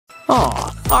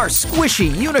Aw, our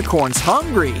squishy unicorn's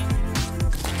hungry.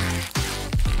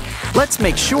 Let's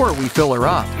make sure we fill her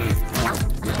up.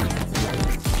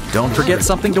 Don't forget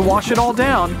something to wash it all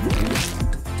down.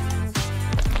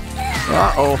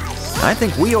 Uh-oh, I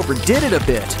think we overdid it a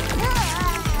bit.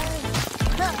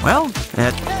 Well,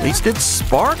 at least it's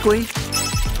sparkly.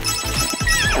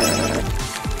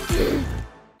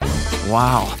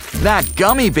 Wow, that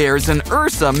gummy bear's an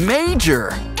Ursa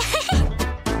Major.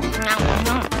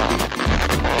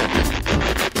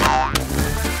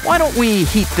 Why don't we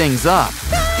heat things up?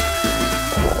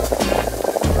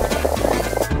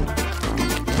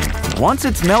 Once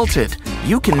it's melted,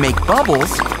 you can make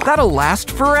bubbles that'll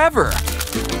last forever.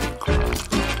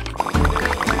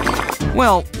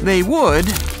 Well, they would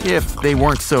if they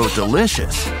weren't so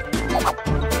delicious.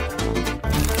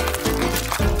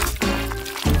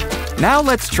 Now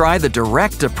let's try the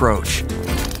direct approach.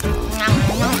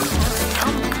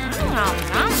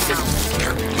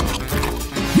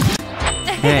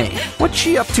 Hey, what's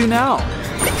she up to now?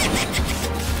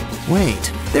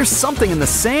 Wait, there's something in the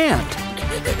sand.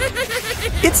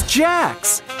 It's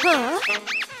Jax!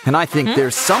 And I think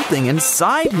there's something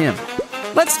inside him.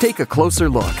 Let's take a closer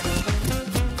look.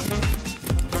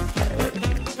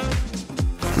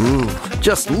 Ooh,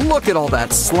 just look at all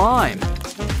that slime.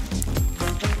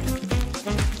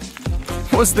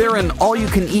 Was there an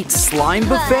all-you-can-eat slime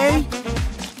buffet?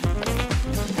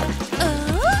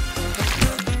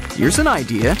 Here's an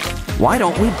idea. Why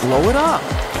don't we blow it up?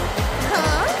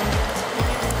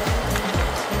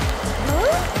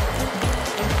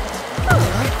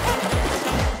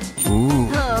 Ooh,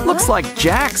 looks like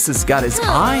Jax has got his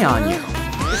eye on you.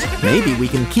 Maybe we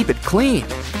can keep it clean.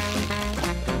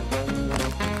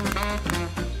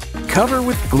 Cover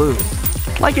with glue,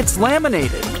 like it's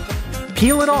laminated.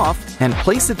 Peel it off and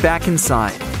place it back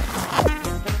inside.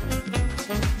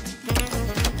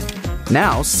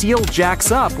 Now seal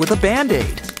Jax up with a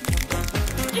Band-Aid.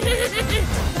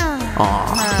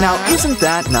 Aw, now isn't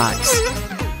that nice?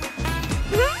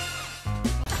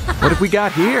 What have we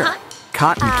got here?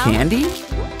 Cotton candy?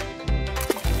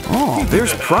 Oh,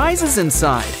 there's prizes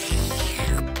inside.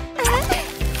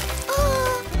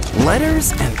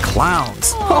 Letters and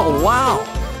clowns. Oh, wow.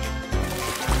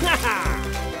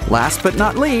 Last but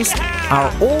not least,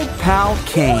 our old pal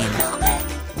Kane.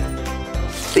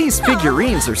 These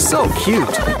figurines are so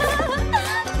cute.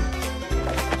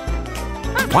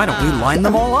 Why don't we line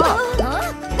them all up?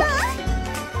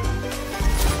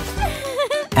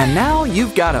 And now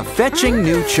you've got a fetching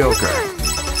new choker.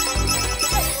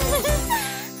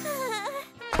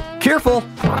 Careful!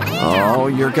 Oh,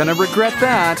 you're gonna regret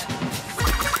that.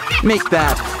 Make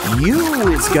that you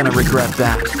is gonna regret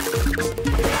that.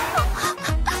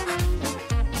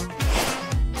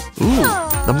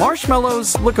 Ooh, the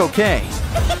marshmallows look okay.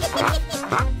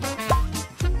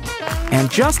 And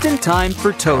just in time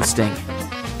for toasting.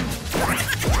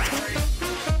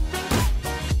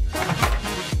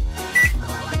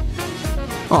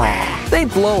 Aw, they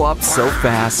blow up so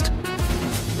fast.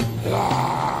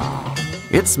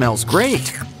 It smells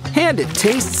great, and it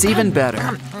tastes even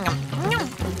better.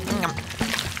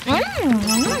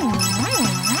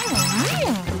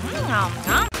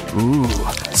 Ooh,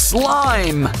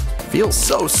 slime! Feels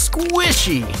so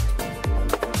squishy.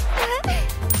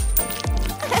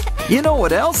 You know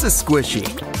what else is squishy?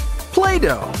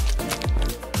 Play-Doh.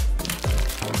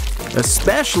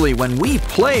 Especially when we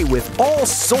play with all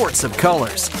sorts of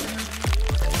colors.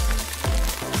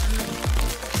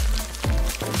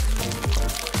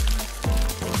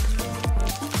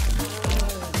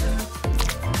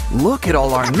 Look at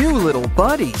all our new little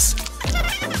buddies.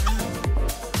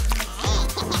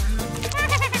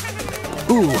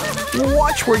 Ooh,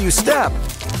 watch where you step.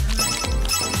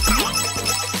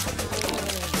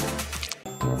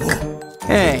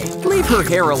 Hey, leave her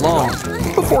hair alone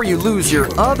before you lose your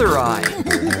other eye.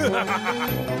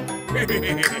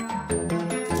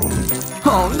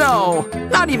 Oh no,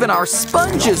 not even our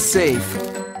sponge is safe.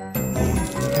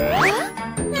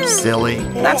 Silly,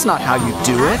 that's not how you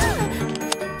do it.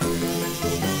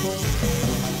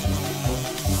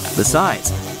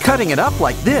 Besides, cutting it up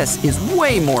like this is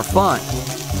way more fun.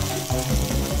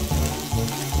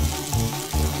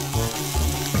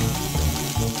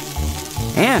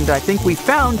 And I think we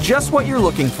found just what you're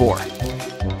looking for.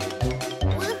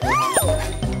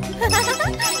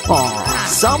 Aw,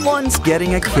 someone's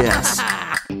getting a kiss.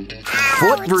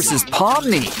 Foot versus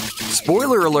Pomni.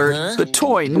 Spoiler alert, the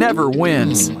toy never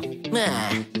wins.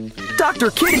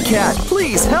 Dr. Kitty Cat,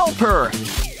 please help her.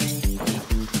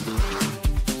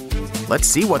 Let's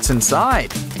see what's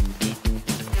inside.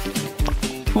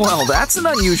 Well, that's an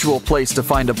unusual place to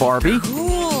find a Barbie.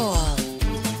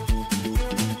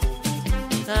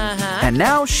 And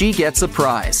now she gets a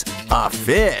prize. A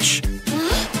fish.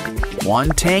 One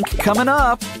tank coming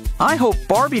up. I hope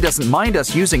Barbie doesn't mind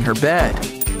us using her bed.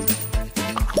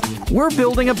 We're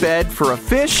building a bed for a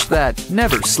fish that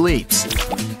never sleeps.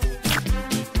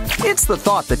 It's the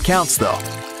thought that counts, though.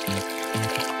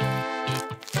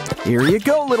 Here you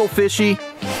go, little fishy.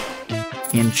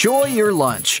 Enjoy your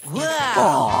lunch.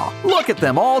 Aw, look at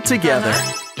them all together.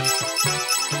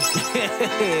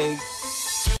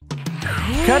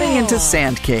 Cutting into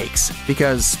sand cakes,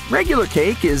 because regular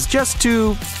cake is just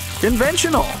too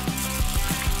conventional.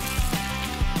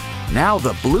 Now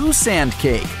the blue sand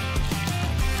cake.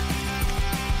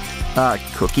 A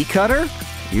cookie cutter?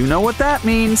 You know what that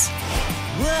means.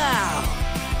 Wow!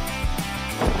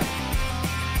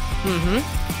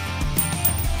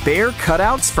 Bear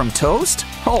cutouts from toast?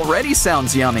 Already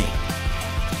sounds yummy.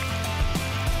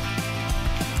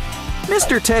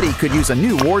 Mr. Teddy could use a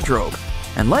new wardrobe,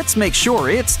 and let's make sure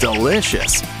it's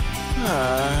delicious.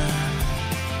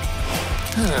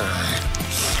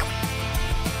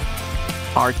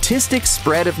 Artistic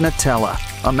spread of Nutella,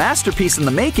 a masterpiece in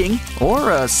the making,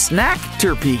 or a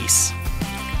snack-terpiece.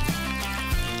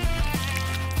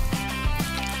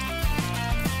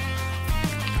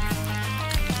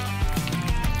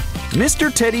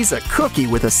 Mr. Teddy's a cookie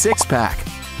with a six-pack.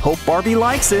 Hope Barbie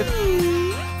likes it.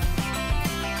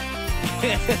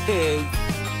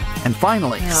 And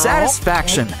finally,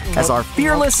 satisfaction as our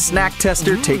fearless snack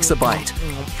tester takes a bite.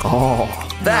 Oh,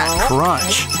 that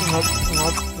crunch.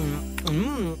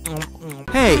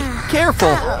 Hey,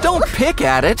 careful, don't pick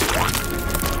at it.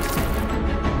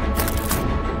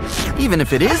 Even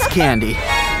if it is candy.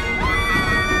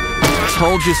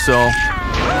 Told you so.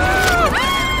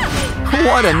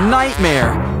 What a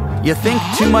nightmare! You think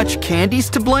too much candy's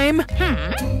to blame?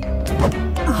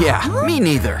 Yeah, me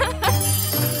neither.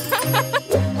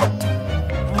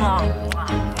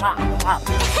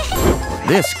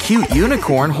 This cute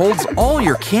unicorn holds all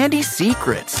your candy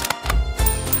secrets.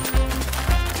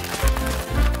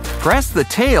 Press the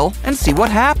tail and see what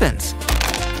happens.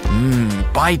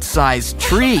 Bite-sized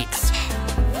treats.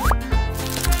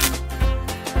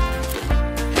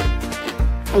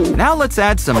 Now let's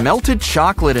add some melted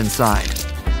chocolate inside.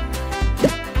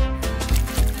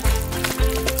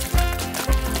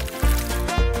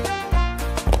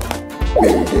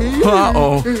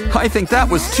 Uh-oh, I think that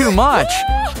was too much.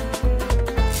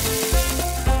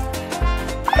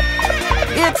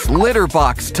 It's litter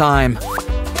box time.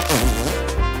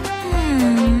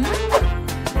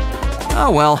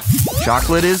 Oh well,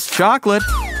 chocolate is chocolate.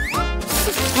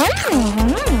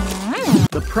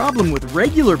 The problem with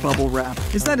regular bubble wrap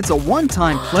is that it's a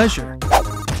one-time pleasure.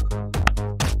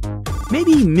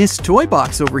 Maybe Miss Toy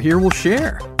Box over here will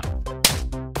share.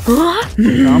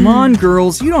 Come on,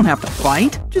 girls, you don't have to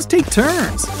fight. Just take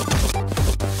turns.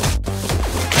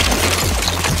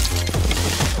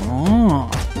 Oh,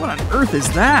 what on earth is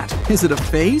that? Is it a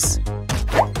face?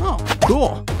 Oh,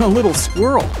 cool, a little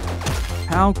squirrel.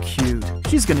 How cute.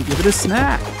 She's gonna give it a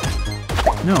snack.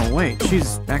 No, wait,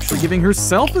 she's actually giving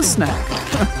herself a snack.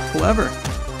 Clever.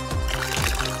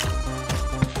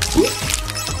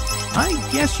 I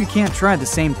guess you can't try the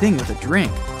same thing with a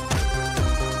drink.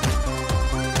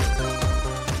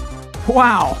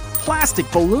 Wow,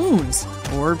 plastic balloons!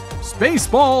 Or space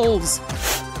balls!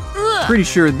 Pretty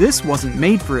sure this wasn't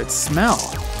made for its smell.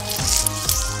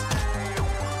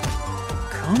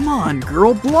 Come on,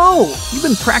 girl, blow! You've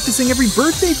been practicing every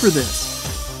birthday for this.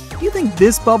 Do you think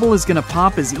this bubble is gonna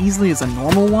pop as easily as a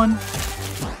normal one?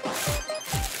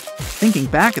 Thinking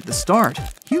back at the start,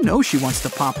 you know she wants to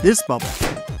pop this bubble.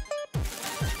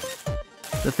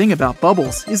 The thing about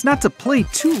bubbles is not to play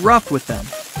too rough with them.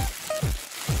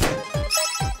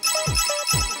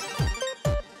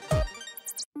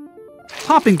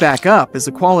 Popping back up is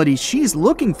a quality she's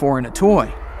looking for in a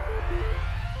toy.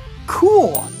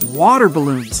 Cool! Water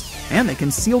balloons, and they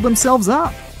can seal themselves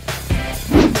up.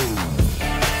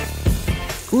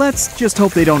 Let's just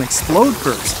hope they don't explode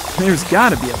first. There's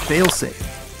gotta be a failsafe.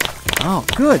 Oh,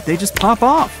 good, they just pop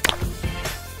off.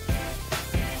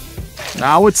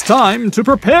 Now it's time to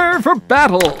prepare for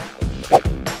battle!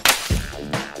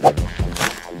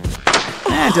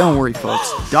 Don't worry,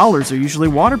 folks. Dollars are usually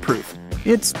waterproof.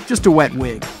 It's just a wet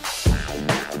wig.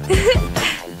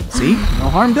 See? No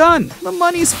harm done. The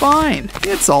money's fine.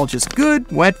 It's all just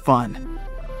good, wet fun.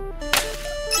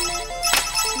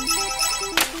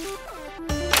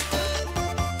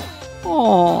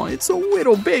 Oh, it's a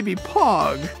little baby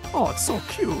pug. Oh, it's so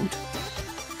cute.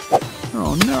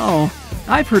 Oh no.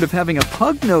 I've heard of having a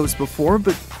pug nose before,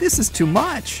 but this is too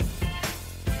much.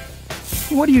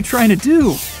 What are you trying to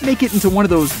do? Make it into one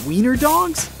of those wiener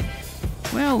dogs?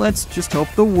 Well, let's just hope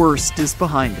the worst is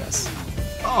behind us.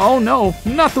 Oh no,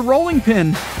 not the rolling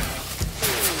pin!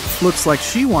 Looks like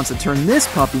she wants to turn this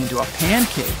puppy into a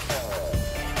pancake.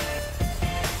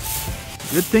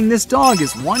 Good thing this dog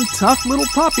is one tough little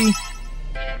puppy.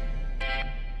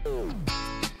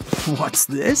 What's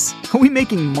this? Are we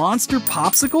making monster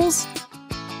popsicles?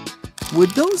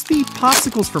 Would those be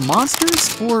popsicles for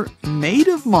monsters or made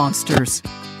of monsters?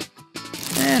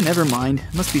 Never mind.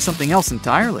 Must be something else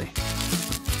entirely.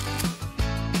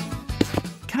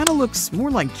 Kinda looks more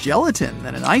like gelatin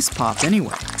than an ice pop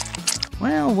anyway.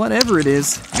 Well, whatever it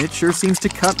is, it sure seems to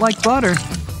cut like butter.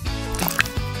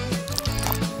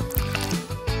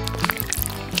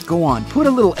 Go on, put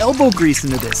a little elbow grease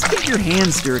into this. Get your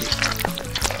hands dirty.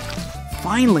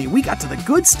 Finally, we got to the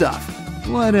good stuff.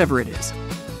 Whatever it is.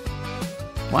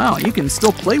 Wow, you can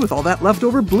still play with all that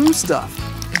leftover blue stuff.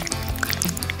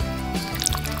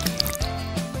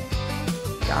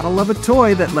 Gotta love a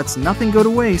toy that lets nothing go to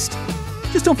waste.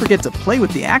 Just don't forget to play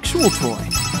with the actual toy.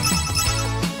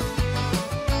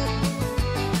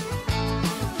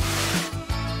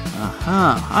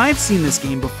 Aha, I've seen this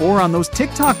game before on those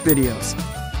TikTok videos.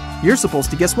 You're supposed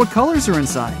to guess what colors are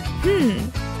inside.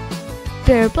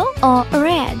 Purple or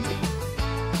red?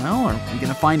 Well, are we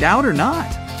gonna find out or not?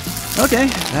 Okay,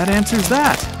 that answers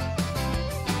that.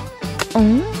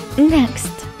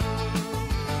 Next.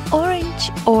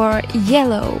 Orange or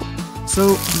yellow?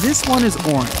 So this one is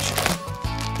orange.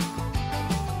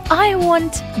 I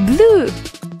want blue.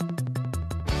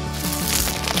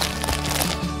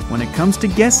 When it comes to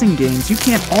guessing games, you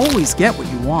can't always get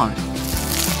what you want.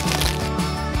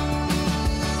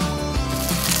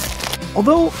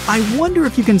 Although, I wonder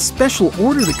if you can special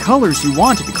order the colors you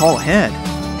want if you call ahead.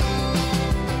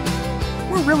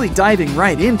 We're really diving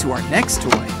right into our next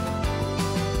toy.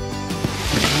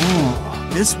 Oh,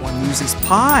 this one uses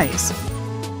pies.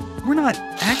 We're not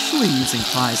actually using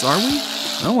pies, are we?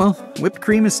 Oh well, whipped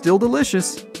cream is still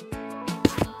delicious.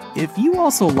 If you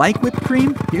also like whipped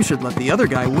cream, you should let the other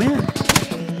guy win.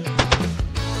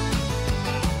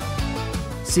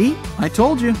 See, I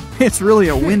told you, it's really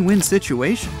a win-win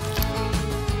situation.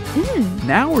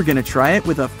 Now we're gonna try it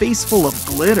with a face full of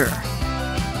glitter.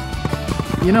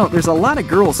 You know, there's a lot of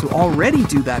girls who already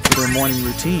do that for their morning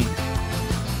routine.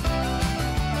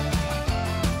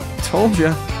 Told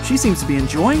ya, she seems to be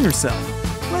enjoying herself.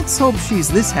 Let's hope she's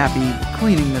this happy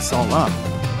cleaning this all up.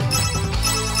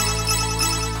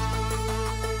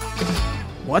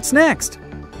 What's next?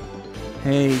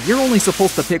 Hey, you're only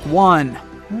supposed to pick one.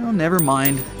 Well, never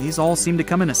mind. These all seem to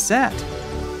come in a set.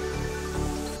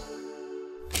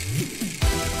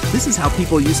 This is how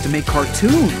people used to make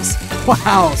cartoons.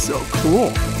 Wow, so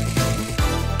cool.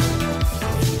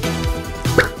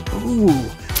 Ooh,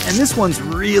 and this one's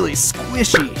really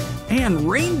squishy and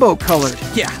rainbow colored.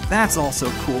 Yeah, that's also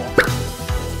cool.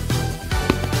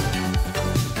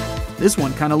 This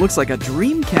one kind of looks like a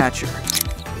dream catcher.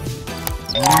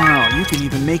 Wow, you can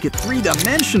even make it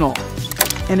three-dimensional.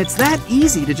 And it's that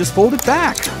easy to just fold it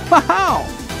back. Wow!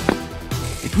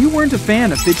 If you weren't a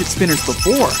fan of fidget spinners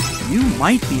before, you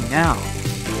might be now.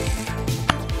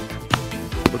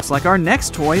 Looks like our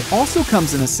next toy also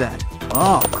comes in a set.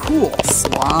 Oh, cool,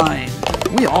 slime.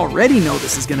 We already know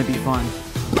this is gonna be fun.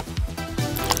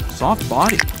 Soft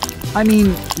body. I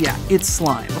mean, yeah, it's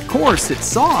slime. Of course, it's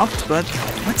soft, but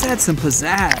let's add some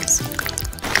pizzazz.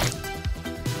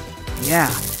 Yeah,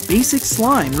 basic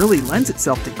slime really lends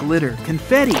itself to glitter,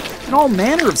 confetti, and all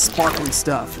manner of sparkly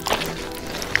stuff.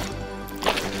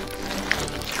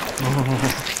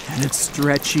 Oh, and it's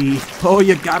stretchy. Oh,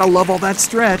 you gotta love all that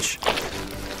stretch.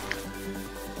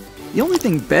 The only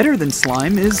thing better than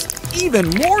slime is even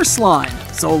more slime.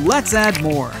 So let's add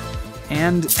more.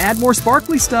 And add more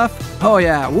sparkly stuff. Oh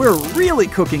yeah, we're really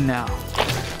cooking now.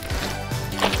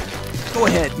 Go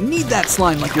ahead, knead that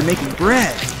slime like you're making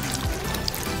bread.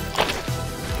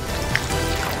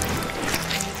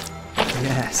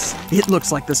 Yes, it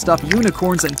looks like the stuff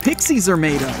unicorns and pixies are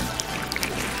made of.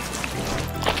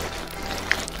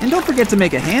 And don't forget to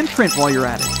make a handprint while you're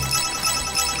at it.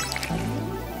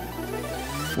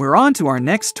 We're on to our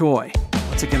next toy.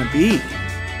 What's it gonna be?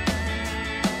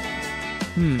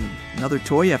 Another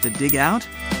toy you have to dig out?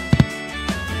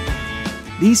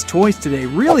 These toys today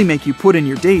really make you put in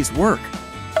your day's work.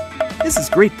 This is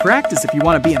great practice if you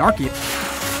want to be an archaeologist.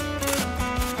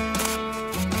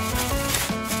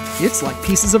 It's like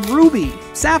pieces of ruby,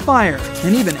 sapphire,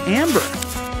 and even amber.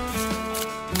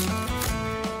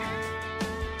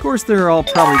 Of course, they're all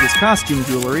probably just costume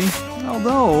jewelry,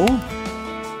 although...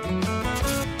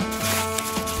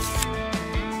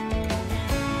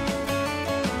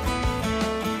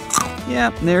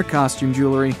 yeah, they're costume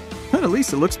jewelry, but at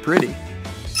least it looks pretty.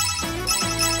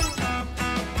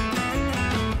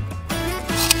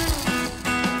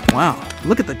 Wow,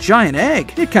 look at the giant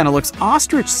egg. It kind of looks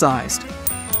ostrich-sized.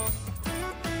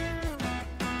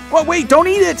 Whoa, wait, don't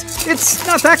eat it! It's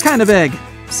not that kind of egg.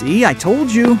 See, I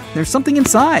told you, there's something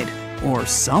inside. Or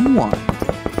someone.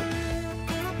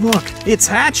 Look, it's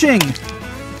hatching.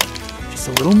 Just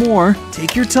a little more.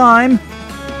 Take your time.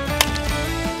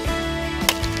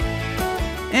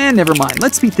 And never mind,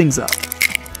 let's speed things up.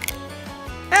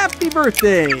 Happy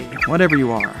birthday, whatever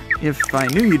you are. If I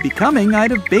knew you'd be coming,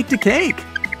 I'd have baked a cake.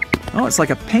 Oh, it's like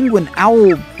a penguin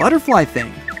owl butterfly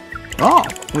thing. Oh,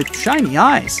 with shiny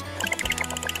eyes.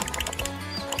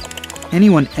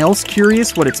 Anyone else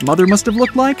curious what its mother must have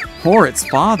looked like? Or its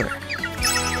father?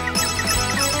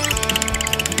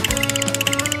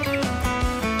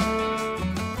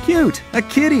 Cute, a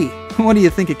kitty. What do you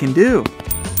think it can do?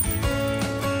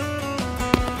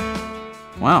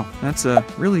 Wow, that's a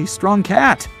really strong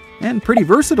cat. And pretty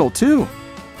versatile, too.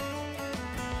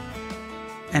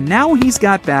 And now he's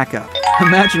got backup.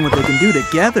 Imagine what they can do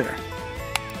together.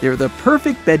 They're the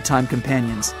perfect bedtime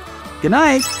companions. Good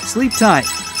night, sleep tight.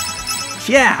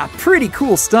 Yeah, pretty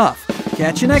cool stuff.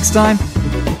 Catch you next time.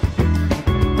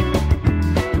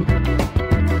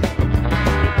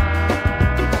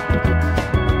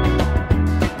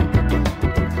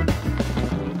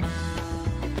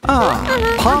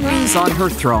 Ah, Poppy's on her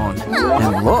throne.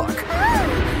 And look.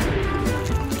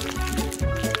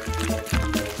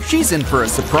 She's in for a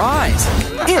surprise.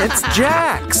 It's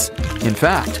Jax. In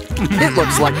fact, it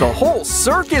looks like the whole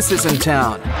circus is in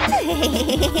town.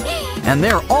 And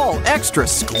they're all extra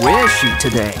squishy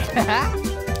today.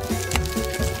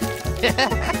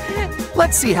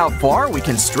 Let's see how far we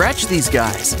can stretch these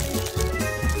guys.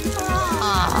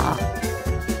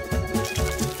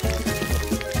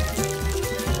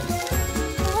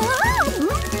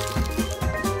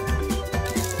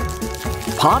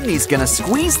 Pomni's gonna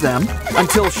squeeze them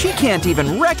until she can't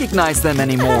even recognize them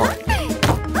anymore.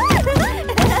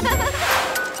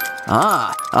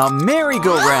 Ah, a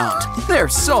merry-go-round. They're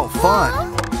so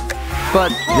fun.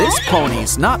 But this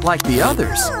pony's not like the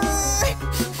others.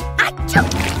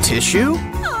 Tissue?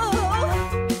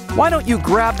 Why don't you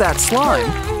grab that slime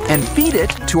and feed it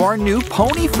to our new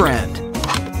pony friend?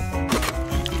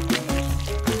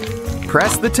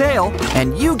 Press the tail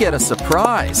and you get a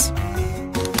surprise.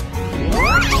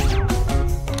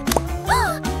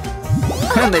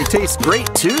 And they taste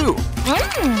great too.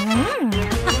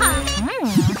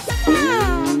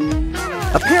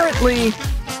 Apparently,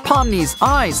 Pomni's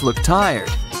eyes look tired.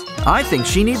 I think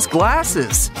she needs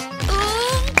glasses.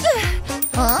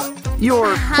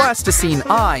 Your plasticine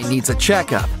eye needs a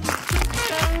checkup.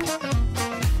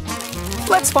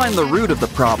 Let's find the root of the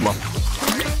problem.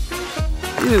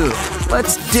 Ew,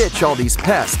 let's ditch all these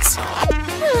pests.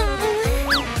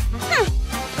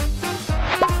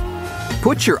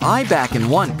 Put your eye back in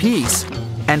one piece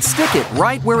and stick it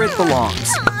right where it belongs.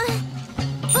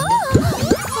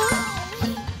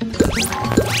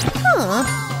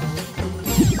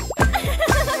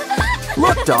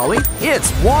 Look, Dolly,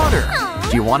 it's water.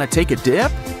 Do you want to take a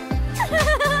dip?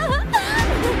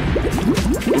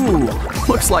 Ooh,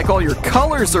 looks like all your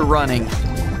colors are running.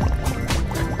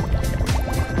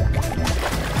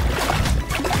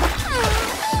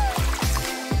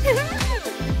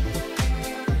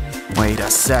 Wait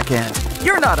a second.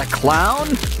 You're not a clown.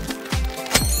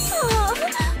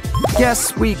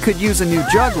 Guess we could use a new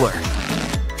juggler.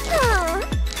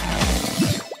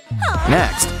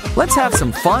 Next, let's have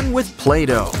some fun with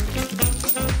Play-Doh.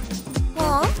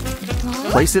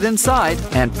 Place it inside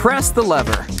and press the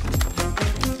lever.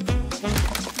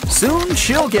 Soon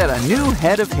she'll get a new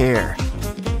head of hair.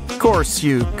 Of course,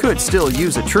 you could still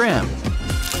use a trim.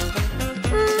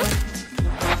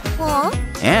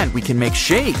 And we can make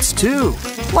shapes too,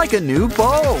 like a new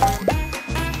bow.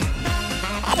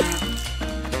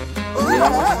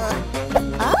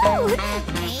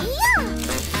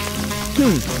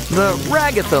 The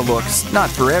Ragatha look's not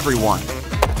for everyone.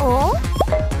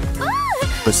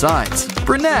 Besides,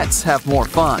 brunettes have more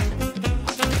fun.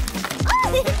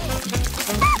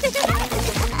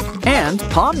 And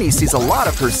Pomni sees a lot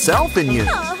of herself in you.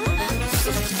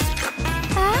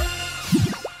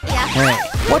 Hey,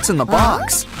 what's in the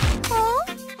box?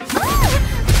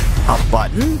 A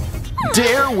button?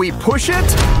 Dare we push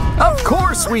it? Of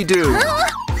course we do!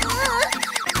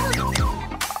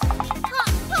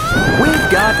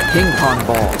 We've got ping pong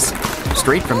balls,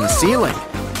 straight from the ceiling.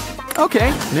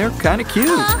 Okay, they're kind of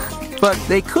cute, but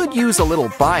they could use a little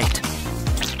bite.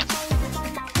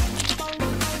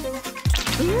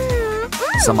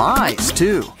 Some eyes,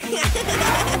 too.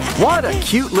 What a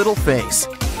cute little face.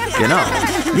 You know,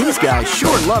 these guys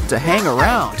sure love to hang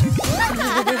around.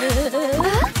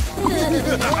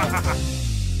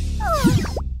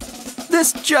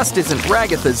 This just isn't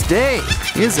Ragatha's day,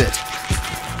 is it?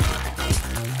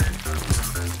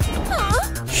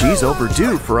 She's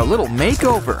overdue for a little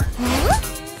makeover.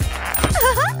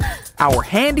 Our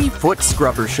handy foot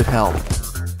scrubber should help.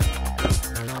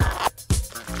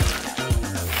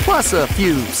 Plus a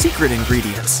few secret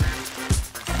ingredients.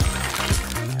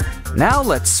 Now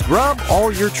let's scrub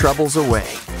all your troubles away.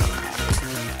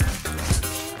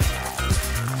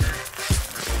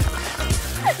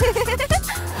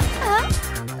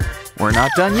 We're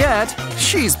not done yet.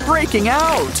 She's breaking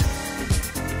out.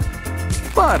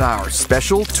 But our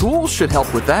special tool should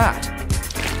help with that.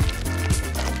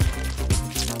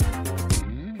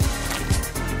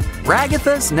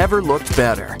 Ragatha's never looked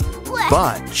better,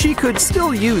 but she could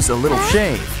still use a little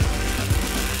shave.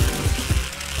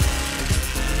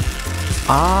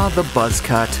 Ah, the buzz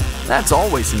cut. That's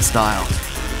always in style.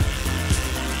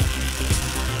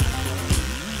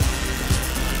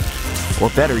 Or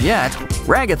better yet,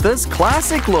 Ragatha's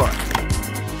classic look.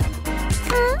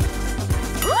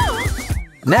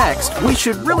 Next, we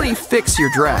should really fix your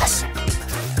dress.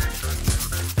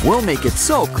 We'll make it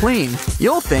so clean,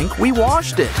 you'll think we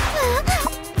washed it.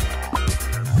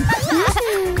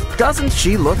 Doesn't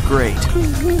she look great?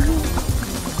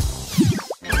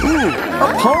 Ooh,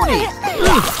 a pony!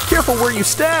 Careful where you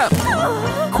step!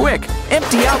 Quick,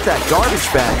 empty out that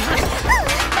garbage bag.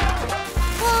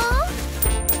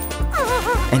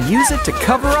 And use it to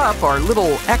cover up our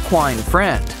little equine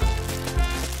friend.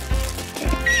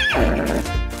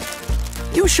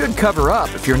 You should cover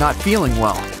up if you're not feeling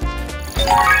well.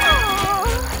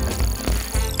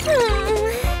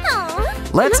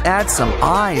 Let's add some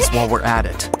eyes while we're at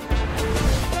it.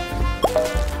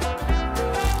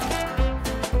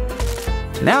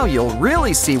 Now you'll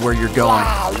really see where you're going.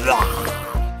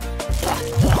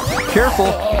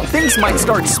 Careful, things might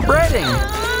start spreading.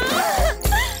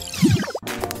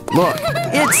 Look,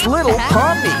 it's little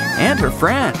Poppy and her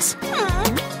friends.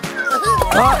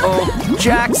 Uh-oh,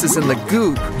 Jax is in the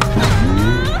goop.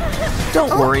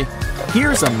 Don't worry,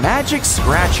 here's a magic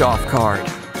scratch-off card.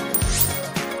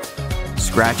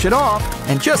 Scratch it off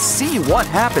and just see what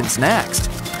happens next.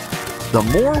 The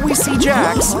more we see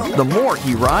Jax, the more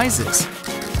he rises.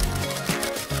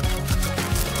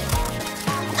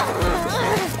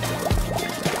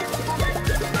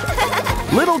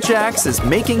 Little Jax is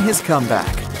making his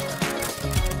comeback.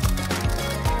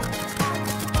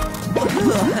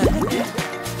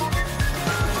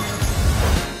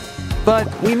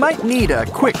 But we might need a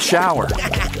quick shower.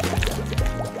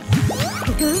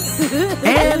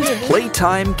 And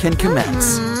playtime can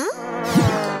commence.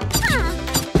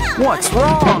 What's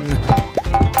wrong?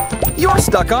 You're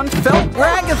stuck on Felt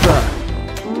Ragatha.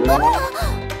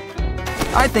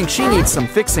 I think she needs some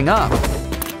fixing up.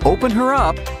 Open her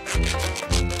up.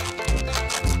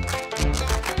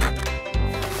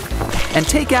 And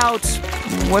take out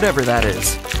whatever that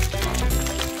is.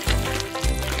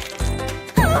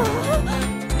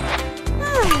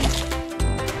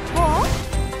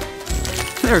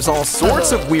 There's all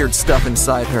sorts of weird stuff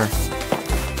inside her.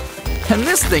 And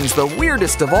this thing's the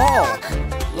weirdest of all.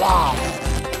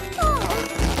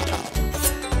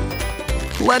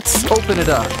 Let's open it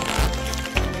up.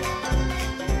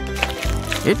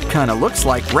 It kind of looks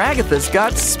like Ragatha's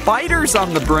got spiders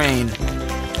on the brain.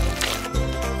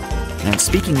 And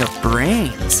speaking of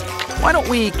brains, why don't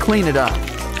we clean it up?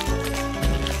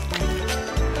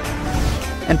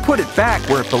 And put it back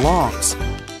where it belongs.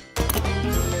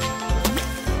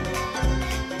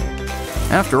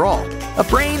 After all, a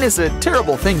brain is a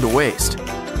terrible thing to waste.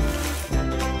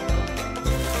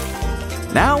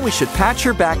 Now we should patch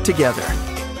her back together.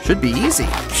 Should be easy.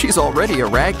 She's already a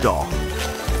rag doll.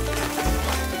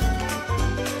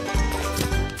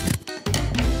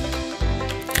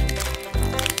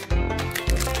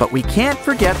 But we can't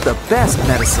forget the best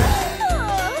medicine.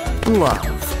 Love.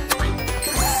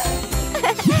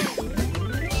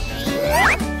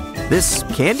 This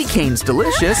candy cane's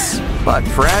delicious, but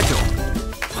fragile.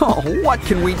 Oh, what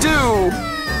can we do?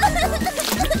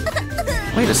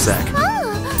 Wait a sec.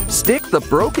 Stick the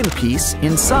broken piece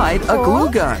inside a glue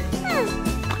gun.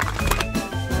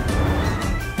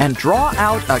 And draw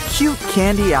out a cute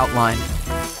candy outline.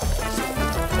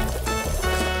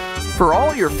 For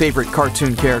all your favorite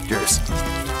cartoon characters.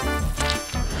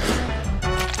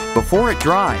 Before it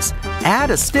dries,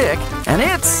 add a stick and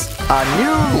it's a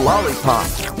new lollipop.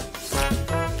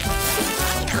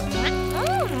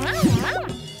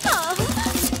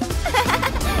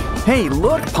 Hey,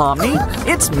 look, Pomni,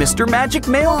 it's Mr. Magic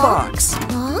Mailbox.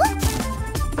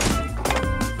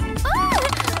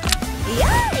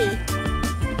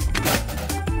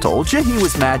 Told you he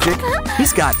was magic.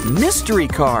 He's got mystery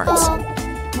cards.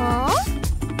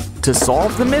 To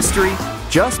solve the mystery,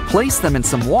 just place them in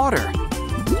some water.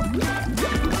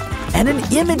 And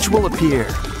an image will appear.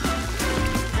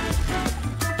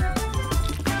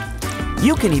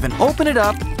 You can even open it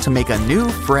up to make a new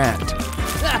friend.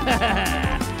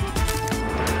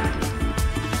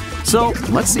 So,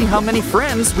 let's see how many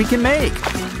friends we can make.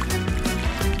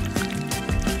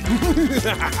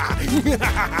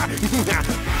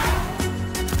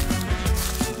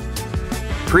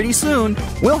 Pretty soon,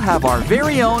 we'll have our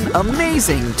very own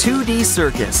amazing 2D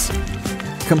circus,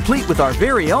 complete with our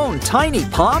very own tiny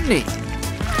Pomni.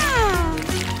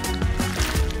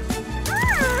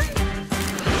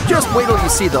 Just wait till you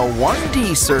see the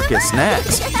 1D circus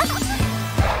next.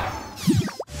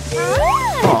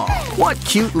 Oh, what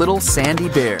cute little sandy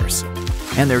bears.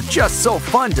 And they're just so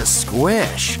fun to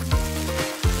squish.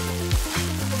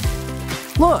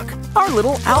 Look, our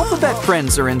little alphabet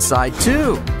friends are inside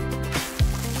too.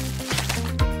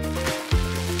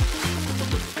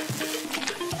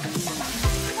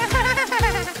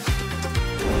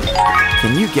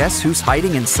 Can you guess who's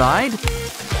hiding inside?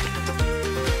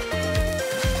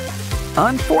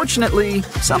 Unfortunately,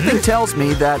 something tells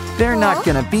me that they're not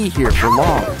gonna be here for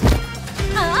long.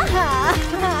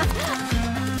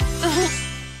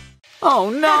 Oh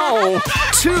no!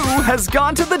 2 has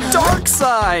gone to the dark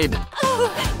side!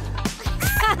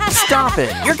 Stop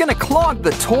it! You're gonna clog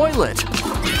the toilet!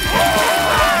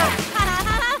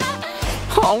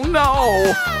 Oh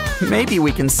no! Maybe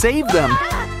we can save them.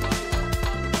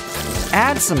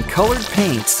 Add some colored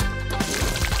paints,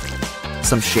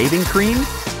 some shaving cream,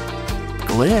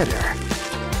 glitter.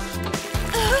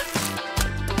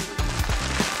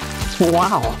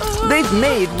 Wow, they've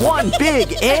made one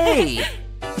big A!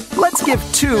 Let's give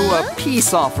 2 a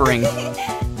peace offering.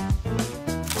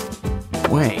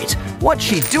 Wait, what's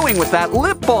she doing with that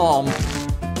lip balm?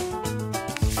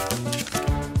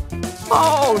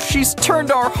 Oh, she's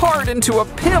turned our heart into a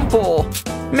pimple.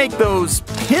 Make those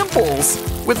pimples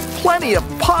with plenty of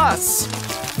pus.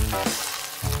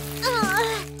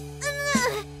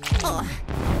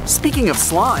 Speaking of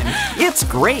slime, it's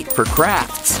great for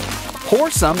crafts. Pour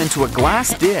some into a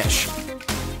glass dish.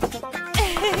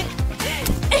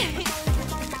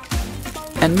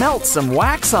 And melt some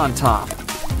wax on top.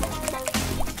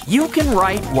 You can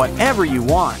write whatever you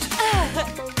want.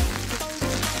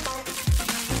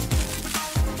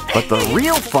 But the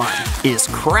real fun is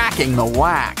cracking the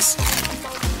wax.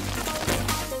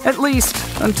 At least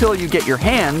until you get your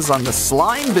hands on the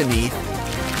slime beneath.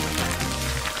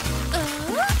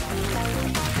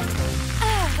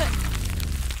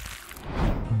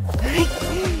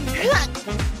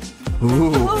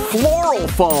 Ooh, floral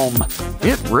foam!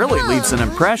 It really leaves an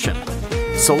impression.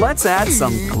 So let's add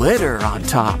some glitter on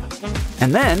top.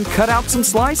 And then cut out some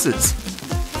slices.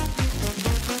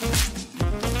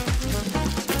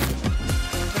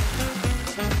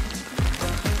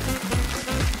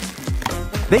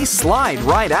 They slide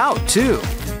right out, too.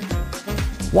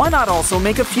 Why not also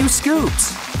make a few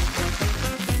scoops?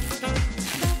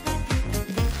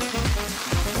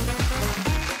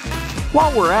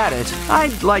 While we're at it,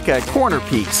 I'd like a corner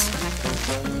piece.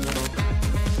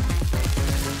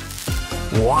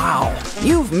 Wow,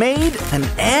 you've made an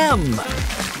M!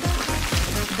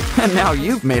 And now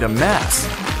you've made a mess.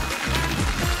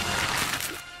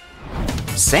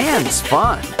 Sand's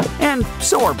fun, and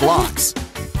so are blocks.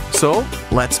 So,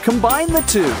 let's combine the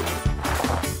 2.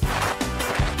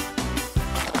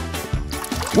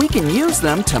 We can use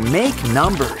them to make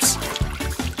numbers.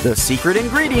 The secret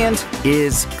ingredient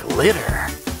is glitter.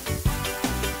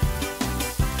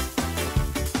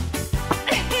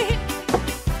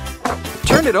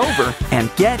 Turn it over and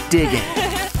get digging.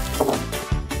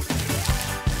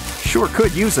 Sure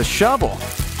could use a shovel.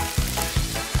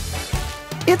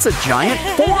 It's a giant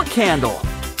 4 candle.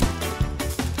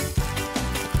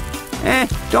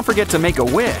 Don't forget to make a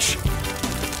wish.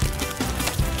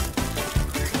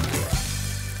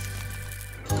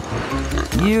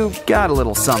 You got a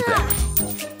little something.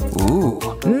 Ooh,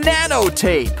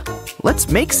 nanotape! Let's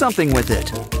make something with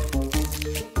it.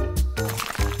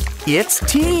 It's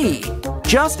tea!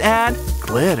 Just add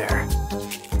glitter.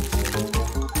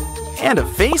 And a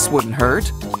face wouldn't hurt.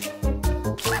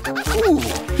 Ooh,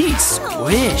 he's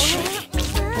squishy.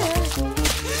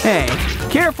 Hey,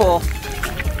 careful!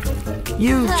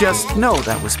 You just know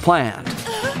that was planned.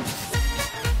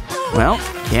 Well,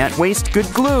 can't waste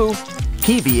good glue.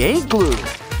 PVA glue.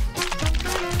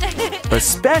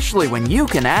 Especially when you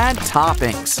can add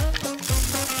toppings.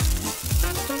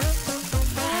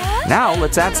 Now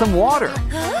let's add some water.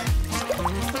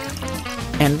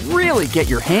 And really get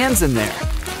your hands in there.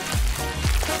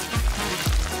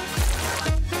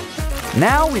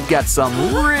 Now we've got some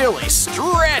really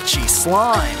stretchy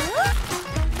slime.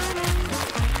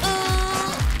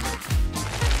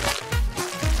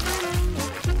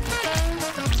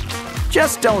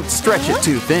 Just don't stretch it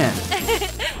too thin.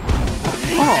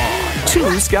 Oh,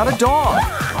 Two's got a dog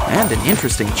and an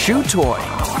interesting chew toy.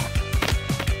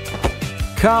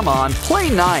 Come on, play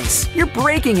nice. You're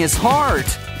breaking his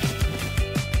heart.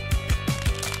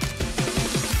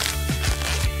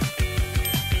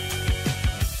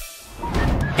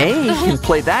 A can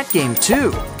play that game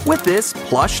too with this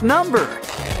plush number.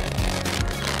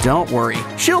 Don't worry,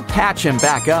 she'll patch him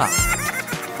back up.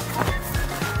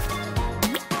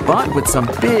 But with some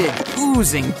big,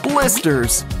 oozing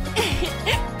blisters.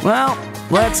 Well,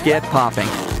 let's get popping.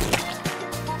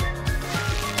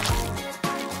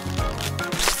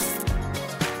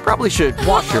 Probably should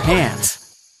wash your hands.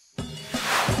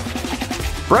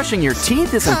 Brushing your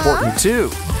teeth is important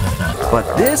too.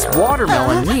 But this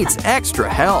watermelon needs extra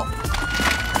help.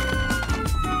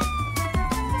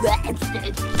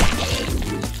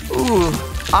 Ooh,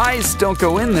 eyes don't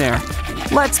go in there.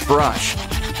 Let's brush.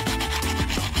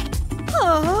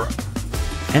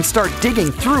 And start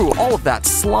digging through all of that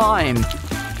slime.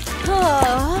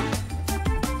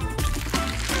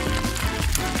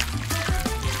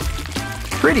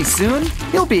 Pretty soon,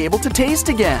 he'll be able to taste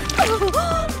again.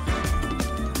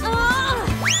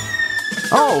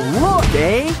 Oh, look,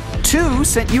 eh? 2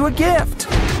 sent you a gift.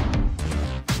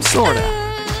 Sorta.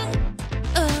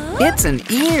 It's an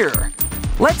ear.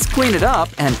 Let's clean it up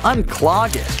and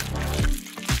unclog it.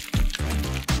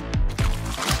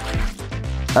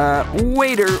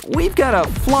 Waiter, we've got a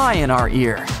fly in our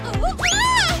ear.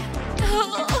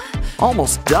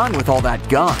 Almost done with all that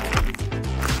gunk.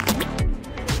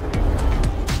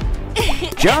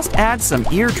 Just add some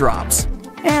eardrops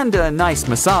and a nice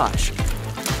massage.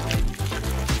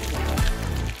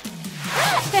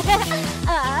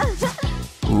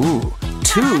 Ooh,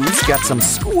 2's got some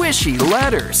squishy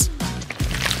letters.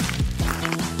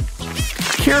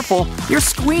 Careful, you're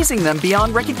squeezing them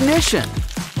beyond recognition.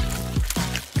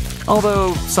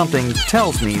 Although something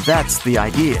tells me that's the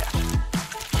idea.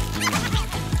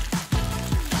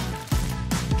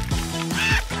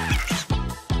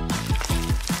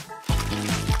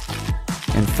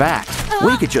 In fact,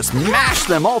 we could just mash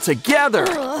them all together.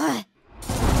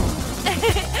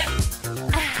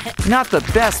 Not the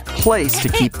best place to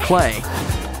keep clay.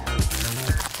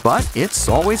 But it's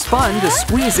always fun to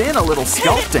squeeze in a little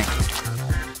sculpting.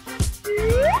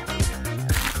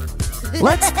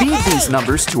 Let's feed these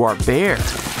numbers to our bear.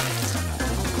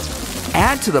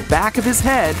 Add to the back of his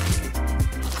head.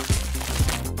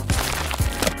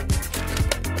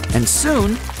 And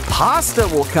soon, pasta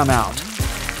will come out.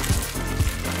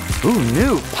 Who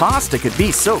knew pasta could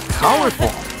be so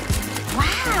colorful?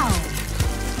 Wow!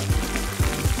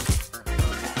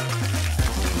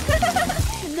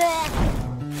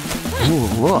 Ooh,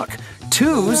 look,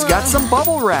 2's got some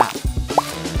bubble wrap.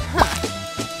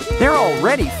 They're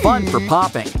already fun for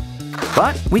popping,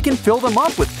 but we can fill them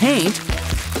up with paint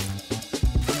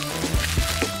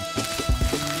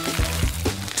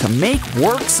to make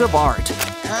works of art.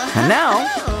 And now,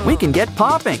 we can get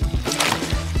popping.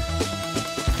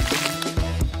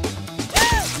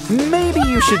 Maybe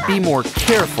you should be more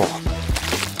careful.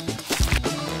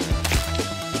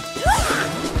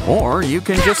 Or you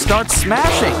can just start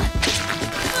smashing.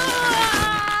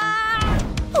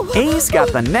 A's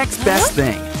got the next best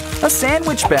thing, a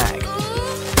sandwich bag.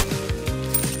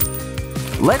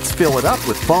 Let's fill it up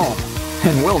with foam,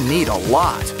 and we'll need a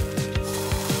lot.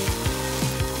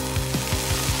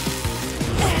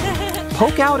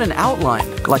 Poke out an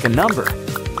outline, like a number.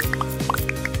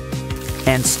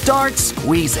 And start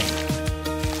squeezing.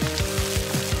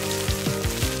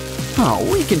 Oh,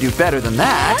 we can do better than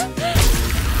that.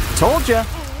 Told ya.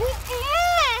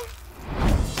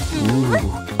 Ooh,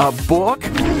 a book?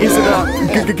 Is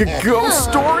it a ghost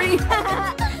story?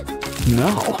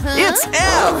 No, it's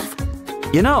F.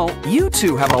 You know, you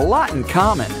two have a lot in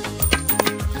common.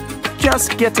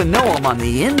 Just get to know him on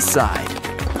the inside.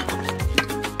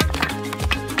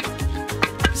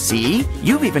 See,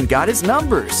 you've even got his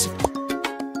numbers.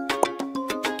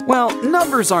 Well,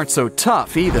 numbers aren't so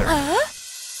tough either.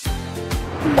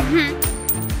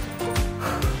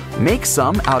 Make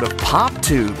some out of pop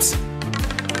tubes.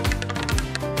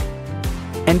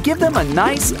 And give them a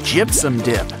nice gypsum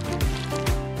dip.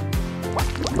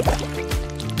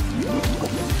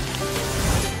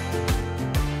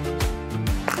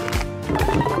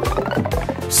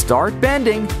 Start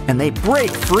bending, and they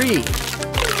break free.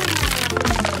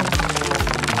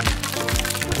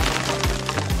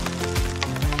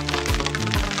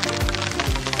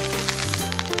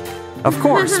 Of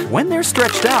course, when they're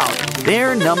stretched out,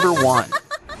 they're number one.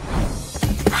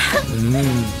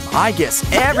 I guess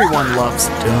everyone loves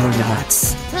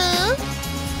donuts.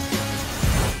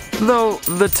 Though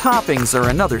the toppings are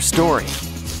another story.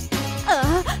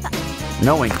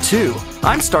 Knowing two,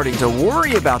 I'm starting to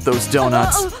worry about those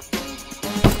donuts.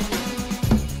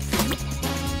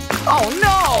 Oh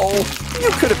no! You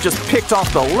could have just picked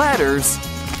off the letters.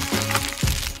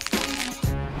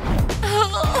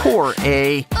 Poor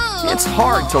A. It's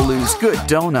hard to lose good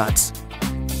donuts.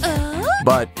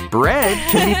 But bread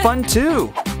can be fun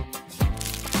too.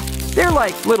 They're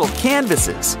like little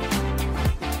canvases.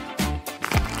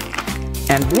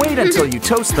 And wait until you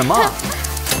toast them up.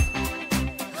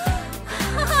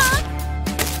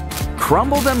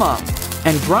 Crumble them up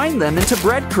and grind them into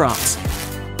breadcrumbs.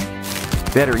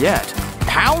 Better yet,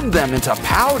 pound them into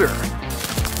powder.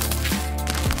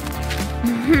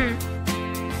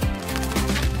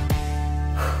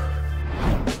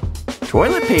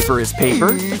 Toilet paper is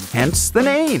paper, hence the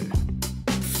name.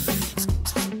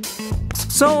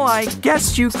 So I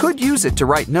guess you could use it to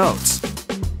write notes.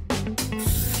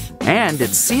 And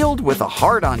it's sealed with a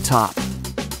heart on top.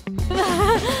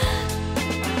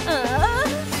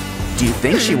 Do you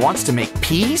think she wants to make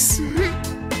peace?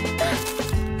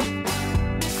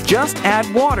 Just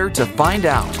add water to find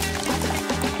out.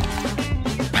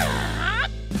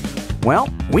 Well,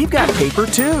 we've got paper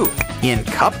too, in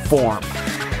cup form.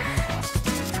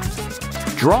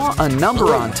 Draw a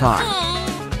number on top.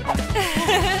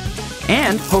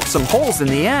 And poke some holes in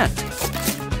the end.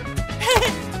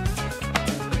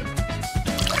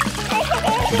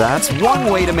 That's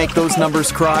one way to make those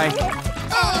numbers cry.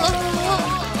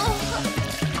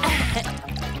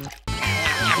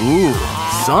 Ooh,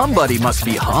 somebody must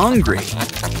be hungry.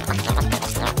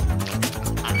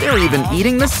 They're even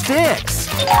eating the sticks.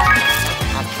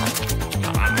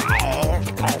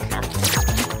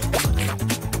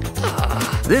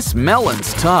 This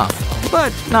melon's tough,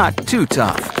 but not too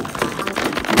tough.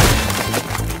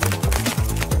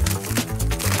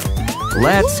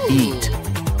 Let's eat.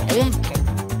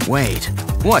 Wait,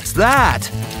 what's that?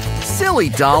 Silly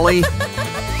Dolly.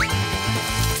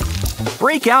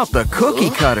 Break out the cookie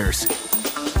cutters.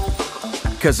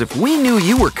 'Cause if we knew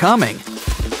you were coming,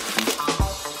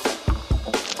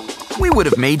 we would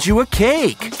have made you a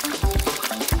cake.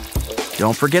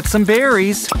 Don't forget some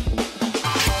berries.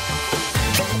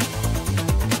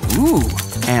 Ooh,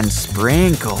 and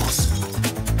sprinkles.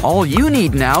 All you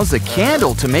need now is a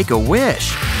candle to make a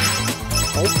wish.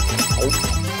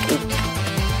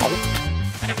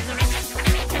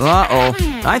 Uh-oh,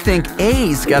 I think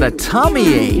A's got a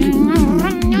tummy ache.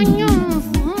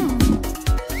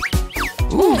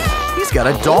 Ooh, he's got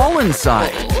a doll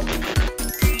inside.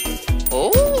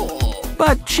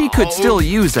 But she could still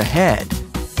use a head.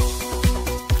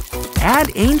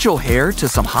 Add angel hair to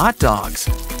some hot dogs.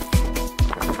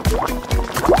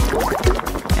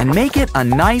 And make it a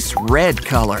nice red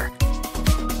color.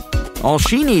 All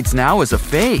she needs now is a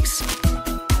face.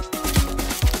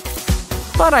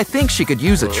 But I think she could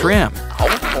use a trim.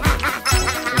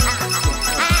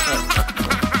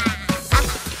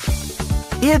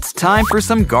 It's time for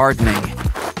some gardening.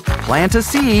 Plant a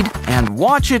seed and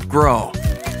watch it grow.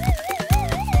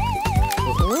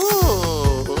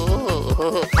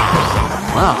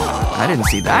 Wow, I didn't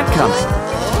see that coming.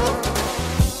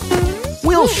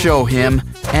 We'll show him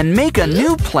and make a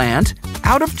new plant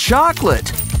out of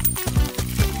chocolate.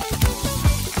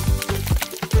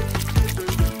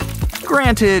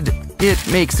 Granted, it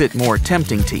makes it more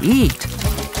tempting to eat.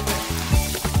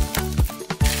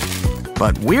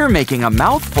 But we're making a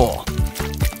mouthful.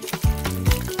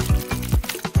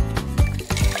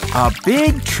 A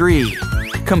big tree,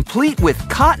 complete with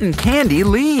cotton candy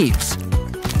leaves.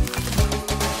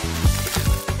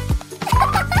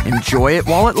 Enjoy it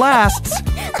while it lasts.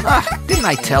 Didn't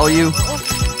I tell you?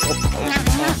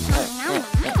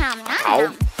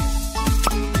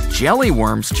 Jelly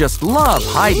worms just love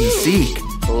hide and seek.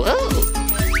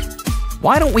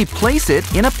 Why don't we place it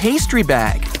in a pastry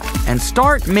bag and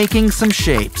start making some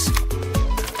shapes?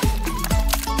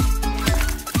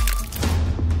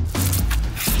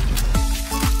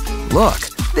 Look,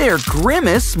 they're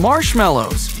Grimace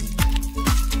marshmallows.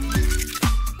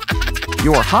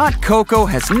 Your hot cocoa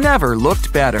has never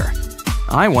looked better.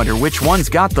 I wonder which one's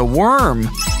got the worm.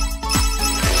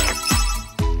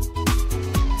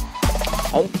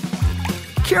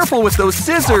 Careful with those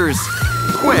scissors!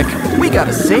 Quick, we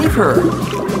gotta save her!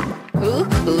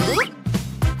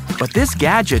 But this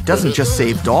gadget doesn't just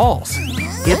save dolls.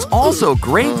 It's also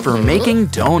great for making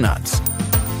donuts.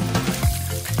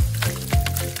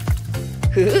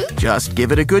 Just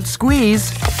give it a good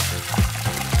squeeze.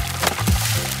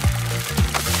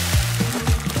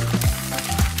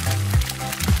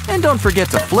 And don't forget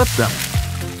to flip them.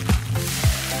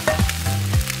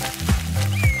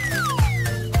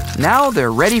 Now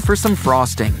they're ready for some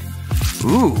frosting.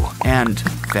 Ooh, and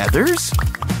feathers?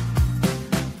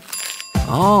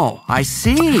 Oh, I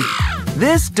see.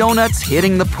 This donut's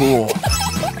hitting the pool.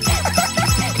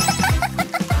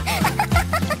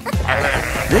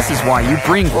 This is why you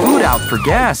bring food out for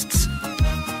guests.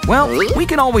 Well, we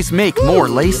can always make more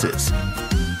laces.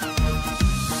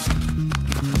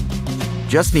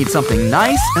 Just need something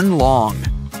nice and long.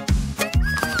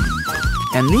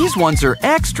 And these ones are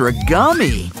extra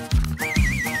gummy.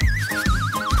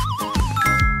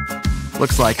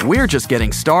 Looks like we're just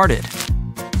getting started.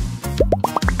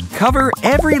 Cover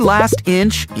every last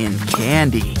inch in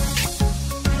candy.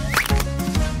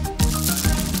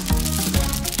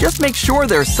 Just make sure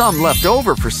there's some left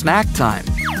over for snack time.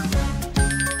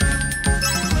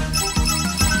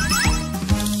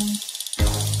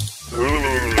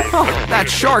 Oh, that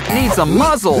shark needs a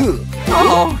muzzle.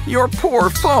 Oh, your poor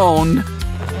phone.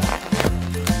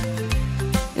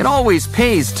 It always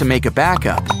pays to make a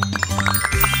backup.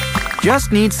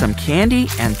 Just need some candy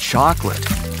and chocolate.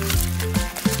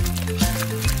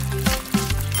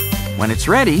 When it's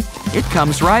ready, it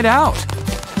comes right out.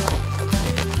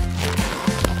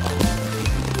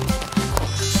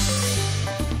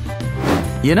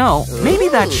 You know, maybe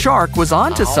that shark was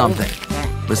onto something.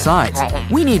 Besides,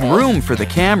 we need room for the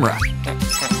camera.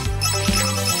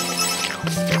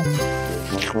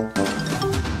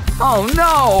 Oh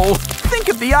no! Think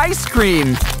of the ice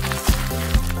cream!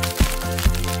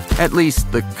 At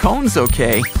least the cone's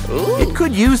okay. It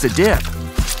could use a dip.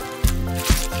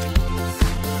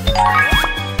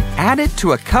 Add it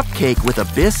to a cupcake with a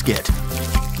biscuit.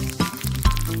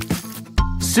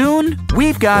 Soon,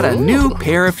 we've got a new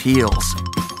pair of heels.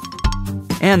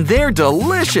 And they're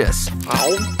delicious!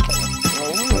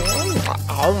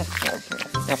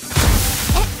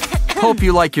 Hope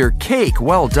you like your cake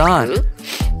well done.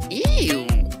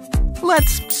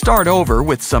 Let's start over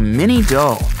with some mini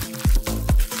dough.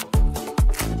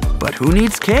 But who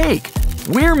needs cake?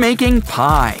 We're making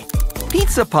pie.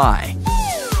 Pizza pie.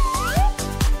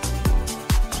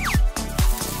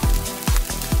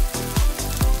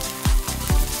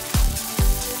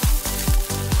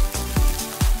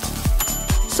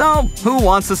 So, who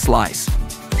wants a slice?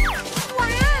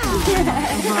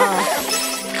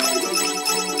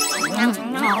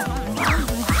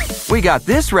 We got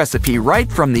this recipe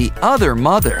right from the other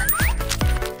mother.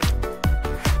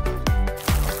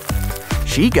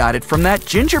 She got it from that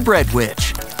gingerbread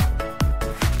witch.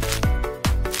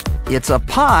 It's a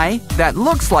pie that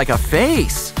looks like a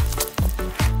face.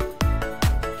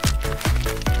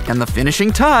 And the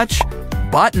finishing touch,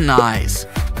 button eyes.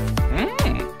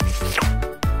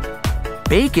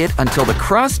 Bake it until the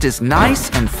crust is nice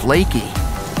and flaky.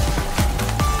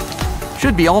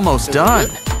 Should be almost done.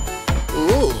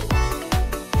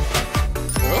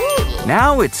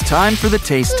 Now it's time for the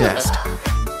taste test.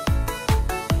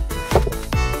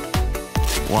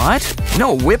 What?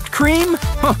 No whipped cream?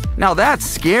 Huh, now that's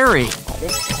scary.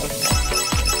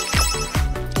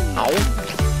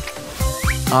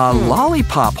 A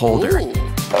lollipop holder.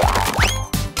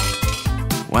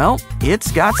 Well,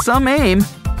 it's got some aim.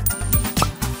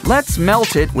 Let's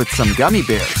melt it with some gummy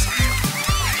bears.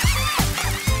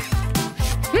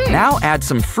 Now add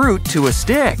some fruit to a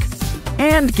stick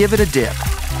and give it a dip.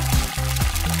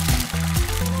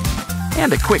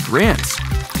 And a quick rinse.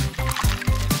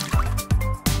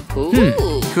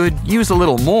 Could use a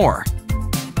little more.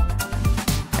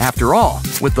 After all,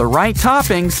 with the right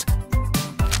toppings,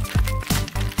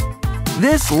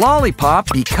 this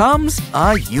lollipop becomes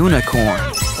a unicorn.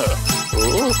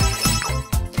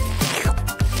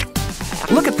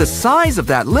 Look at the size of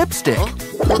that lipstick.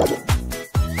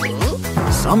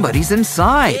 Somebody's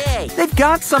inside. They've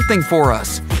got something for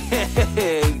us.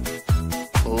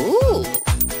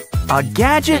 A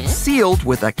gadget sealed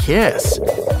with a kiss.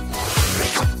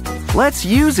 Let's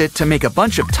use it to make a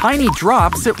bunch of tiny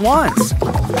drops at once.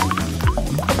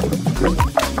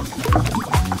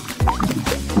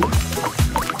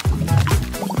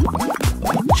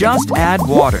 Just add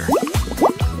water.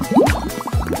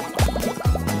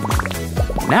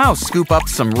 Now scoop up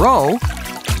some roe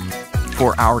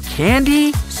for our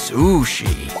candy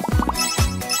sushi.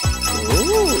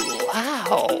 Ooh,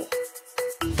 wow.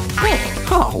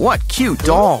 Oh, what cute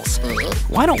dolls.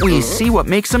 Why don't we see what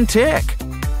makes them tick?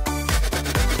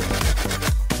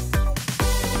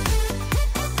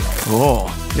 Oh,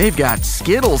 they've got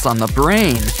Skittles on the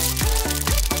brain.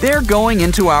 They're going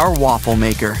into our waffle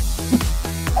maker.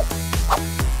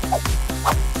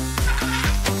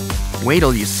 Wait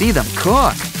till you see them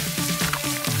cook.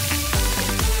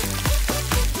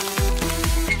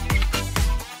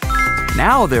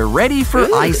 Now they're ready for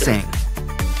icing.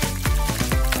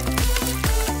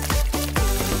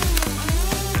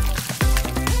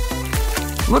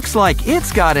 Looks like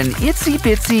it's got an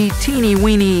itsy-bitsy,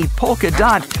 teeny-weeny polka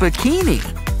dot bikini.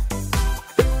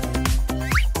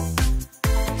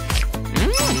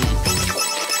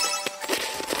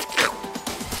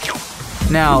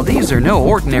 Now, these are no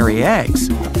ordinary eggs.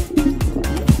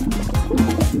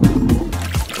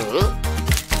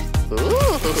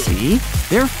 See?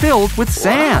 They're filled with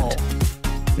sand.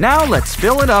 Now let's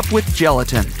fill it up with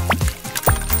gelatin.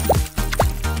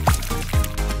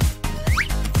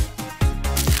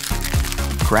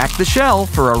 Crack the shell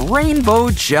for a rainbow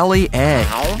jelly egg.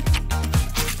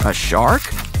 A shark?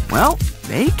 Well,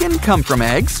 they can come from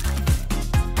eggs.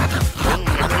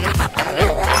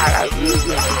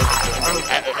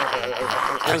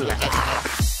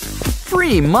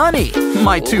 Free money,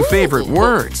 my two favorite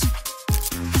words.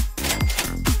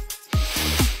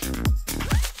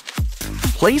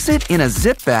 Place it in a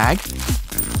zip bag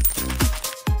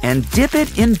and dip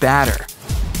it in batter.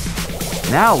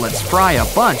 Now let's fry a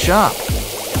bunch up.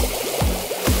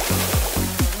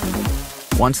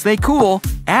 Once they cool,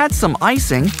 add some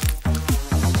icing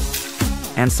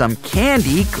and some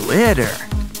candy glitter.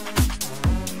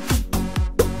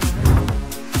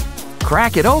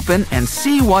 Crack it open and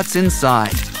see what's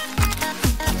inside.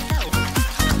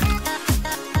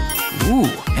 Ooh,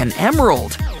 an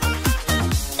emerald.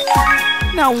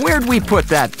 Now where'd we put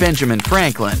that Benjamin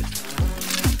Franklin?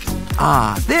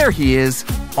 Ah, there he is.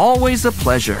 Always a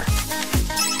pleasure.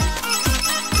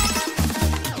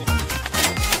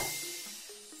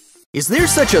 Is there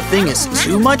such a thing as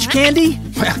too much candy?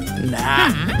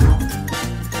 Nah.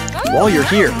 While you're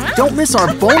here, don't miss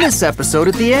our bonus episode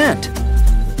at the end.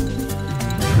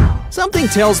 Something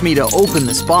tells me to open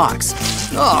this box.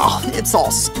 Oh, it's all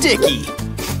sticky.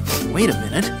 Wait a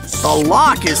minute. The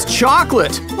lock is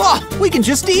chocolate. Oh, we can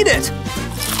just eat it.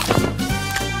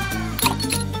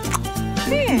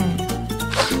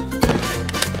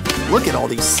 Look at all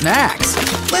these snacks.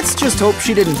 Let's just hope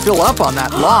she didn't fill up on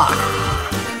that lock.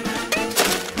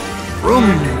 Vroom,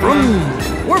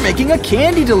 vroom. We're making a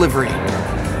candy delivery.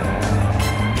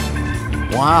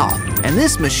 Wow, and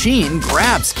this machine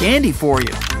grabs candy for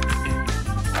you.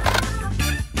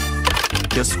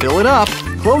 Just fill it up,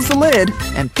 close the lid,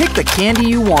 and pick the candy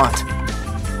you want.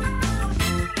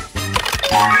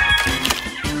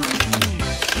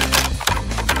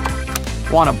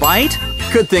 Want a bite?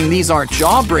 Good thing these aren't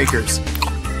jawbreakers.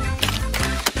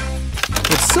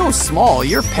 It's so small,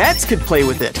 your pets could play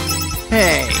with it.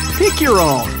 Hey, pick your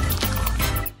own.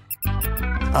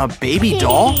 A baby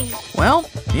doll? Well,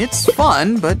 it's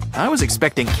fun, but I was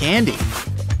expecting candy.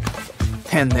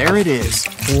 And there it is.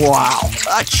 Wow,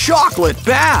 a chocolate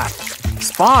bath!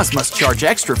 Spas must charge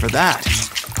extra for that.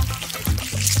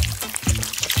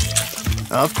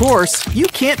 Of course, you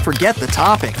can't forget the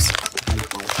toppings.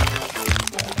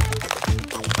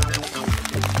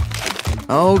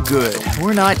 Oh good,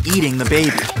 we're not eating the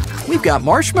baby. We've got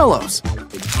marshmallows.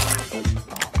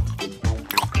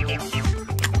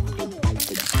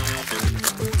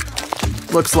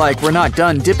 Looks like we're not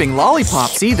done dipping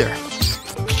lollipops either.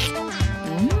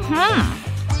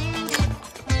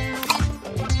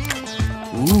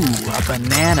 Ooh, a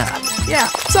banana. Yeah,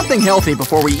 something healthy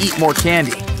before we eat more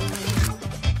candy.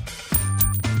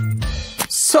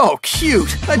 So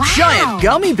cute! A giant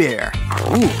gummy bear!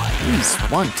 Ooh, he's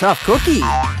one tough cookie.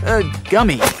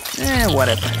 Gummy.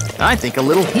 Whatever. I think a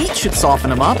little heat should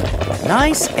soften him up.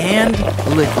 Nice and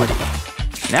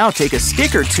liquidy. Now take a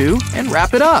stick or two and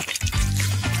wrap it up.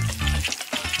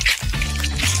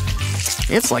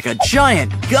 It's like a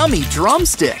giant gummy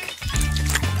drumstick.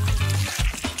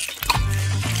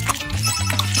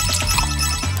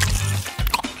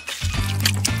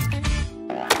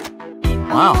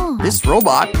 Wow, this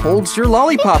robot holds your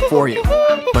lollipop for you.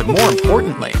 But more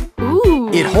importantly,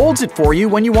 it holds it for you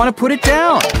when you want to put it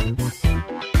down.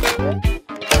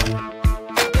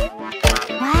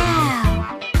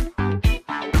 Wow.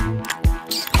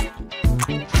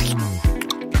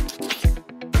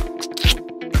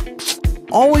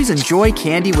 Always enjoy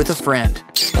candy with a friend.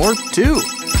 Or two.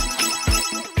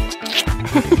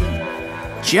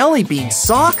 Jelly bean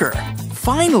soccer.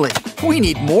 Finally, we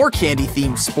need more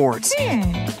candy-themed sports.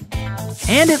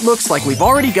 And it looks like we've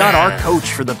already got our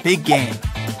coach for the big game.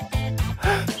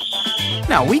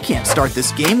 Now, we can't start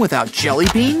this game without jelly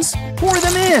beans. Pour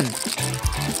them in.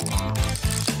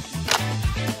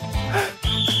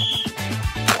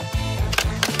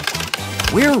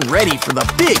 We're ready for the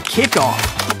big kickoff.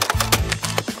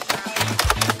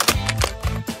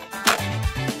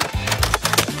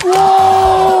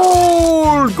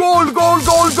 Goal! Goal, goal,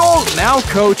 goal, goal! Now,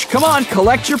 Coach, come on,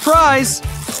 collect your prize.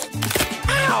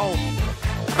 Ow!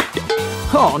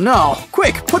 Oh no,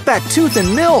 quick, put that tooth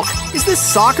in milk. Is this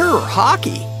soccer or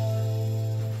hockey?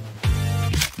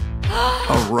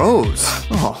 A rose.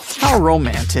 Oh, how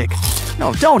romantic.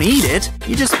 No, don't eat it.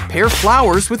 You just pair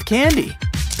flowers with candy.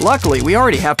 Luckily, we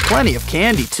already have plenty of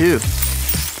candy, too.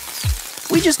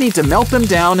 We just need to melt them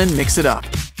down and mix it up.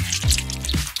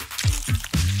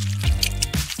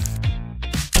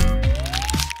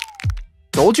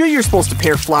 Told you you're supposed to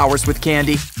pair flowers with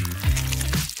candy.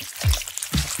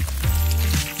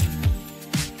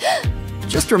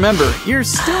 Just remember, you're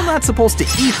still not supposed to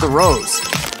eat the rose.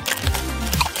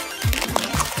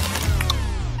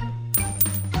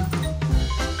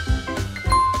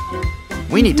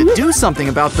 We need to do something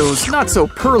about those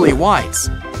not-so-pearly whites.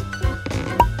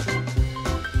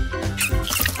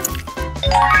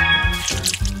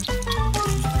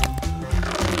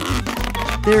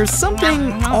 There's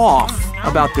something off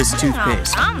about this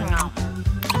toothpaste.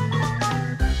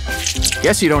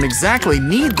 Guess you don't exactly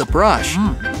need the brush.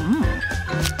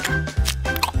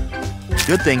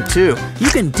 Good thing, too, you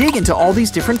can dig into all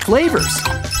these different flavors.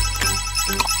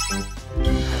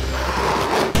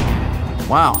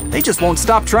 Wow, they just won't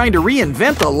stop trying to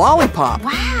reinvent the lollipop.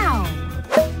 Wow!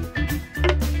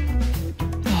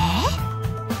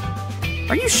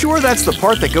 Are you sure that's the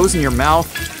part that goes in your mouth?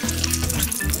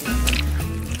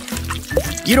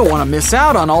 You don't want to miss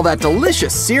out on all that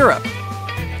delicious syrup.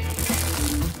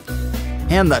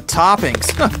 And the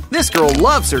toppings. This girl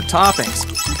loves her toppings.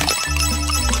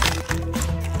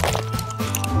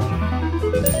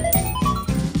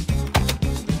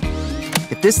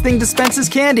 If this thing dispenses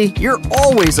candy, you're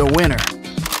always a winner.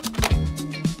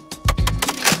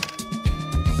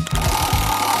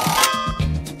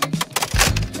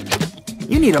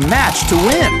 You need a match to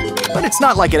win, but it's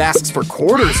not like it asks for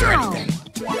quarters or anything.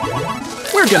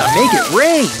 We're gonna make it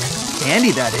rain.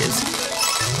 Candy, that is.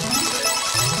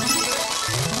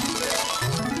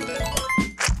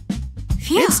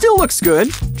 Phew. It still looks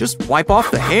good. Just wipe off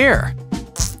the hair.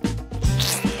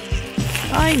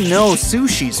 I know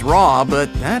sushi's raw,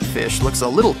 but that fish looks a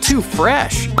little too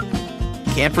fresh.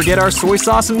 Can't forget our soy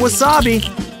sauce and wasabi.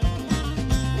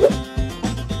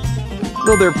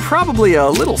 Though they're probably a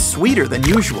little sweeter than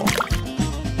usual.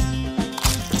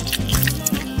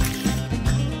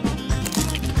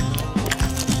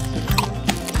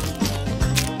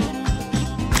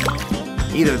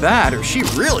 Either that or she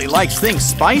really likes things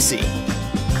spicy.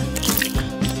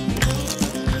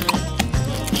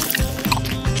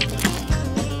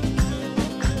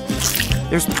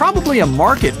 There's probably a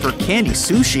market for candy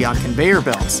sushi on conveyor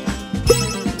belts.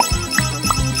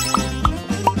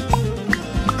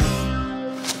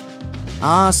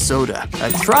 Ah, soda,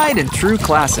 a tried and true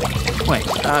classic. Wait,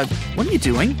 what are you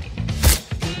doing?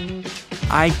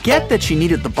 I get that she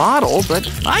needed the bottle, but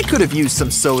I could have used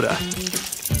some soda.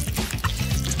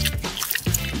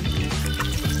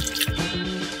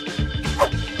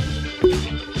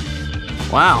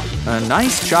 Wow, a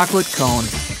nice chocolate cone.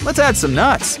 Let's add some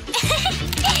nuts.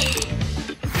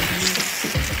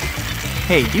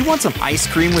 Hey, do you want some ice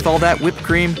cream with all that whipped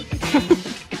cream?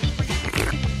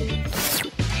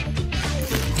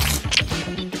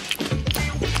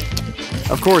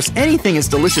 Of course, anything as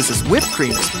delicious as whipped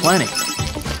cream is plenty.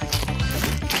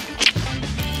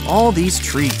 All these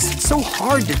treats, it's so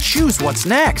hard to choose what's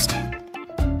next.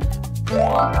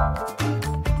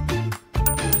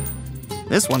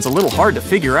 This one's a little hard to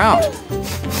figure out.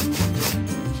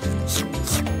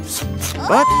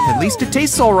 But at least it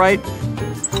tastes all right.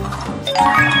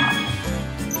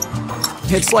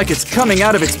 It's like it's coming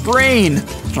out of its brain.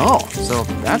 Oh, so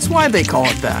that's why they call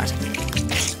it that.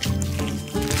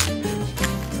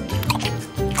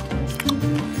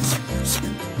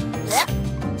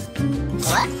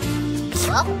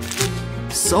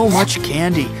 So much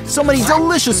candy, so many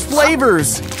delicious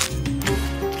flavors.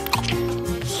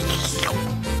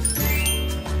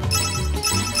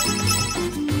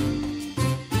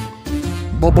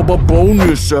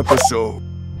 Bonus episode.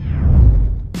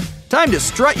 Time to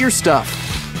strut your stuff.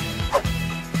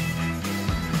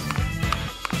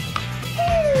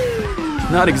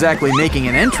 Not exactly making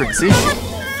an entrance, is she?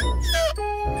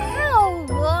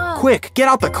 Quick, get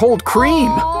out the cold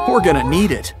cream. We're gonna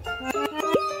need it.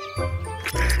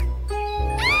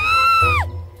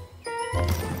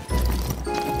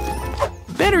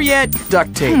 Better yet,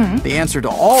 duct tape, the answer to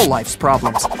all life's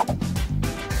problems.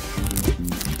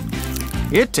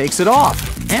 It takes it off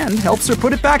and helps her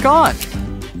put it back on.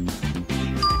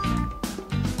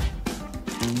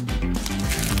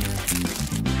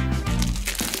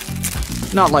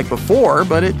 Not like before,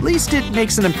 but at least it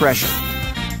makes an impression.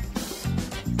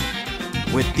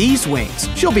 With these wings,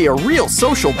 she'll be a real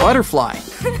social butterfly.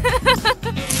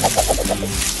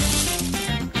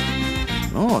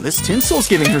 Oh, this tinsel's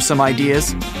giving her some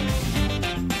ideas.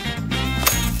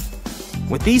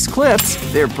 With these clips,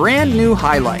 they're brand new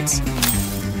highlights.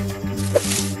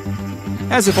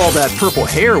 As if all that purple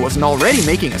hair wasn't already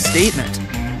making a statement.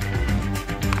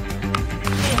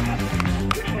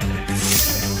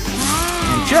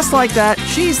 And just like that,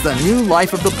 she's the new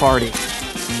life of the party.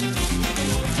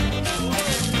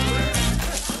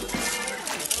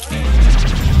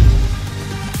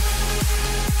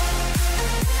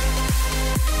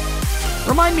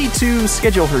 Remind me to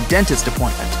schedule her dentist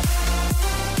appointment.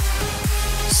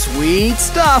 Sweet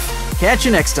stuff! Catch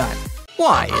you next time.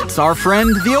 Why, it's our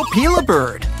friend the Opila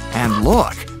bird. And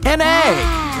look, an egg!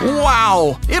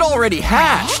 Wow, it already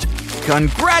hatched!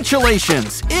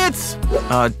 Congratulations! It's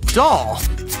a doll.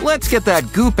 Let's get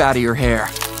that goop out of your hair.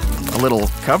 A little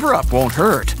cover-up won't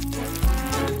hurt.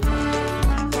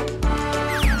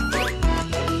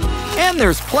 And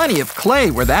there's plenty of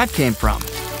clay where that came from.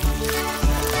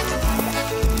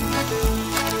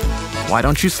 Why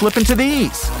don't you slip into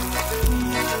these?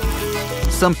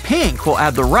 Some pink will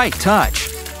add the right touch.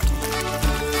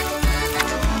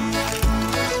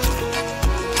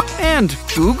 And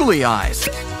googly eyes.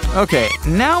 Okay,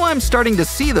 now I'm starting to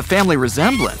see the family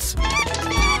resemblance.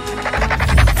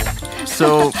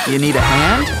 So, you need a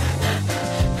hand?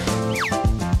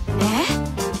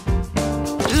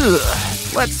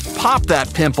 Ugh, let's pop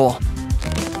that pimple.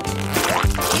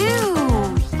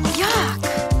 Ew,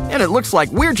 yuck. And it looks like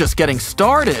we're just getting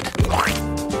started.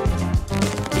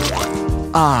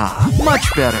 Ah,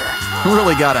 much better.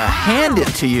 Really got a hand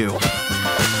into you.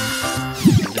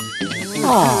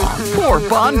 Aw, poor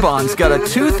Bonbon's got a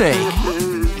toothache.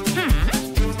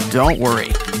 Don't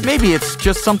worry. Maybe it's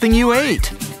just something you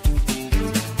ate.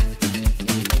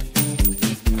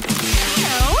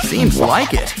 Seems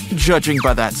like it, judging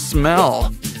by that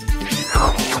smell.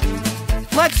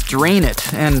 Let's drain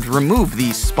it and remove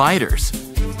these spiders.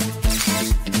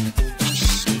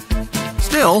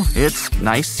 Still, it's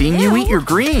nice seeing you eat your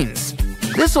greens.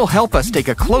 This'll help us take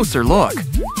a closer look.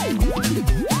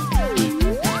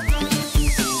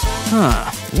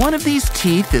 Huh, one of these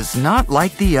teeth is not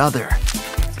like the other.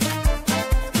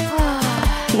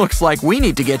 Looks like we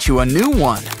need to get you a new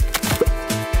one.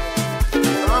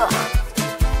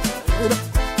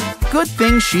 Good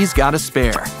thing she's got a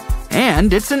spare.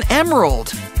 And it's an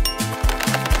emerald.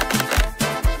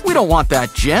 We don't want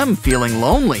that gem feeling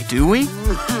lonely, do we?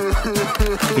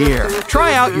 Here,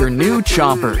 try out your new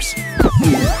chompers.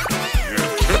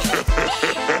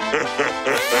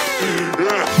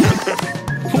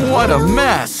 What a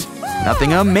mess!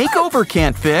 Nothing a makeover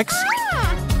can't fix.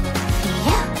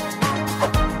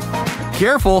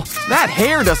 Careful, that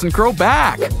hair doesn't grow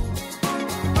back.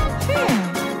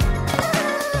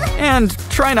 And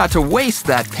try not to waste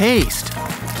that paste.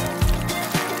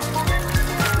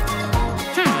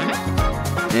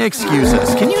 Excuse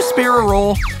us, can you spare a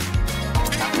roll?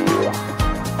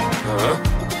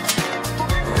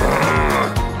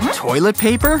 Toilet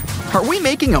paper? Are we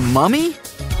making a mummy?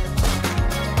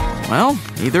 Well,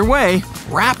 either way,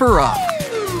 wrap her up.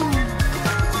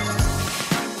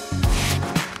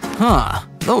 Huh,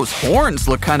 those horns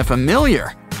look kind of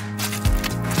familiar.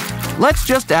 Let's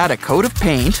just add a coat of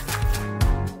paint,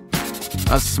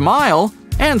 a smile,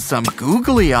 and some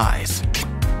googly eyes.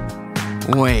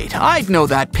 Wait, I'd know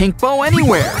that pink bow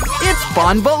anywhere. It's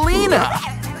Bonbalina!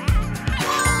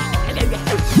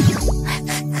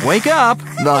 Wake up,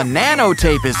 the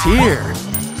nanotape is here.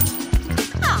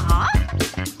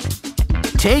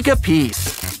 Take a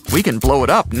piece. We can blow it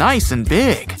up nice and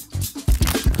big.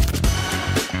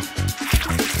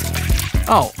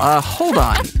 Oh, hold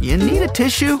on. You need a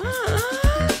tissue?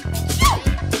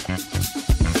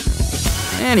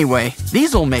 Anyway,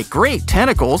 these'll make great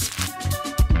tentacles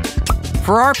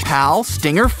for our pal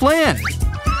Stinger Flynn.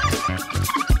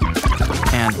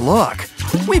 And look,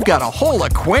 we've got a whole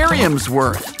aquarium's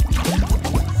worth.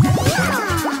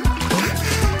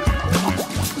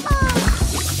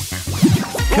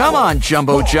 Come on,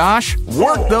 Jumbo Josh,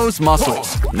 work those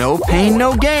muscles. No pain,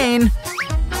 no gain.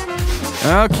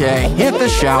 Okay, hit the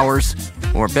showers.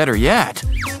 Or better yet,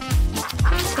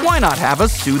 why not have a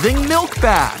soothing milk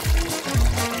bath?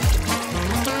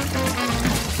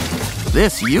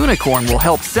 This unicorn will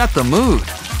help set the mood.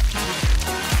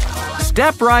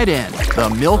 Step right in,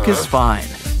 the milk is fine.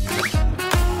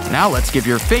 Now let's give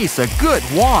your face a good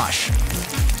wash.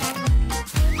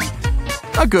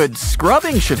 A good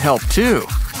scrubbing should help too.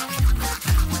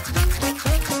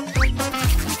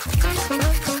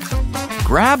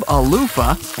 Grab a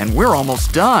loofah and we're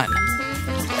almost done.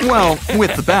 Well,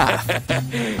 with the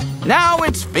bath. Now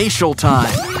it's facial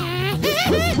time.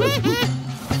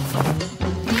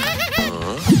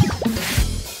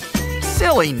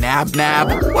 Silly Nab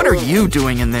Nab, what are you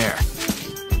doing in there?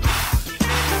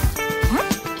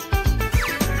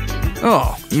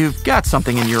 Oh, you've got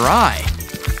something in your eye.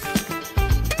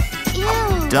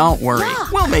 Ew. Don't worry,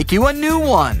 we'll make you a new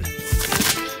one.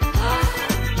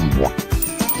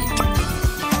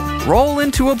 Roll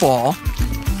into a ball.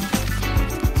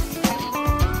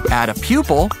 Add a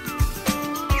pupil.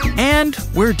 And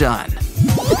we're done.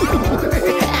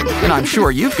 And I'm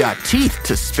sure you've got teeth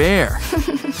to spare.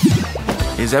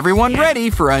 Is everyone ready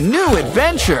for a new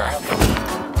adventure?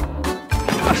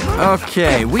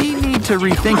 Okay, we need to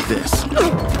rethink this.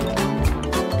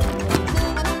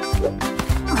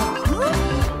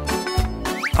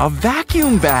 A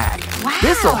vacuum bag. Wow.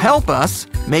 This'll help us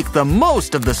make the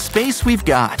most of the space we've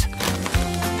got.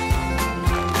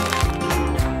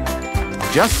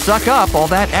 Just suck up all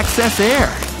that excess air.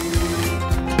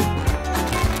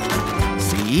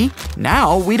 See?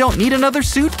 Now we don't need another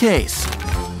suitcase.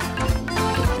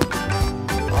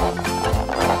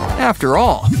 After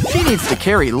all, she needs to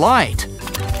carry light.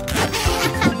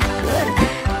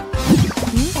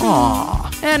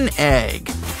 Aw, an egg.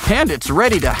 And it's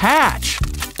ready to hatch.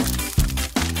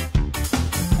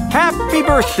 Happy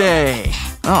birthday!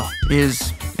 Oh,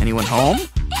 is anyone home?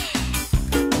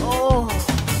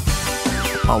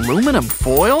 Aluminum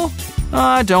foil?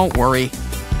 Don't worry.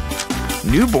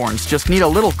 Newborns just need a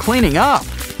little cleaning up.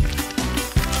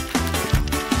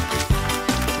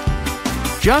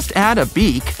 Just add a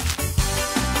beak,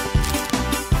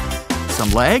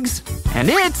 some legs, and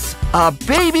it's a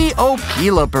baby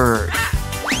Opila bird.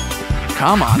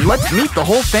 Come on, let's meet the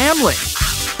whole family.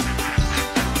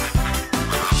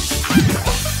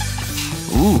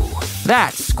 Ooh,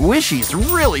 that squishy's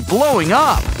really blowing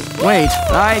up. Wait,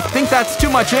 I think that's too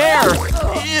much air.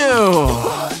 Ew.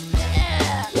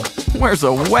 Where's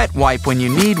a wet wipe when you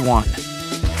need one?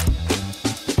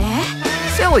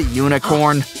 Silly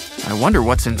unicorn. I wonder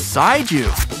what's inside you.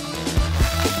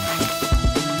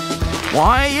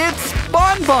 Why, it's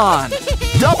Bon Bon!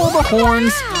 Double the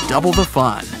horns, double the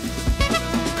fun.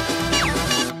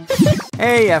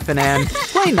 Hey, F&N,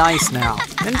 play nice now,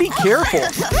 and be careful.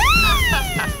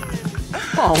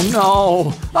 Oh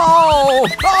no! Oh!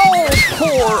 Oh!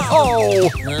 Poor Oh!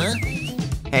 Huh?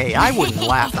 Hey, I wouldn't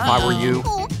laugh if I were you.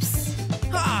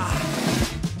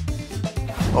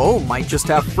 Oh might just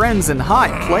have friends in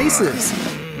high places.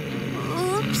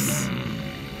 Oops.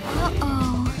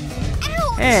 Uh-oh.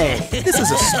 Ouch. Hey, this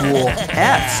is a school.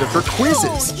 F's are for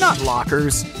quizzes, not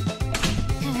lockers.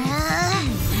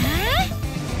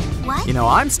 What? You know,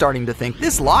 I'm starting to think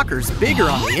this locker's bigger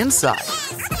on the inside.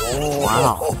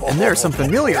 Wow, and there are some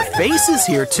familiar faces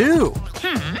here, too.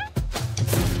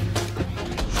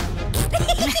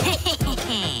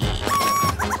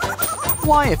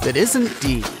 Why, if it isn't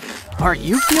Dee? Aren't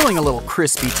you feeling a little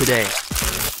crispy today?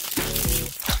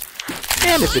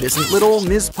 And if it isn't little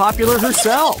Ms. Popular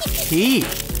herself, P.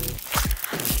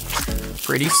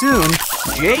 Pretty soon,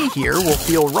 J here will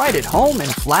feel right at home in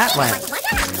Flatland.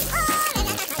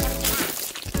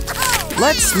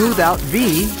 Let's smooth out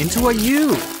V into a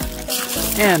U.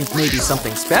 And maybe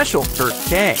something special for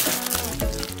K.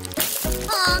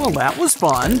 Well, that was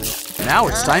fun. Now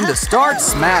it's time to start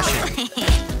smashing.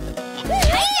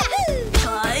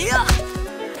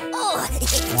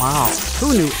 Wow,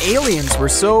 who knew aliens were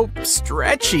so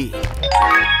stretchy?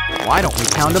 Why don't we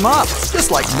pound them up, just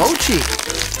like mochi?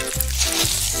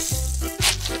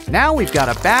 Now we've got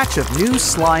a batch of new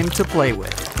slime to play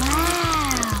with.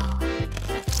 Wow.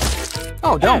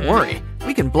 Oh, don't worry.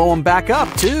 We can blow them back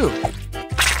up, too.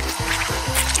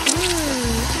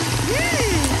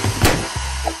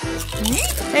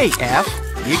 Hey, F,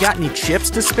 you got any chips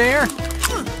to spare?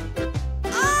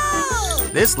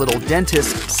 This little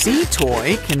dentist C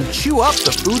toy can chew up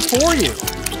the food for you.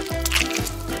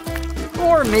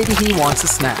 Or maybe he wants a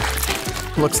snack.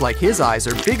 Looks like his eyes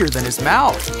are bigger than his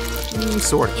mouth.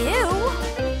 Sort of. Ew.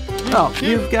 Oh,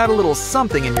 you've got a little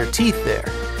something in your teeth there.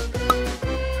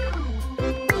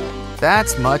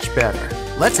 That's much better.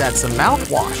 Let's add some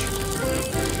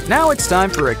mouthwash. Now it's time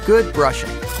for a good brushing.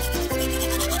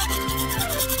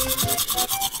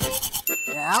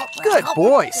 Good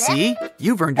boy, see?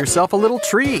 You've earned yourself a little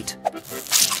treat.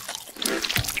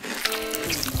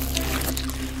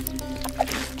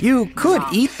 You could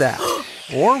eat that,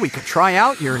 or we could try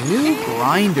out your new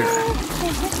grinder.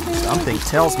 Something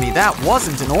tells me that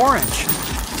wasn't an orange.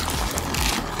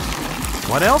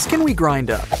 What else can we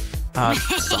grind up? A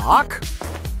sock?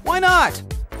 Why not?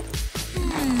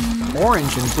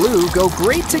 Orange and blue go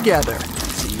great together.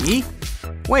 See?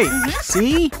 Wait,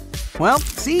 see? Well,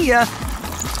 see ya.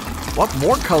 What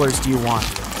more colors do you want?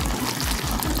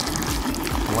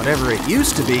 Whatever it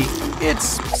used to be,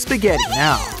 it's spaghetti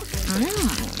now.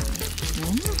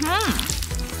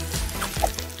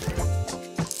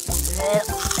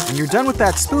 When you're done with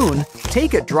that spoon,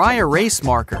 take a dry erase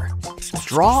marker.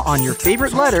 Draw on your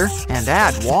favorite letter and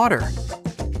add water.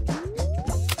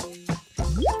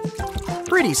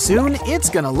 Pretty soon, it's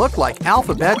gonna look like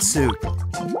alphabet soup.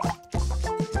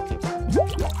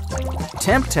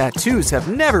 Temp tattoos have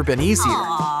never been easier.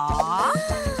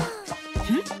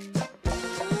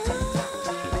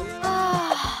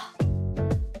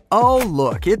 Oh,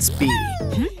 look, it's B.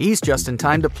 He's just in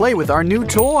time to play with our new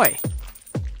toy.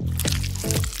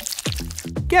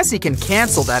 Guess he can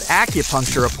cancel that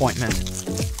acupuncture appointment.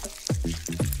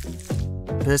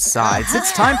 Besides,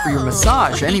 it's time for your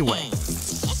massage anyway.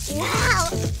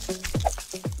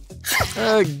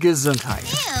 Gesundheit.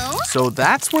 So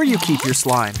that's where you keep your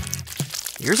slime.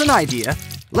 Here's an idea.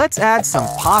 Let's add some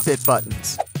pop-it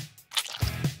buttons.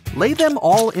 Lay them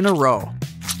all in a row.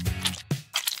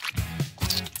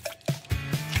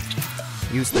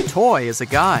 Use the toy as a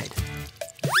guide.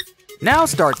 Now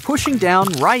start pushing down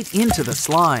right into the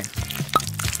slime.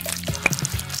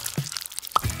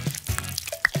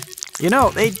 You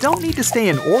know, they don't need to stay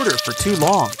in order for too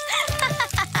long.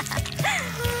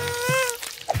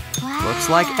 Looks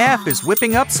like F is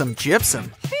whipping up some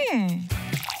gypsum.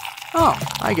 Oh,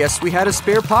 I guess we had a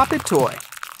spare pop-it toy.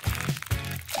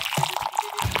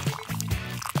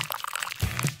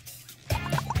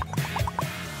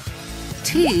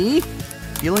 T,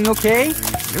 feeling okay?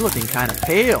 You're looking kind of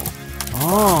pale.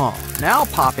 Oh, now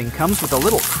popping comes with a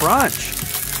little crunch.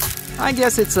 I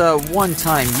guess it's a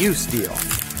one-time use deal.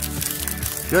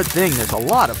 Good thing there's a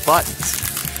lot of buttons.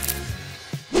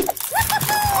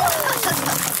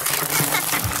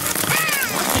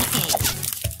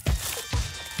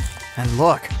 And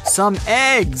look, some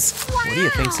eggs. What do you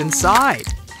think's inside?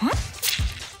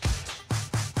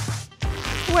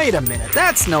 Wait a minute,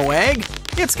 that's no egg.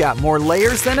 It's got more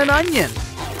layers than an onion.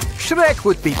 Shrek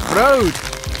would be proud.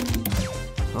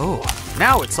 Oh,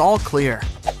 now it's all clear.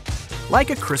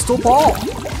 Like a crystal ball,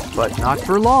 but not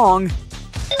for long.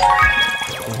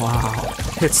 Wow,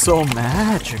 it's so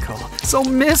magical, so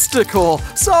mystical,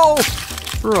 so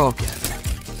broken.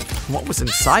 What was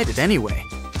inside it anyway?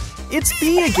 It's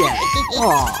B again.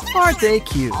 Aw, aren't they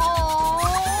cute?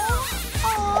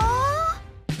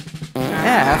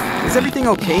 F, is everything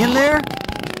okay in there?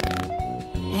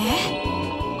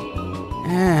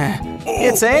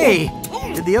 It's A.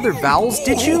 Did the other vowels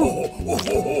ditch you?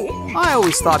 I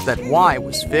always thought that Y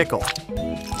was fickle.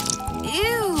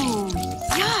 Ew,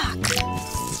 yuck.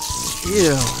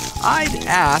 Ew, I'd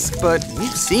ask, but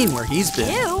we've seen where he's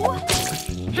been.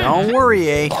 Ew. Don't worry,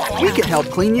 A. We can help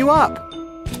clean you up.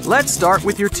 Let's start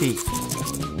with your teeth.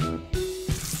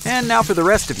 And now for the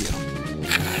rest of you.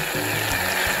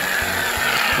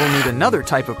 We'll need another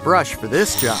type of brush for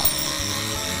this job.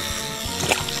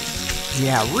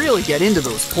 Yeah, really get into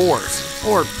those pores,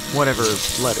 or whatever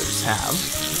letters have.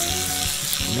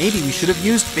 Maybe we should have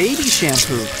used baby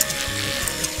shampoo.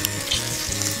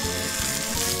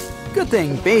 Good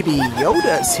thing Baby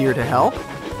Yoda's here to help.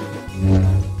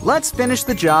 Let's finish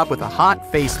the job with a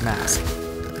hot face mask.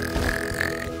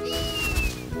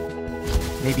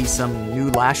 Maybe some new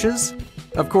lashes?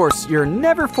 Of course, you're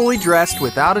never fully dressed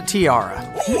without a tiara.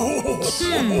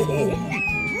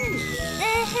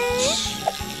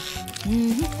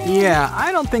 Yeah,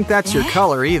 I don't think that's your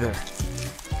color either.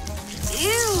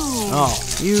 Oh,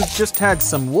 you just had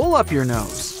some wool up your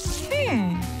nose.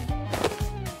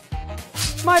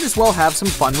 Might as well have some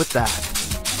fun with that.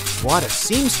 What a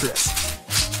seamstress.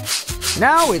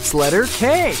 Now it's letter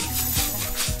K.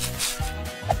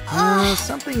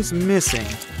 Something's missing.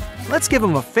 Let's give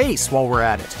him a face while we're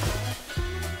at it.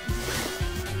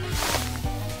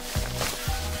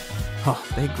 Oh,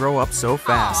 they grow up so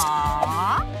fast.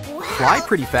 Fly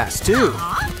pretty fast, too.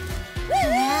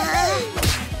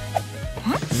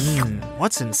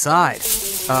 What's inside?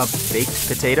 A baked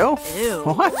potato? Ew.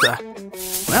 What the?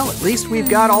 Well, at least we've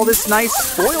got all this nice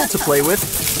foil to play with.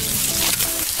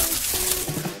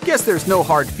 Guess there's no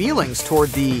hard feelings toward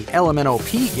the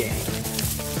LMNOP gang.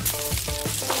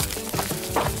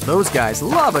 Those guys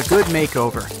love a good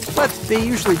makeover, but they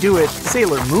usually do it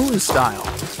Sailor Moon style.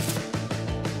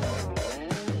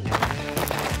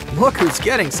 Look who's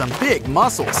getting some big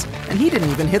muscles, and he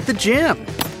didn't even hit the gym.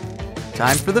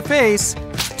 Time for the face.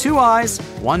 2 eyes,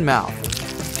 1 mouth.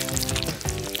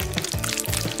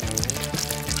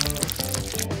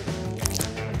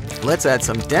 Let's add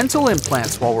some dental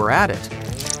implants while we're at it.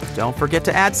 Don't forget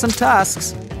to add some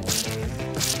tusks.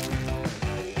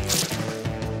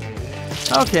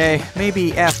 Okay,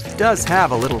 maybe F does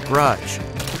have a little grudge.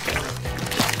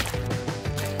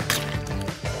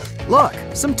 Look,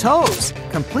 some toes,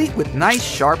 complete with nice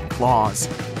sharp claws.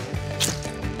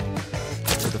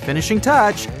 For the finishing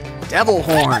touch, devil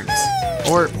horns.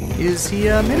 Or is he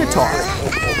a minotaur?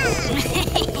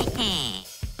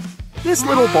 This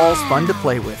little ball's fun to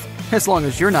play with, as long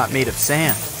as you're not made of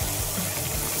sand.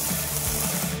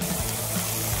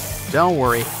 Don't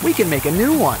worry, we can make a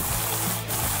new one.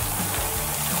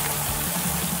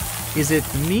 Is it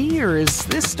me, or is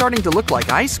this starting to look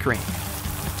like ice cream?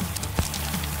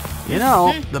 You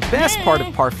know, the best part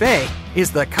of parfait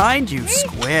is the kind you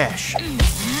squish.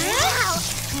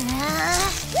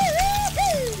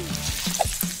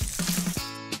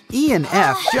 E and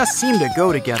F just seem to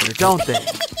go together, don't they?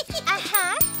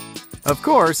 Of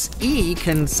course, E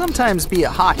can sometimes be a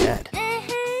hothead.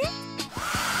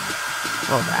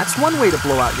 Well, that's one way to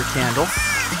blow out your candle.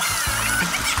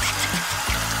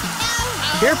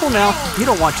 Careful now, you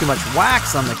don't want too much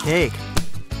wax on the cake.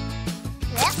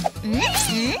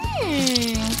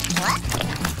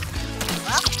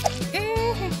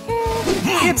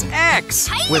 It's X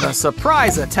with a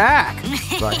surprise attack.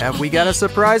 But have we got a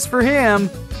surprise for him?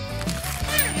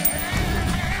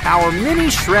 Our mini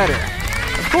shredder.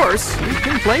 Of course, you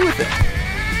can play with it.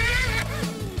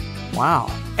 Wow,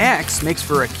 X makes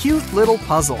for a cute little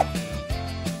puzzle.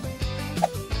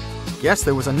 Guess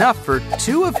there was enough for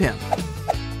 2 of him.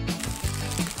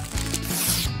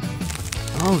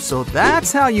 Oh, so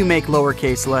that's how you make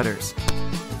lowercase letters.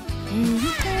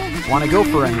 Want to go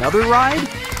for another ride?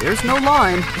 There's no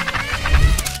line.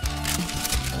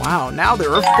 Wow, now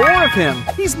there are 4 of him.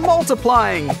 He's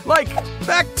multiplying, like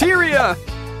bacteria.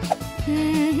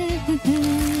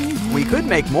 We could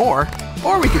make more,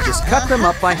 or we could just cut them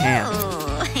up by hand.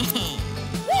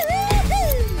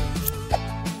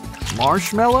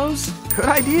 Marshmallows? Good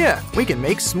idea. We can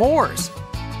make s'mores.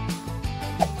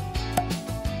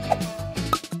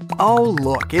 Oh,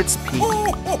 look, it's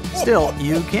pink. Still,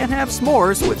 you can't have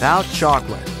s'mores without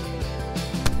chocolate.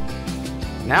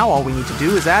 Now all we need to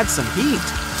do is add some heat.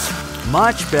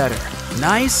 Much better.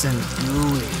 Nice and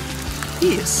gooey.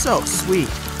 He is so sweet.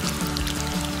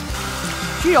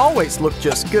 She always looked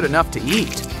just good enough to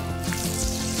eat.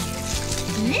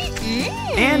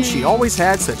 And she always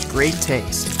had such great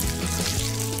taste.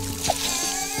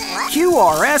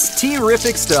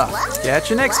 QRS-terrific stuff.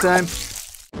 Catch you next time.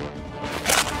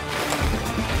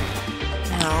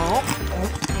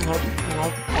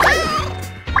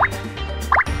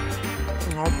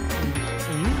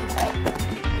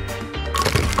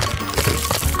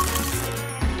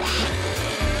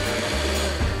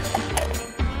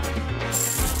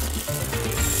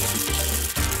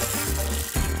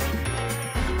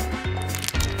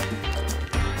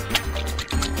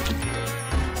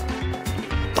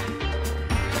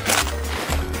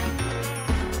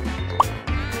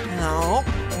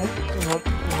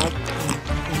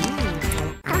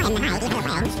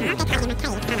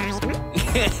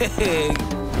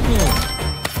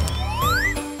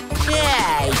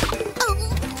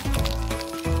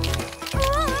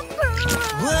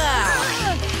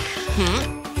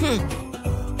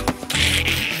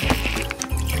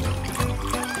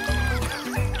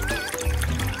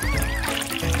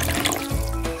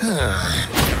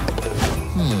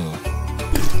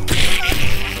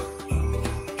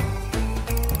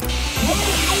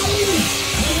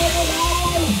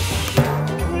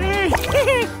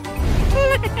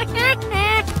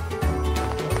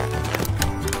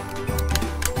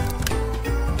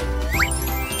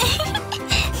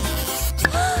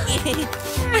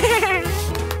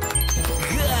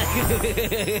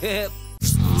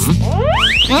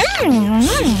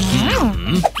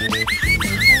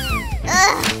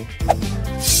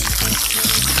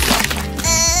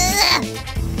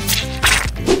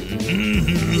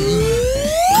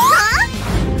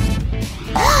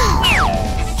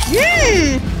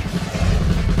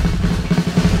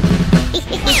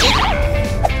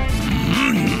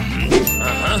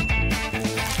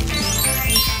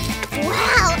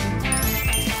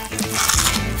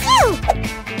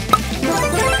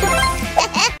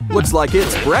 Looks like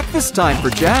it's breakfast time for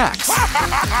Jax.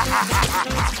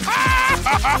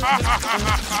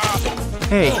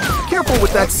 Hey, careful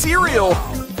with that cereal.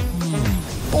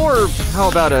 Or how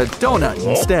about a donut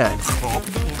instead?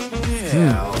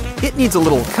 It needs a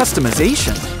little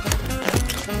customization.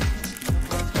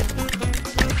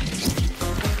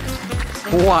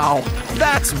 Wow,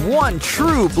 that's one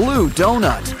true blue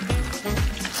donut.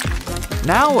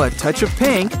 Now a touch of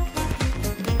pink,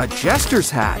 a jester's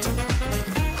hat.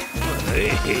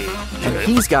 And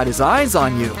he's got his eyes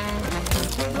on you.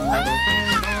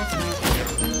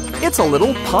 It's a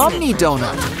little Pomni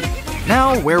donut.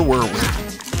 Now, where were we?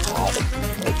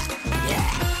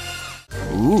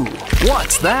 Ooh,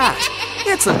 what's that?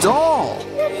 It's a doll.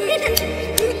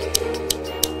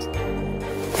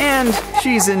 And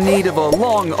she's in need of a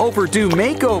long overdue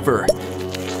makeover.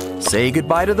 Say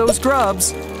goodbye to those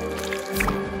grubs.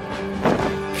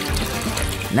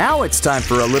 Now it's time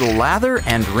for a little lather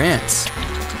and rinse.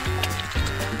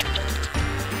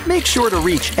 Make sure to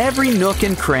reach every nook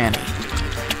and cranny.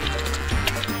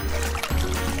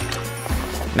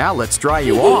 Now let's dry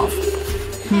you off.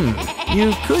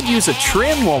 You could use a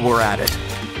trim while we're at it.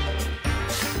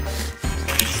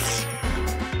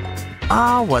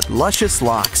 Ah, what luscious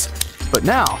locks. But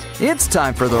now, it's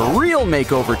time for the real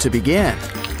makeover to begin.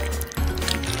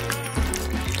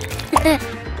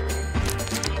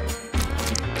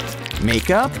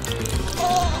 Makeup,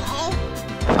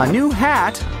 a new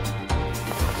hat,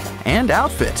 and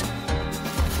outfit.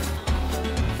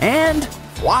 And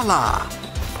voila!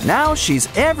 Now she's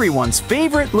everyone's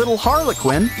favorite little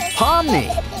harlequin, Pomni.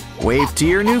 Wave to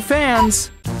your new fans.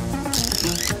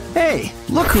 Hey,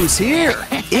 look who's here.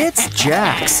 It's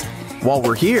Jax. While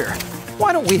we're here,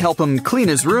 why don't we help him clean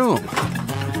his room?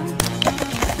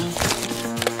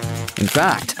 In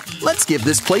fact, let's give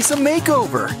this place a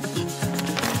makeover.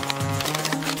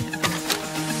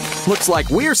 Looks like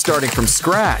we're starting from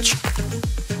scratch.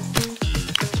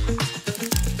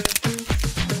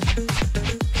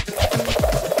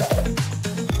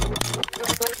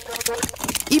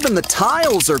 Even the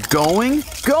tiles are going,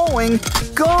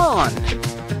 gone.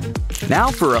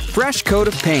 Now for a fresh coat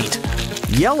of paint.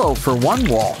 Yellow for one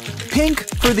wall, pink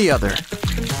for the other.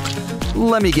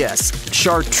 Let me guess,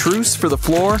 chartreuse for the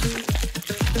floor?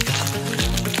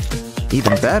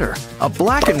 Even better, a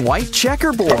black and white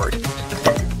checkerboard.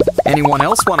 Anyone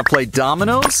else want to play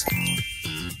dominoes?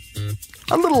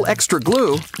 A little extra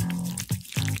glue.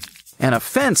 And a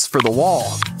fence for the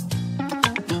wall.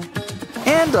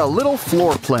 And a little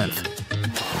floor plinth.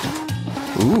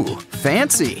 Ooh,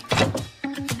 fancy.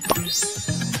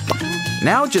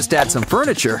 Now just add some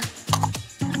furniture.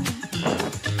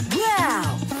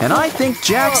 Wow! And I think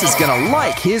Jax is gonna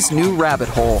like his new rabbit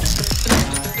hole.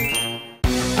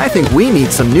 I think we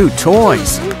need some new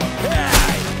toys.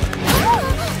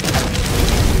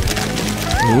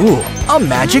 Ooh, a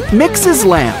magic mixes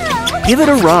lamp. Give it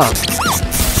a rub.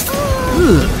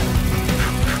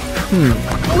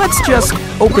 Let's just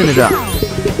open it up.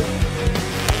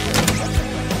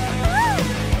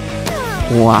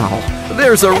 Wow,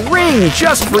 there's a ring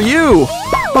just for you.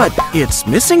 But it's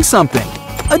missing something.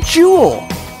 A jewel.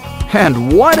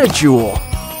 And what a jewel.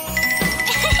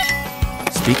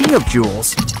 Speaking of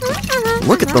jewels,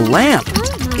 look at the lamp.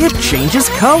 It changes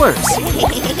colors.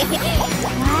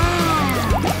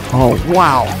 Oh,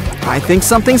 wow. I think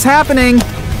something's happening.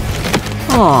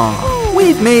 Aw,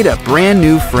 we've made a brand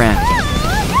new friend.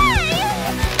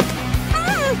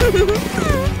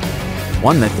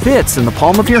 One that fits in the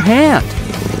palm of your hand.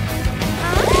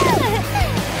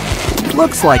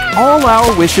 Looks like all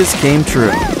our wishes came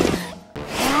true.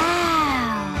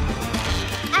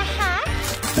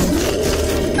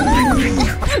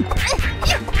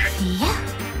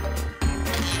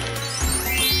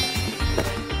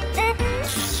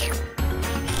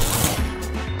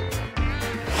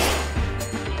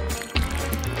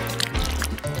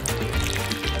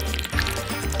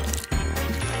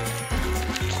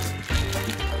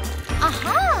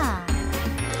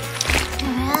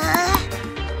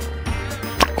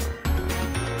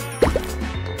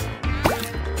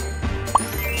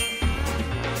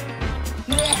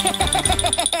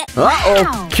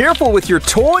 Uh-oh, careful with your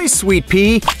toy, Sweet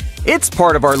Pea. It's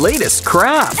part of our latest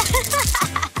craft.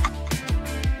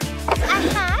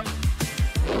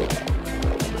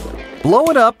 Blow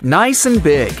it up nice and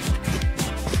big.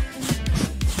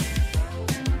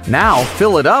 Now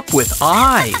fill it up with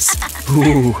eyes.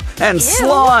 Ooh, and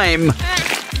slime.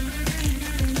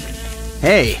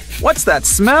 Hey, what's that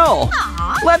smell?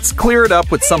 Let's clear it up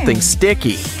with something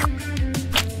sticky.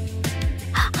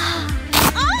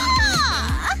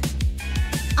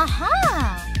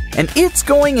 And it's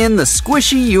going in the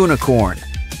squishy unicorn.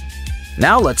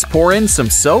 Now let's pour in some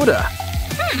soda.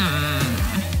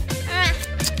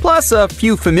 Plus a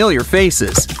few familiar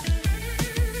faces.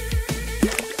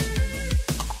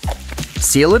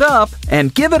 Seal it up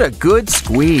and give it a good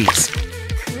squeeze.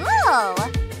 Cool!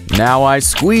 Now I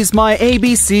squeeze my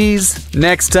ABCs.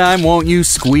 Next time, won't you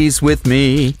squeeze with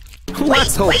me?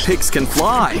 Let's hope pigs can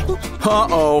fly.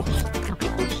 Uh-oh.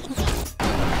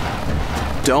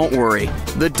 Don't worry,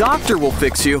 the doctor will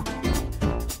fix you.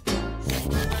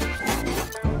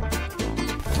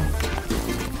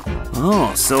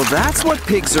 Oh, so that's what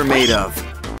pigs are made of.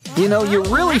 You know, you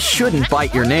really shouldn't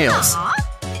bite your nails.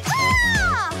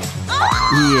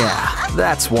 Yeah,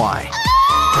 that's why.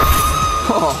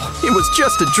 Oh, it was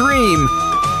just a dream.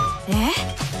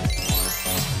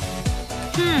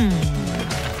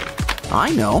 I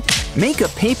know. Make a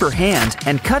paper hand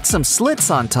and cut some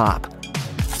slits on top.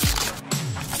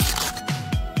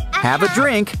 Have a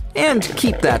drink and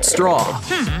keep that straw.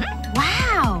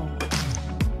 Wow.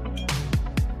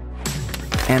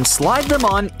 And slide them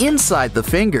on inside the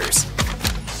fingers.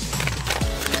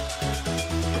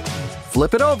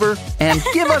 Flip it over and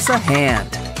give us a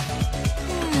hand.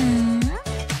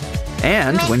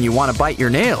 And when you want to bite your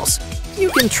nails,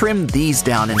 you can trim these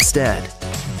down instead.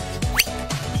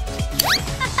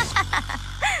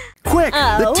 Quick,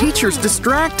 the teacher's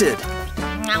distracted.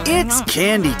 It's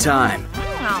candy time.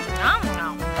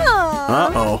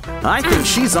 Uh-oh, I think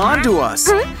she's on to us.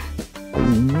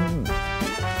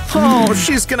 Oh,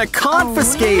 she's gonna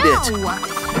confiscate it.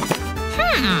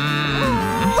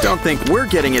 Don't think we're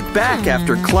getting it back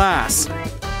after class.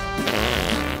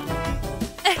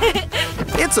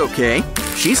 It's okay,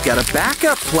 she's got a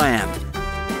backup plan.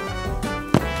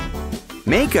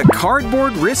 Make a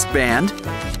cardboard wristband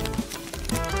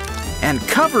and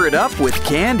cover it up with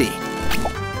candy.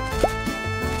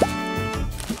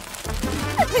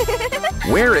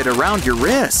 Wear it around your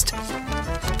wrist.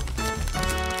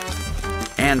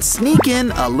 And sneak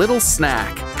in a little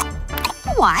snack.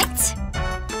 What?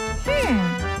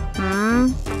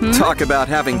 Talk about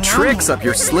having tricks up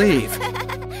your sleeve.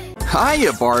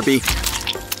 Hiya, Barbie.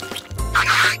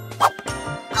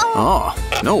 Oh,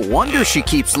 no wonder she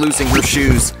keeps losing her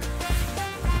shoes.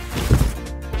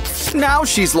 Now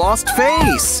she's lost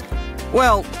face.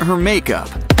 Well, her makeup.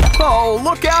 Oh,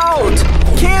 look out!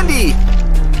 Candy!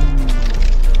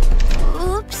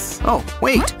 Oops. Oh,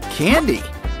 wait, candy.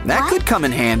 That could come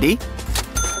in handy.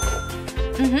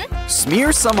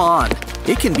 Smear some on.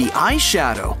 It can be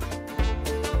eyeshadow.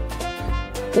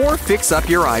 Or fix up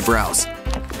your eyebrows.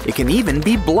 It can even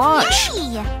be blush.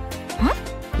 Hey.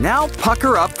 Now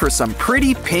pucker up for some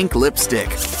pretty pink lipstick.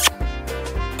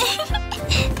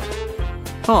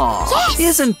 Aw,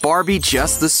 isn't Barbie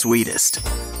just the sweetest?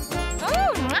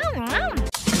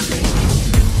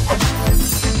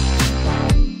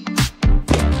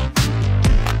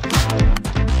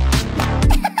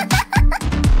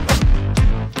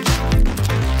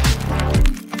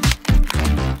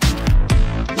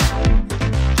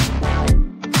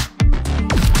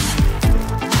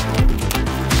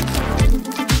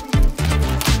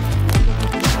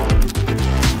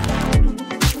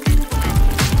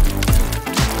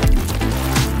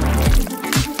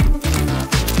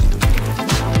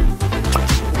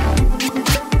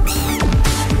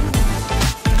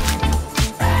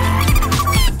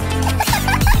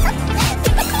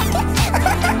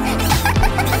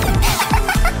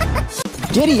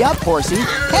 Giddy up, horsey.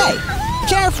 Hey,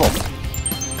 careful.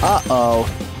 Uh-oh.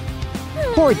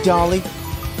 Poor Dolly.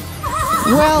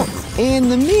 Well, in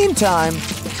the meantime,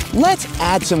 let's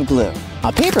add some glue,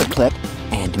 a paper clip,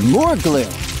 and more glue.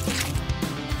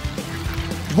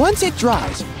 Once it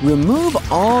dries, remove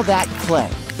all that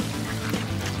clay.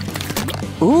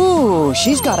 Ooh,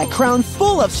 she's got a crown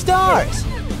full of stars.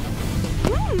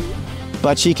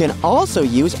 But she can also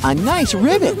use a nice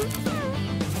ribbon.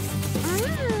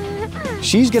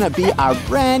 She's gonna be our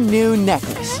brand new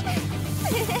necklace.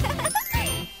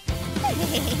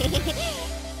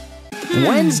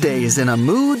 Wednesday is in a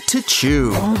mood to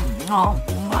chew.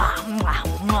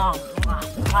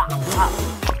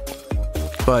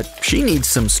 But she needs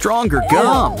some stronger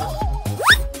gum.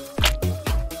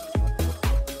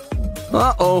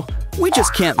 Uh-oh, we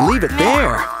just can't leave it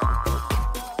there.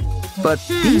 But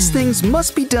these things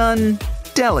must be done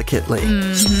delicately.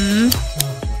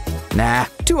 Nah,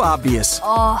 too obvious.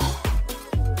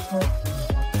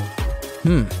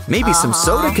 Maybe some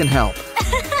soda can help.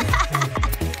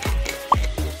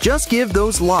 Just give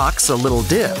those locks a little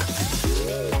dip.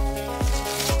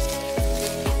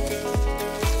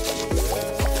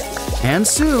 And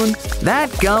soon, that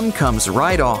gum comes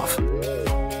right off.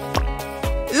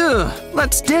 Ugh,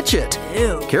 let's ditch it.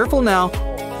 Careful now.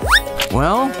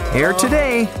 Well, hair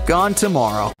today, gone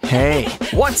tomorrow. Hey,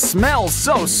 what smells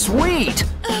so sweet?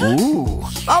 Ooh,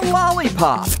 a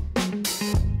lollipop.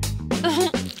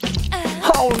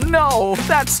 Oh no,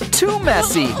 that's too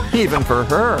messy, even for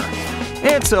her.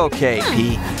 It's okay,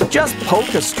 Pete. Just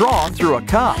poke a straw through a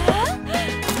cup.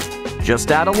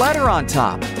 Just add a letter on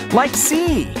top, like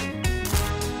C.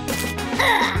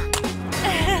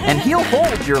 And he'll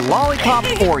hold your lollipop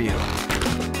for you.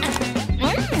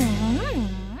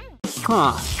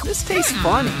 Huh, this tastes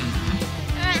funny.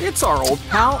 It's our old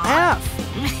pal F.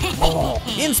 Oh,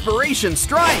 inspiration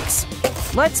strikes!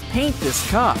 Let's paint this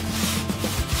cup.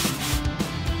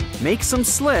 Make some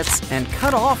slits and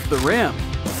cut off the rim.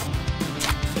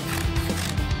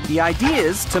 The idea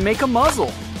is to make a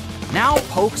muzzle. Now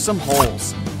poke some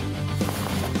holes.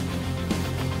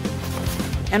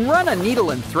 And run a needle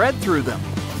and thread through them.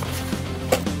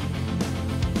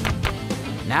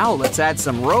 Now let's add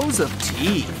some rows of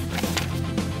teeth.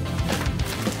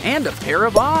 And a pair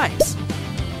of eyes.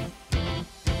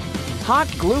 Hot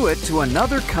glue it to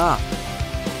another cup.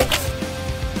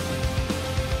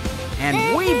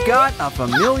 And we've got a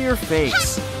familiar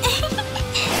face.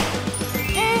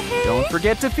 Don't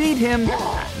forget to feed him.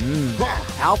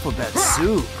 Alphabet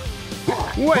soup.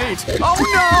 Wait,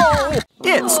 oh no!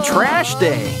 It's trash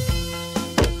day.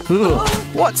 Ugh,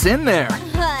 what's in there?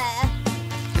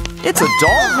 It's a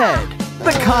doll head,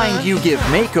 the kind you give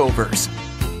makeovers.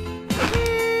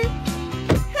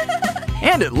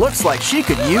 And it looks like she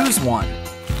could use one.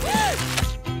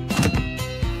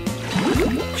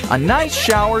 A nice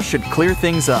shower should clear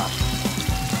things up.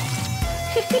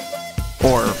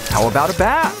 Or how about a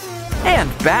bath? And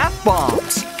bath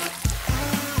bombs.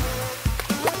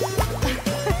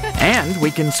 And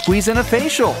we can squeeze in a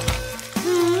facial.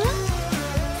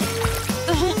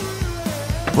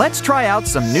 Let's try out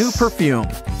some new perfume.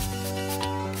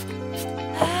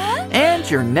 And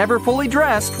you're never fully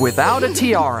dressed without a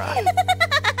tiara.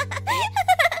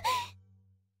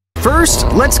 First,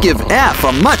 let's give F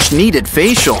a much-needed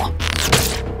facial.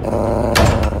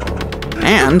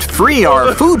 And free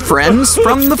our food friends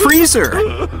from the freezer.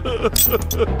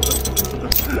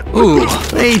 Ooh,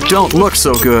 they don't look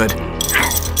so good.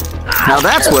 Now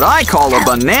that's what I call a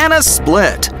banana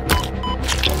split.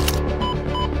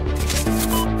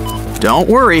 Don't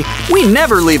worry, we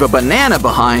never leave a banana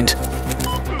behind.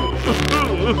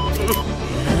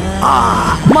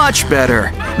 Ah, much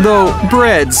better. Though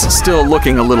bread's still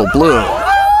looking a little blue.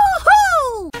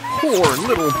 Poor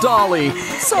little Dolly,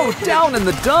 so down in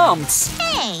the dumps.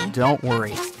 Hey! Don't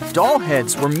worry, doll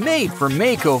heads were made for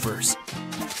makeovers.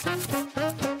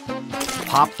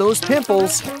 Pop those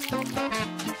pimples.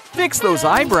 Fix those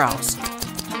eyebrows.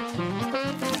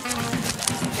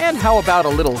 And how about a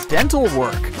little dental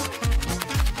work?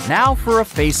 Now for a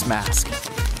face mask.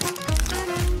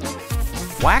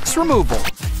 Wax removal.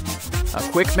 A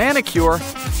quick manicure.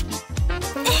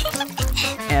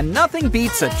 And nothing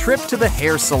beats a trip to the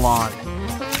hair salon.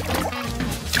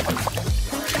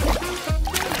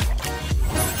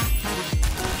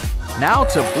 Now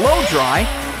to blow dry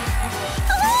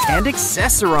and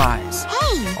accessorize.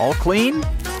 Hey! All clean?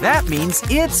 That means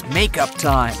it's makeup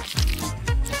time.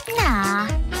 Nah.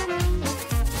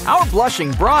 Our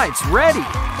blushing bride's ready.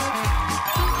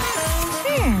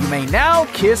 You may now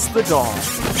kiss the doll.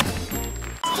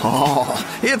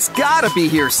 Oh, it's gotta be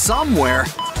here somewhere.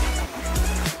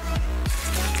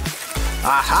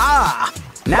 Aha!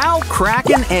 Now crack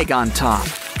an egg on top.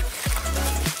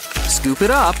 Scoop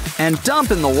it up and dump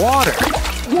in the water.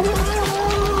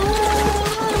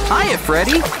 Hiya,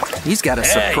 Freddy. He's got a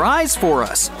surprise for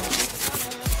us.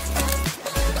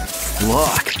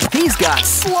 Look, he's got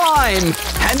slime,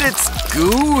 and it's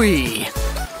gooey.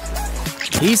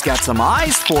 He's got some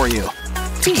eyes for you.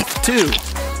 Teeth, too.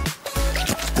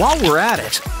 While we're at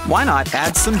it, why not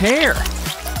add some hair?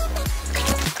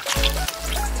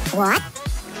 What?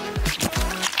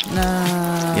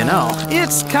 You know,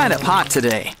 it's kind of hot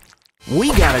today.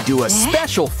 We gotta do a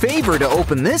special favor to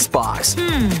open this box.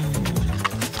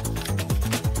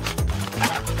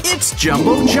 It's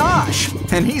Jumbo Josh,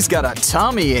 and he's got a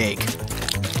tummy ache.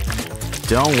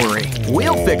 Don't worry,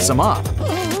 we'll fix him up.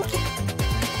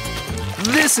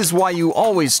 This is why you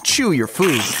always chew your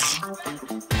food.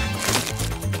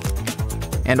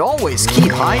 And always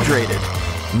keep hydrated.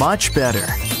 Much better.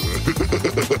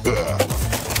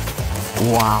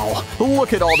 Wow,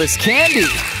 look at all this candy.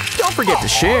 Don't forget to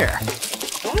share.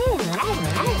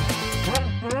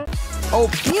 Oh,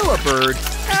 Pila Bird,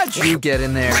 how'd you get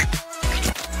in there?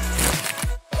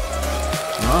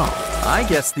 Oh, I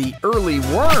guess the early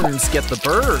worms get the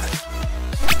bird.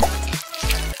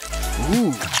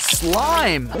 Ooh,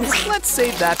 slime. Let's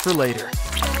save that for later.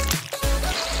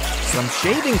 Some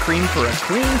shaving cream for a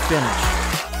clean finish.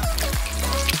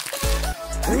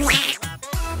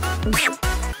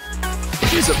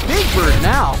 He's a big bird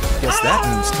now. Guess that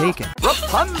means taken.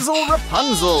 Rapunzel,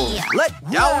 Rapunzel,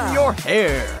 let down your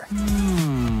hair.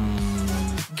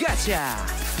 Gotcha.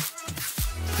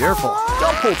 Careful,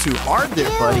 don't pull too hard there,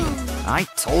 buddy. I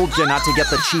told you not to get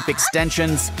the cheap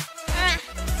extensions.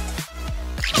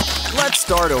 Let's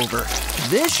start over.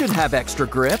 This should have extra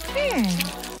grip.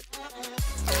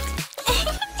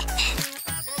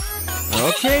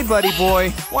 Okay, buddy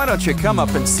boy, why don't you come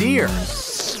up and see her?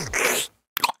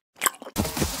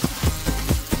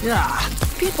 Yeah,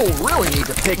 people really need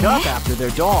to pick up after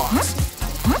their dogs.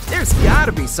 There's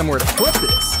gotta be somewhere to put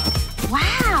this.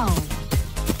 Wow.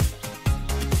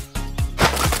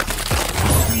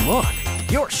 And look,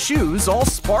 your shoes all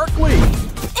sparkly.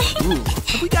 Ooh,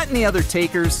 have we got any other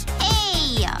takers?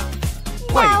 Hey.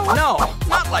 Wait, no,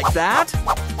 not like that.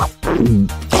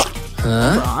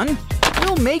 Hold on,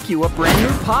 we'll make you a brand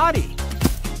new potty.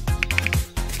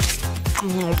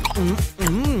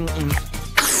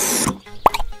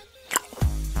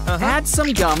 Add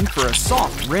some gum for a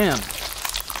soft rim.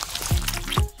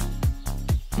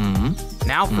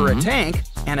 Now for a tank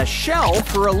and a shell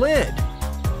for a lid.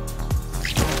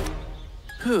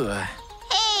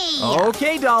 Hey.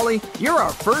 Okay, Dolly, you're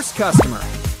our first customer.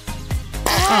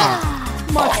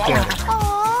 Much better.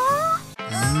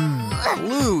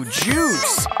 Blue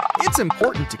juice. It's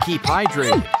important to keep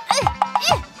hydrated.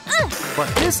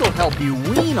 But this'll help you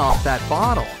wean off that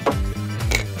bottle.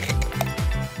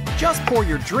 Just pour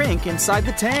your drink inside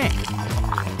the tank.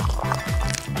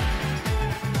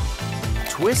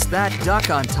 Twist that duck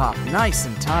on top nice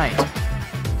and tight.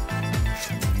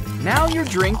 Now your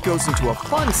drink goes into a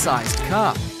fun-sized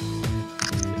cup.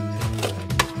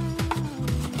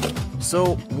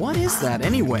 So what is that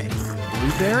anyway?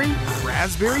 Blueberry?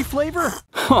 Raspberry flavor?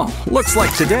 Oh, looks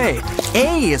like today,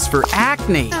 A is for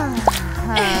acne.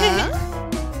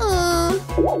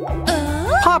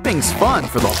 Popping's fun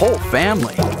for the whole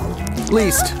family. At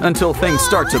least until things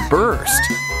start to burst.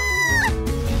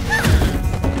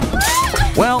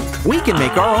 Well, we can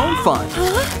make our own fun.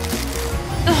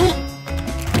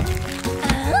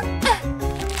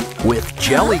 With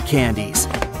jelly candies.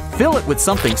 Fill it with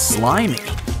something slimy.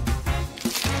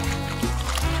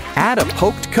 Add a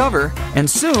poked cover, and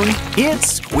soon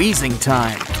it's squeezing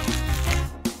time.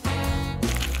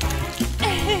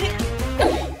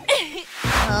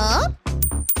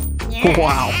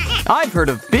 Wow, I've heard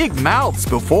of big mouths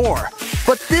before,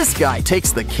 but this guy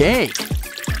takes the cake.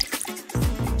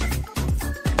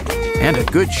 And a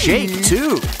good shake,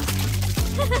 too.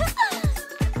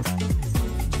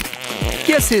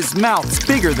 Guess his mouth's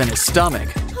bigger than his stomach.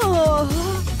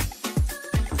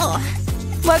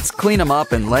 Let's clean him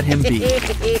up and let him be.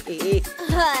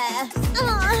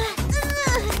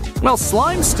 Well,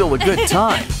 slime's still a good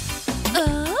time.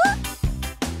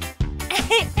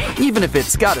 Even if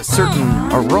it's got a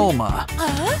certain aroma.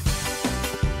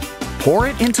 Pour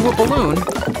it into a balloon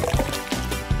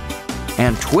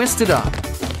and twist it up.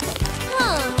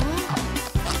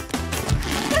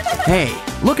 Hey,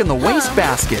 look in the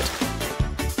wastebasket.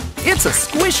 It's a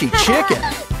squishy chicken.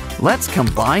 Let's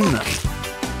combine them.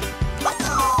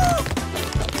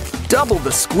 Double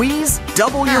the squeeze,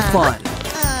 double your fun.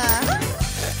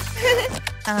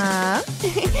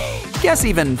 Guess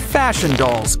even fashion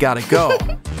dolls gotta go.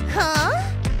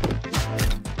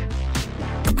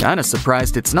 Kinda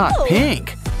surprised it's not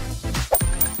pink.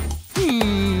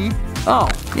 Oh,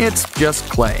 it's just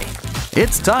clay.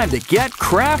 It's time to get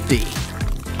crafty.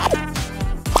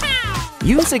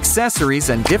 Use accessories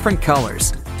in different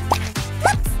colors.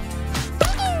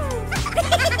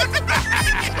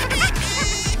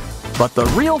 But the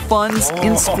real fun's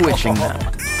in squishing them.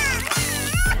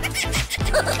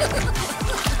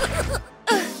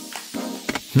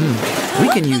 We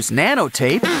can use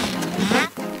nanotape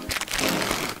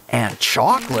and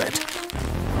chocolate.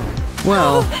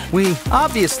 Well, we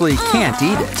obviously can't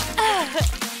eat it.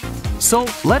 So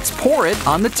let's pour it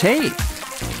on the tape.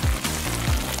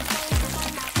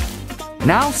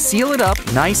 Now seal it up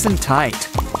nice and tight.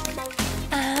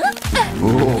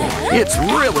 Ooh, it's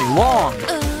really long.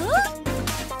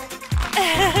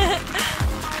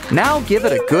 Now give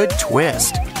it a good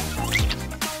twist.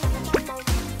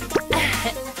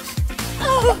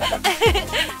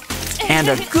 And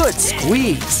a good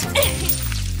squeeze.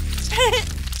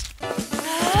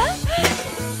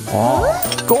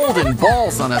 Oh, golden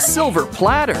balls on a silver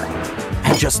platter.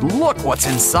 And just look what's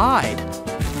inside.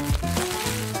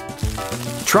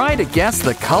 Try to guess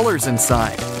the colors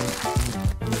inside.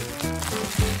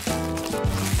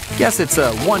 Guess it's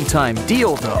a one-time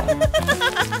deal, though.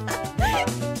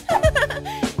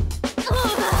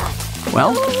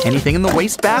 Well, anything in the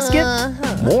wastebasket?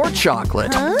 More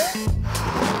chocolate.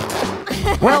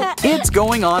 Well, it's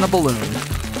going on a balloon.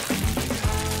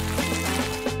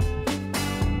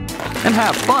 And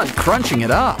have fun crunching it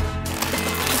up.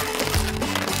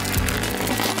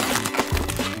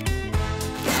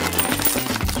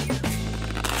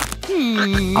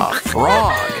 A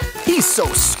frog. He's so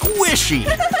squishy.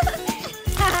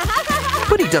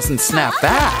 But he doesn't snap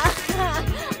back.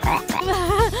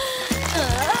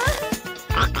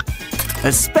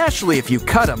 especially if you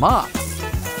cut them up.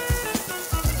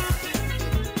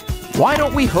 Why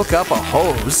don't we hook up a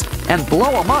hose and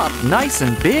blow them up nice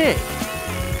and big?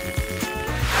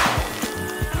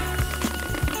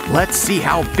 Let's see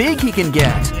how big he can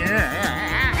get.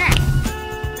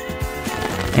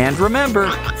 And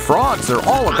remember, frogs are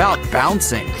all about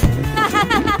bouncing.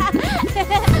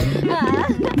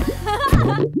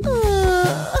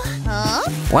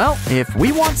 Well, if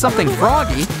we want something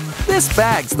froggy, this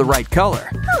bag's the right color.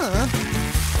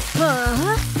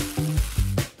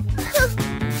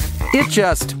 It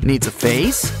just needs a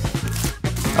face,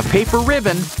 a paper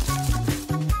ribbon,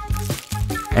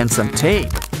 and some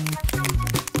tape.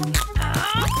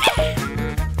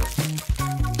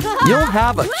 You'll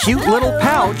have a cute little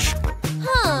pouch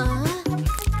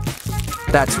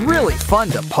that's really fun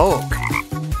to poke.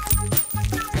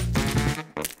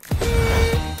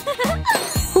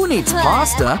 Who needs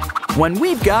pasta when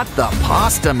we've got the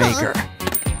pasta maker?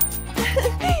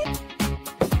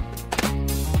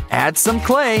 Add some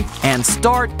clay and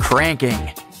start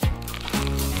cranking.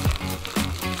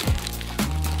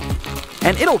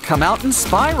 And it'll come out in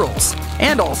spirals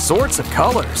and all sorts of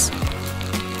colors.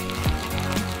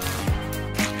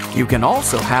 You can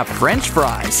also have French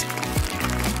fries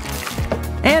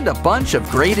and a bunch of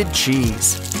grated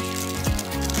cheese.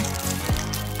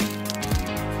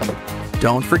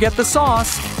 Don't forget the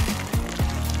sauce.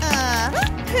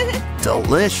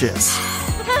 Delicious.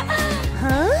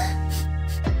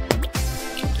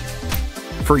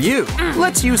 For you,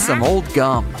 let's use some old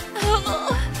gum.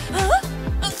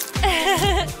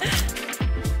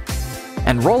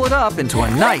 And roll it up into a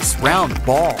nice round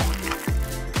ball.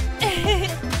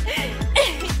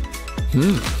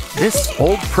 This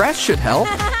old press should help.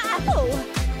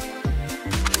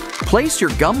 Place your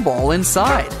gumball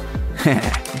inside.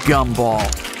 Gumball.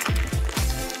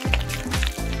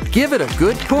 Give it a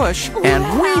good push, and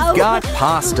we've got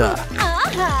pasta.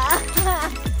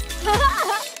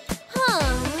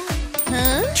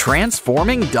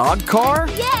 Transforming dog car?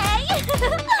 Yay!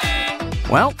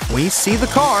 Well, we see the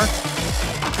car.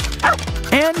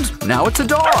 And now it's a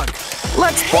dog.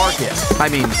 Let's bark it. I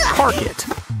mean, park it.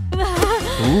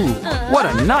 Ooh, what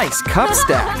a nice cup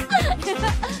stack.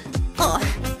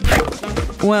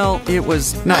 Well, it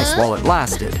was nice while it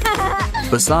lasted.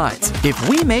 Besides, if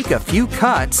we make a few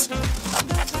cuts,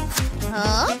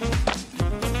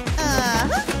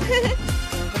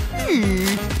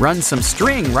 run some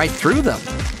string right through them.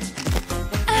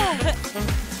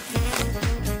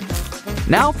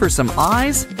 Now for some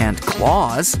eyes and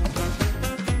claws.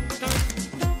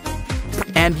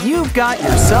 And you've got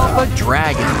yourself a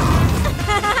dragon.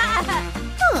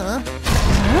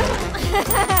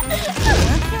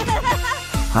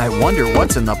 I wonder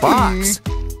what's in the box.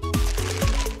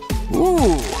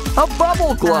 Ooh, a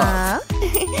bubble glove.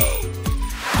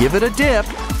 Give it a dip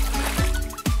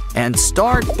and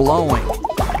start blowing.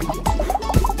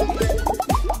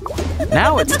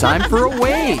 Now it's time for a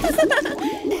wave.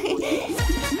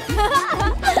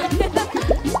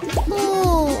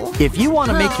 If you want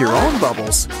to make your own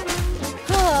bubbles,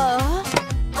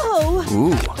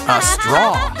 ooh, a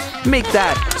straw. Make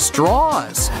that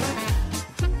straws.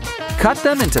 Cut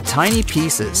them into tiny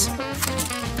pieces.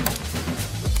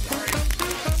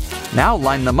 Now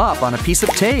line them up on a piece of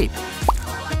tape.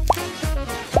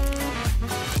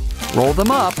 Roll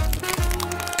them up.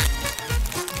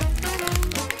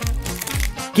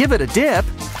 Give it a dip.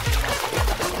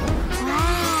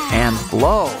 And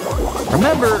blow.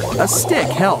 Remember, a stick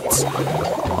helps.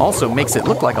 Also makes it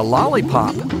look like a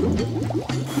lollipop.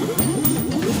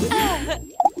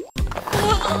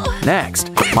 Next,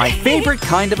 my favorite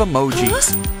kind of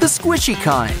emojis, the squishy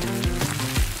kind.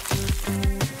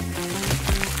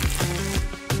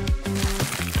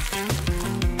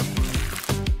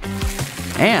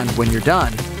 And when you're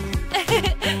done,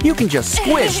 you can just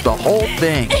squish the whole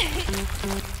thing.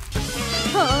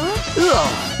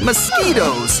 Ugh,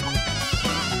 mosquitoes!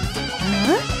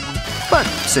 But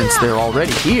since they're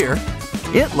already here,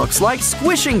 it looks like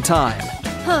squishing time.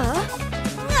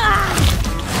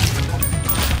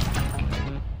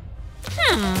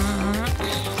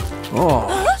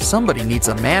 Oh, somebody needs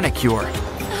a manicure.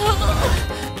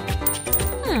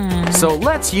 So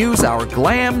let's use our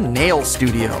Glam Nail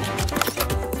Studio.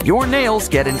 Your nails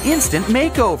get an instant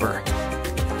makeover.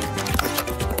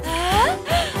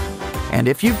 And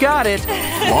if you've got it,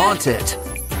 flaunt it.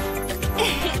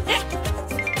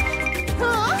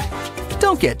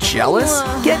 Don't get jealous,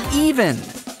 get even.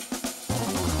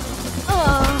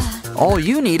 All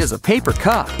you need is a paper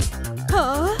cup.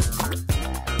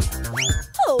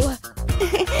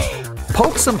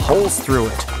 Poke some holes through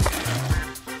it.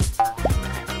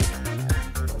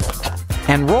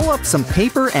 And roll up some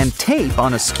paper and tape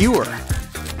on a skewer.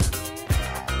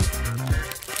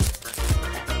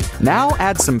 Now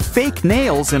add some fake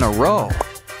nails in a row.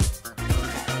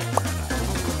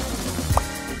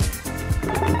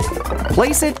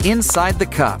 Place it inside the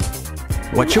cup.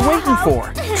 What you waiting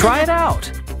for? Try it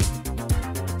out.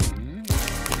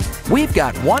 We've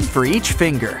got one for each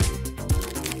finger.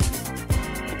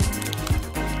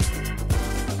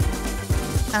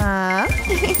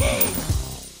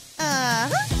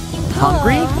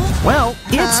 Hungry? Well,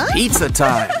 it's pizza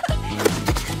time.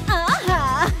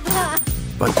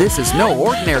 But this is no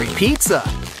ordinary pizza.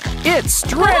 It's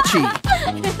stretchy.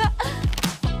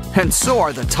 And so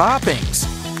are the toppings.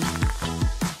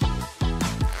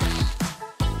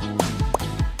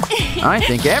 I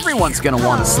think everyone's gonna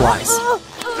want a slice.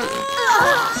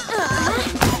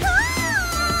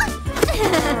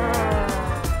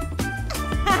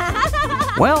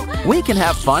 Well, we can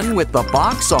have fun with the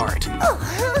box art.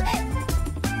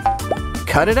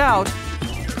 Cut it out.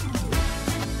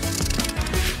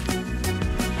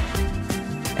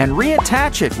 And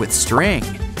reattach it with string.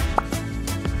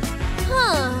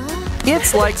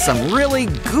 It's like some really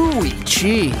gooey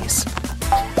cheese.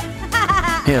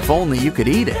 If only you could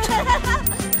eat it.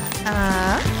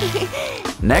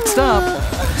 Next up,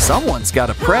 someone's got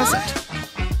a present.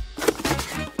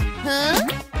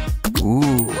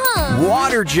 Ooh,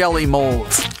 water jelly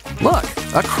molds. Look,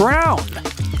 a crown.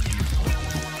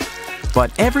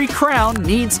 But every crown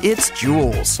needs its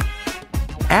jewels.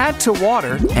 Add to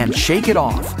water and shake it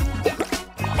off.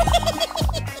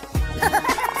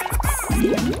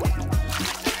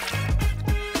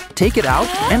 Take it out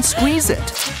and squeeze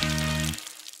it.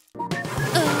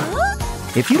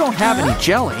 If you don't have any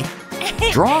jelly,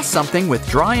 draw something with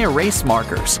dry erase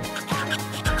markers.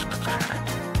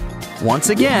 Once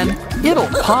again, it'll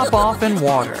pop off in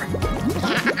water.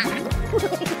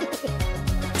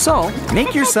 So,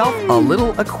 make yourself a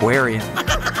little aquarium.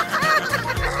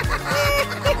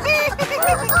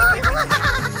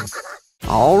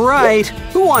 All right,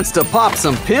 who wants to pop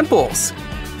some pimples?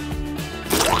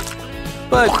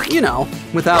 But, you know,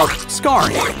 without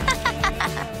scarring.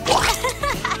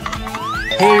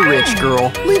 Hey, rich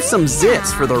girl, leave some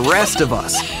zits for the rest of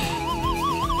us.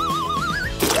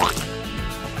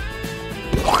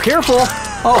 Careful!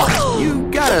 Oh,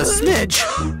 you got a smidge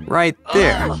right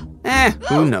there.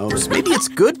 Who knows? Maybe it's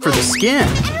good for the skin.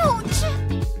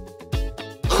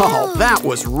 Oh, that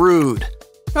was rude.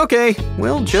 Okay,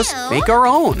 we'll just make our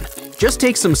own. Just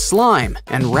take some slime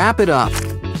and wrap it up.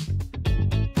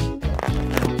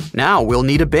 Now we'll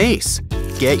need a base.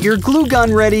 Get your glue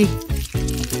gun ready.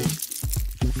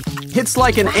 It's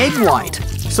like an egg white,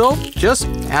 so just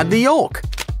add the yolk.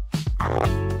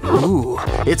 Ooh,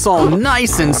 it's all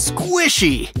nice and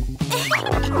squishy.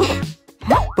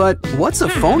 But what's a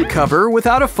phone cover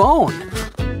without a phone?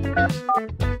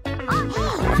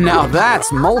 Now that's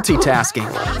multitasking.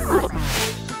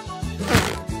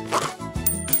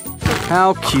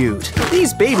 How cute.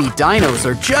 These baby dinos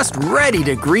are just ready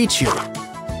to greet you.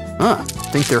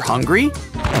 Think they're hungry?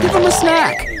 Give them a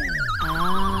snack.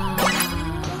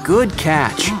 Good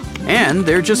catch. And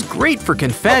they're just great for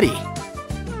confetti.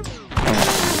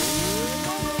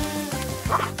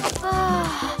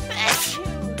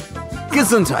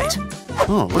 Gesundheit.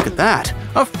 Oh, look at that.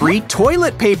 A free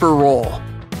toilet paper roll.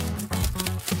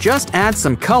 Just add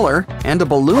some color and a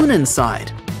balloon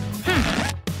inside.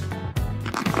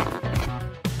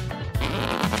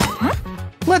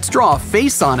 Let's draw a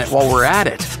face on it while we're at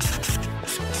it.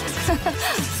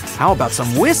 How about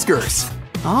some whiskers?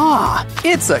 Ah,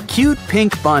 it's a cute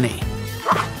pink bunny.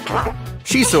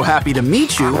 She's so happy to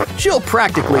meet you, she'll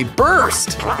practically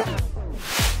burst.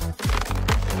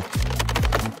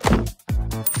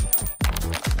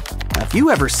 Have you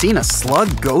ever seen a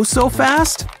slug go so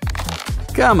fast?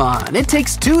 Come on, it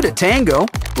takes two to tango.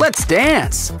 Let's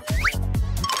dance.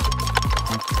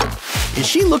 Is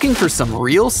she looking for some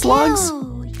real slugs?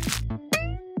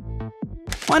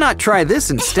 Why not try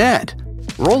this instead?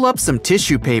 Roll up some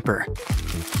tissue paper.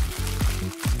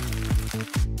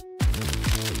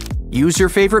 Use your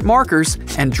favorite markers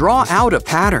and draw out a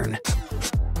pattern.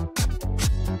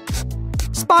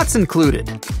 Spots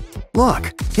included.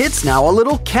 Look, it's now a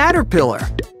little caterpillar.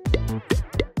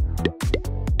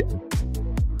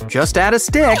 Just add a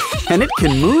stick and it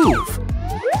can move.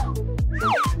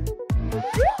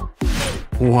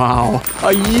 Wow,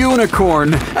 a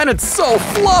unicorn, and it's so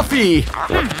fluffy!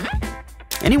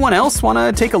 Anyone else want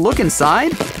to take a look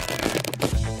inside?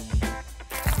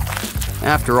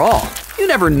 After all, you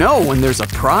never know when there's a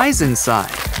prize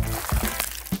inside.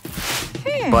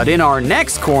 But in our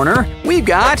next corner, we've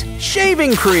got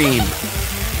shaving cream.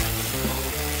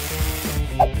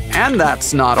 And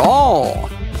that's not all.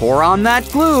 Pour on that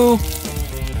glue.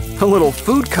 A little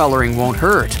food coloring won't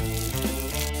hurt.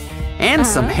 And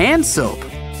some hand soap.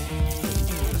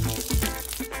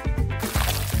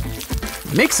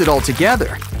 Mix it all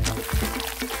together.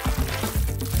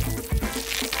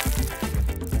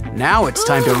 Now it's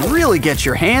time to really get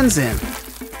your hands in.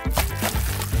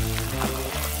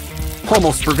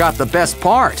 Almost forgot the best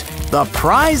part, the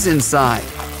prize inside.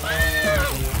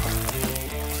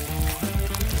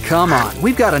 Come on,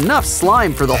 we've got enough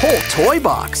slime for the whole toy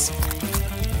box.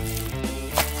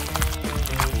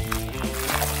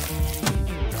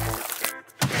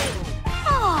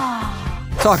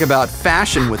 Talk about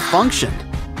fashion with function.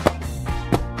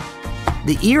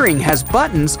 The earring has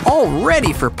buttons all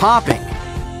ready for popping.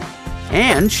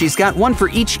 And she's got one for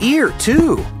each ear,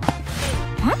 too.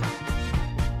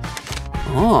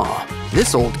 Oh,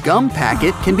 this old gum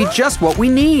packet can be just what we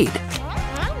need.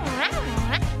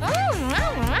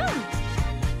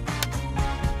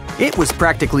 It was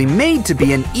practically made to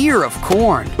be an ear of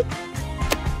corn.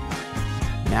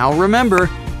 Now remember,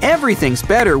 everything's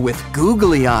better with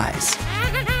googly eyes.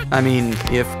 I mean,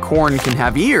 if corn can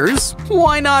have ears,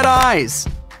 why not eyes?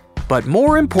 But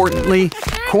more importantly,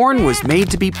 corn was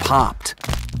made to be popped.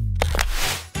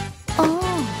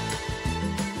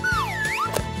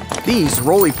 These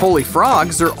roly-poly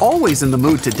frogs are always in the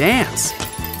mood to dance.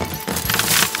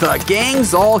 The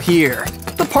gang's all here.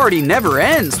 The party never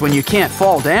ends when you can't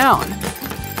fall down.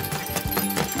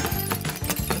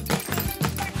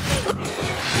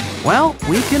 Well,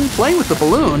 we can play with the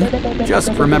balloon.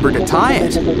 Just remember to tie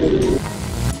it.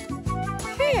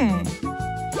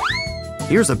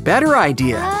 Here's a better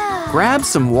idea. Grab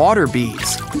some water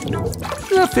beads.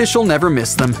 The fish will never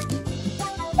miss them.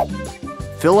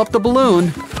 Fill up the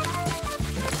balloon.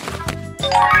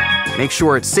 Make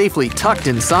sure it's safely tucked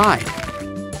inside.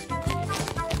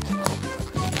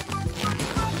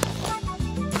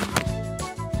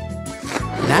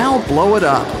 Now blow it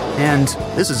up, and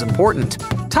this is important,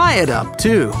 tie it up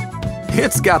too.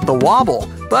 It's got the wobble,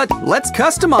 but let's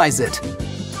customize it.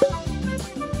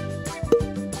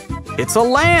 It's a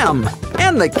lamb,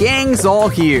 and the gang's all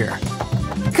here.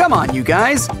 Come on, you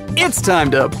guys, it's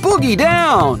time to boogie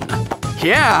down.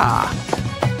 Yeah!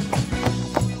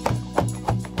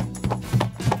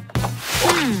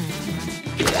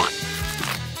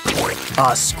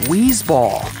 A squeeze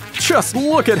ball. Just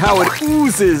look at how it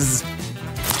oozes.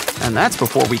 And that's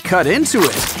before we cut into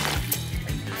it.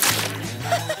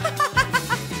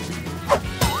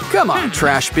 Come on,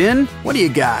 trash bin. What do you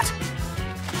got?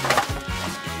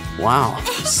 Wow,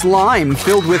 slime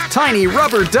filled with tiny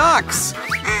rubber ducks.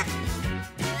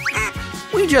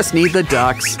 We just need the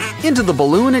ducks. Into the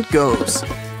balloon it goes.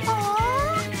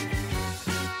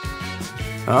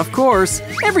 Of course,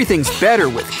 everything's better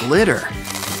with glitter.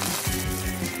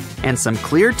 And some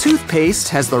clear toothpaste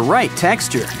has the right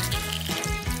texture.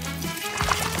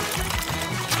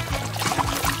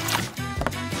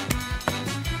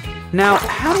 Now,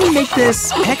 how do we make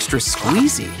this extra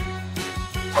squeezy?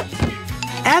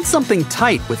 Add something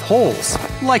tight with holes,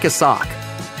 like a sock.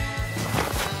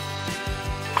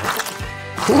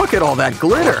 Look at all that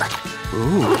glitter.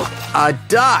 Ooh, a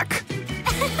duck.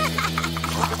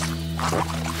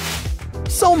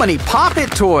 So many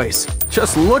Pop-It toys.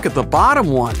 Just look at the bottom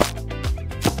one.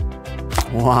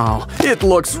 Wow, it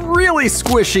looks really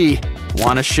squishy.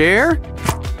 Wanna share?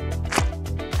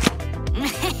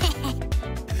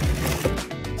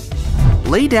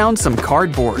 Lay down some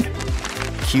cardboard.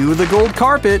 Cue the gold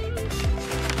carpet.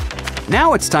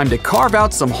 Now it's time to carve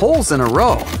out some holes in a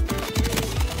row.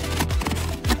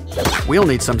 We'll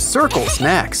need some circles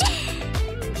next.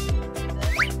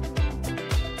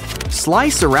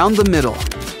 Slice around the middle.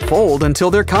 Fold until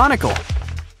they're conical.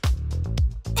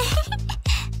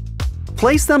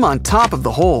 Place them on top of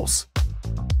the holes.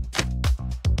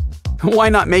 Why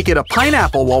not make it a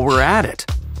pineapple while we're at it?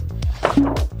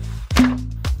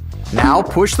 Now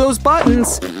push those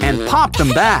buttons and pop them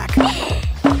back.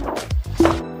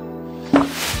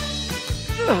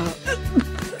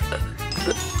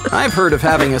 I've heard of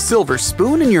having a silver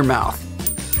spoon in your mouth.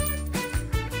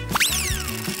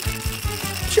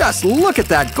 Just look at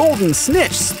that golden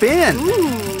snitch spin.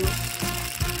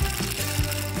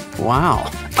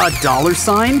 Wow, a dollar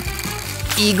sign?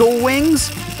 Eagle wings?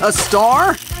 A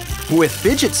star? With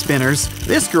fidget spinners,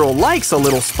 this girl likes a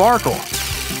little sparkle.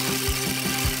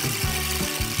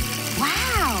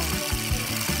 Wow.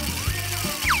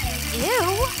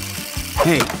 Ew.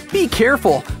 Hey, be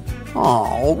careful.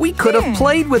 Oh, we could have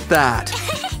played with that.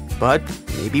 But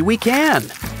maybe we can.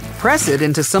 Press it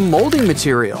into some molding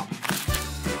material.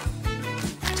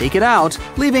 Take it out,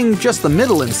 leaving just the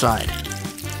middle inside.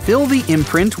 Fill the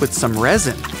imprint with some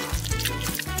resin.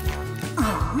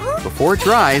 Before it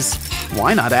dries,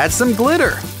 why not add some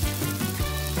glitter?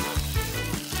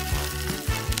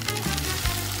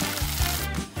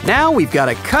 Now we've got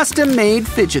a custom-made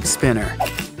fidget spinner.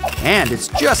 And it's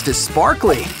just as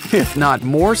sparkly, if not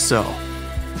more so.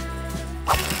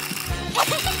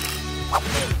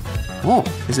 Oh,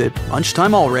 is it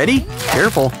lunchtime already?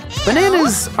 Careful,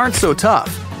 bananas aren't so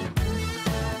tough.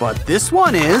 But this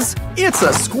one is. It's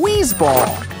a squeeze ball.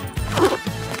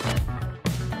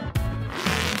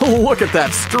 Look at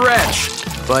that stretch.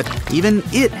 But even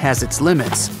it has its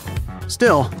limits.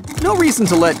 Still, no reason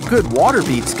to let good water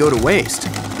beads go to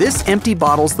waste. This empty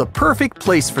bottle's the perfect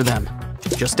place for them.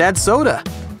 Just add soda.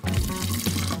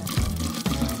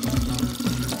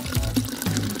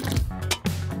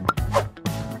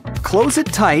 Close it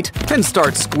tight and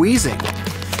start squeezing.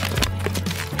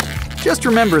 Just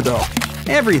remember though,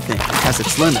 everything has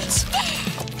its limits.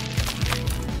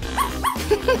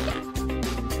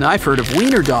 I've heard of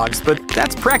wiener dogs, but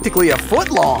that's practically a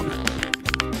foot long.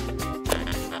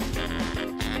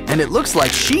 And it looks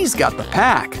like she's got the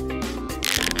pack.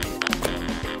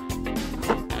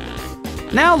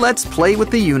 Now let's play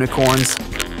with the unicorns.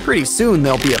 Pretty soon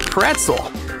there'll be a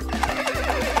pretzel.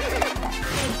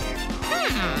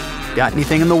 Got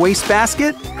anything in the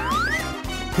wastebasket?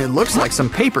 It looks like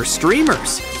some paper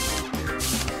streamers.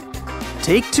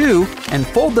 Take two and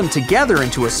fold them together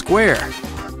into a square.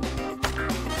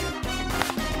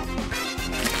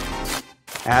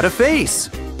 Add a face.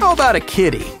 How about a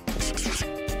kitty?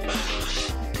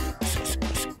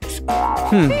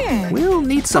 We'll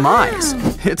need some eyes.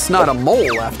 It's not a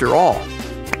mole after all.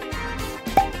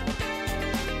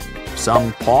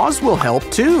 Some paws will help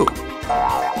too.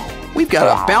 We've got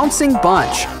a bouncing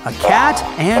bunch, a cat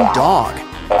and dog.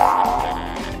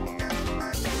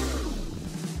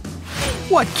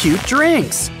 What cute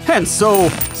drinks! And so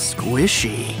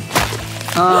squishy.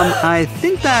 I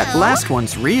think that last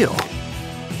one's real.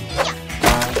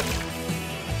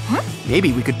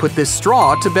 Maybe we could put this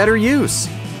straw to better use.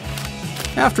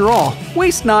 After all,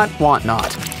 waste not, want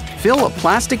not. Fill a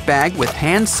plastic bag with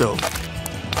hand soap.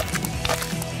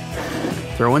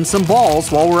 Throw in some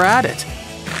balls while we're at it.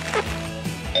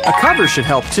 A cover should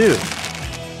help too.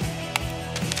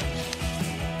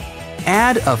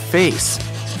 Add a face.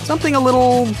 Something a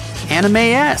little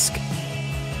anime-esque.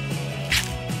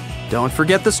 Don't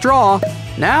forget the straw.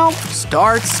 Now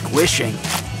start squishing.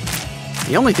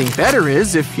 The only thing better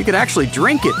is if you could actually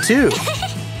drink it too.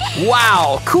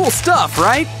 Wow, cool stuff,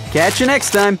 right? Catch you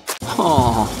next time.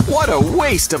 Oh, what a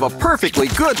waste of a perfectly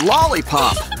good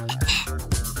lollipop.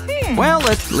 Well,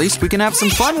 at least we can have some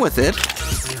fun with it.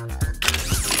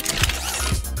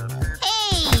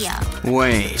 Hey!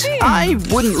 Wait, I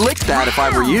wouldn't lick that if I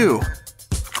were you.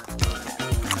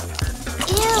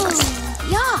 Ew!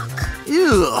 Yuck!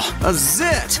 Ew, a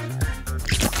zit.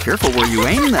 Careful where you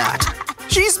aim that.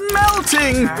 She's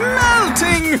melting!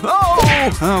 Melting!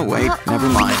 Oh! Oh, wait, never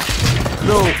mind.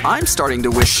 Though I'm starting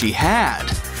to wish she had.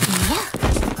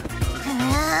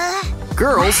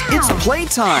 Girls, it's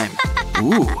playtime!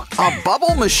 Ooh, a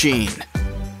bubble machine!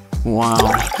 Wow,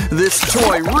 this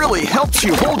toy really helps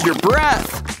you hold your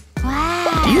breath!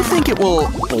 Wow! Do you think it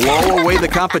will blow away the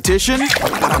competition?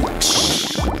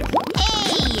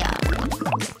 Hey!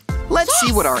 Let's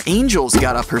see what our angel's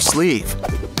got up her sleeve.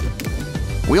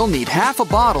 We'll need half a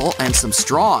bottle and some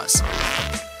straws.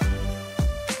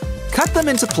 Cut them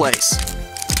into place.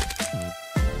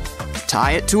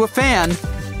 Tie it to a fan.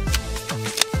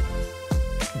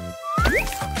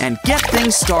 And get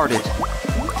things started.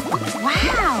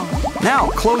 Wow! Now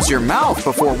close your mouth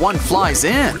before one flies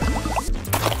in.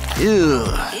 Ew.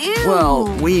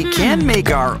 Well, we can make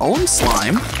our own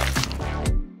slime.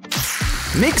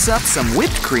 Mix up some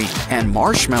whipped cream and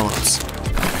marshmallows.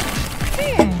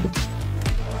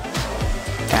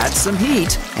 Add some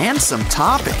heat and some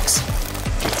toppings.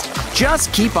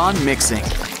 Just keep on mixing.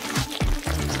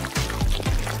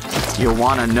 You'll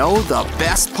want to know the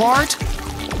best part?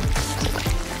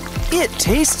 It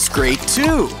tastes great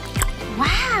too.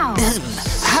 Wow!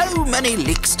 How many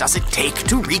licks does it take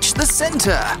to reach the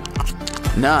center?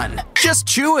 None. Just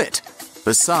chew it.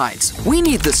 Besides, we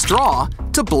need the straw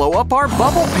to blow up our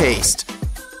bubble paste.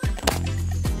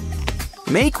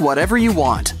 Make whatever you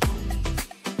want.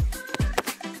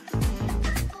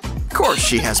 Of course,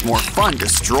 she has more fun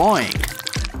destroying.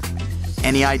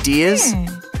 Any ideas?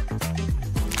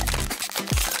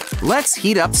 Let's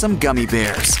heat up some gummy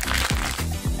bears.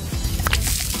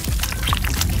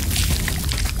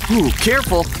 Ooh,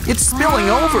 careful, it's spilling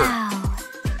over.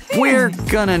 We're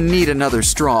gonna need another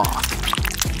straw.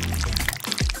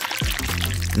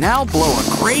 Now blow a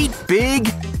great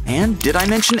big And did I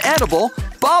mention edible?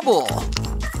 Bubble!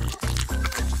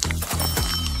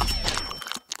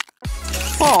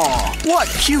 Aw, what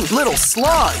cute little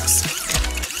slugs!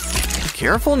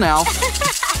 Careful now.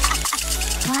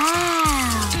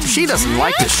 Wow. She doesn't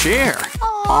like to share.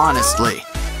 Honestly,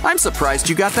 I'm surprised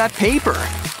you got that paper.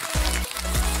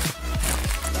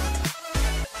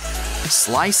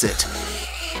 Slice it.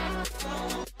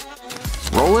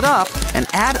 Roll it up and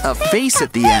add a face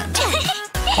at the end.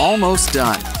 Almost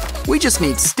done. We just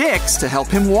need sticks to help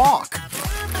him walk.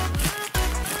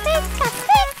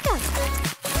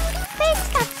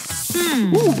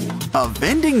 Ooh, a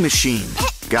vending machine.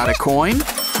 Got a coin?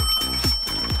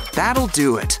 That'll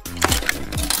do it.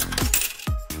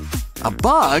 A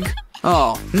bug?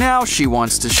 Oh, now she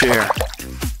wants to share.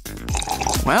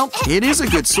 Well, it is a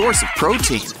good source of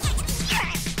protein.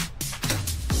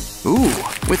 Ooh,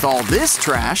 with all this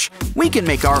trash, we can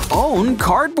make our own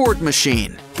cardboard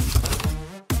machine.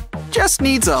 Just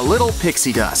needs a little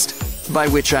pixie dust, by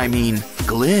which I mean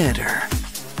glitter.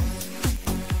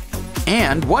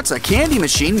 And what's a candy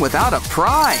machine without a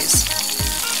prize?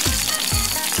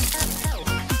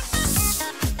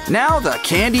 Now the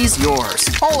candy's yours,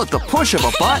 all at the push of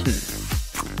a button.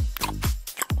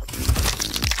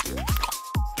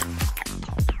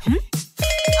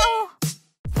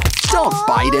 Don't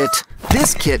bite it.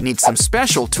 This kid needs some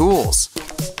special tools.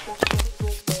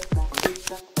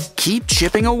 Keep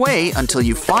chipping away until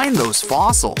you find those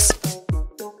fossils.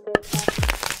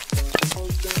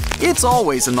 It's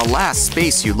always in the last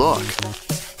space you look.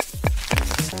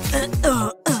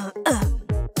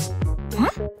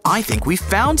 I think we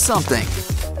found something.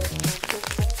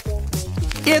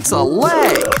 It's a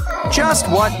leg! Just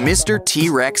what Mr.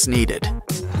 T-Rex needed.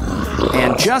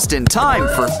 And just in time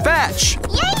for fetch!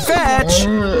 Fetch!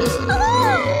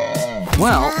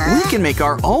 Well, we can make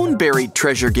our own buried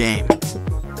treasure game.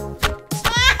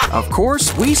 Of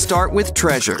course, we start with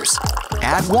treasures.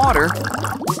 Add water.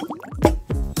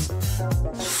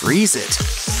 Freeze it.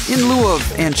 In lieu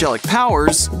of angelic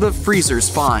powers, the freezer's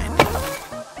fine.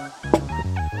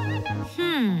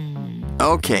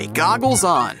 Okay, goggles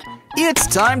on. It's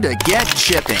time to get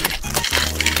chipping.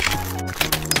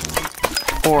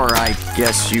 Or I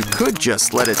guess you could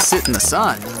just let it sit in the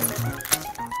sun.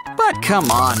 But come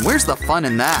on, where's the fun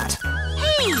in that?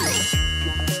 Hey!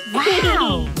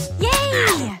 Wow!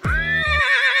 Yay!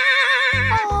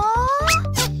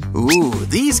 Aww. Ooh,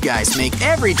 these guys make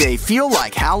every day feel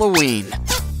like Halloween.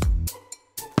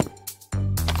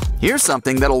 Here's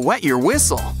something that'll wet your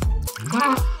whistle.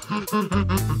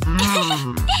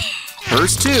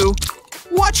 Hers too.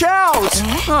 Watch out!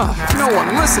 Ugh, no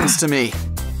one listens to me.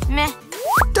 Meh.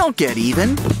 Don't get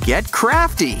even. Get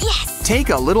crafty. Yes. Take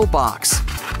a little box.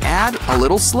 Add a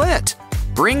little slit.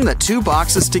 Bring the two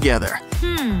boxes together.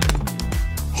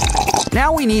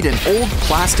 Now we need an old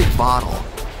plastic bottle.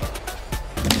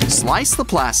 Slice the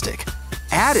plastic.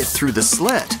 Add it through the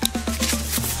slit.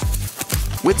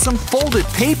 With some folded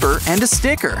paper and a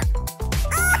sticker.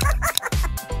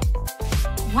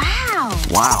 Wow!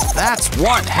 Wow, that's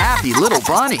one happy little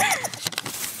bunny.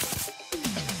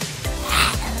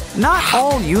 Not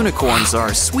all unicorns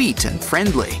are sweet and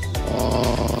friendly.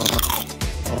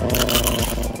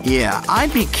 Yeah,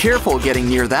 I'd be careful getting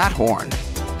near that horn.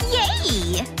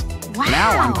 Yay! Wow!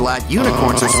 Now I'm glad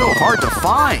unicorns are so hard to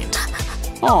find.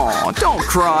 Aw, don't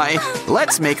cry.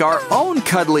 Let's make our own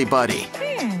cuddly buddy.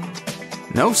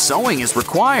 No sewing is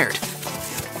required.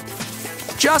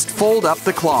 Just fold up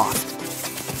the cloth.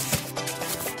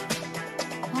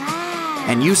 Wow!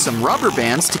 And use some rubber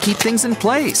bands to keep things in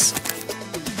place.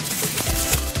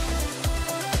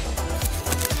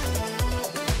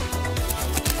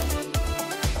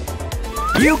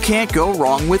 You can't go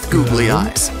wrong with googly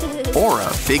eyes or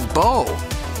a big bow.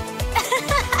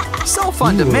 So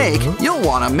fun to make, you'll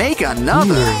want to make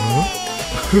another.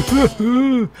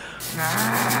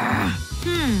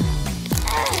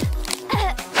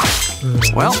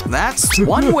 Well, that's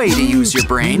one way to use your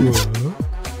brain.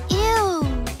 Ew!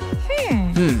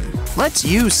 Let's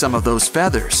use some of those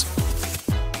feathers.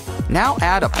 Now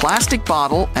add a plastic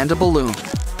bottle and a balloon.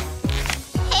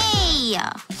 Hey!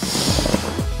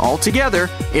 All together,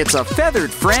 it's a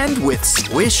feathered friend with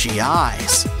squishy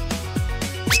eyes.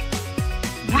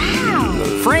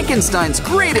 Wow! Frankenstein's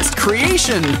greatest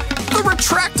creation, the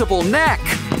retractable neck.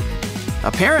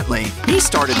 Apparently, he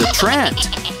started a trend.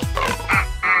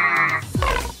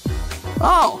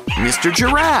 Oh, Mr.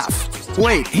 Giraffe.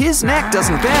 Wait, his neck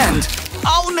doesn't bend.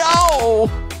 Oh no!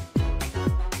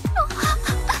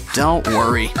 Don't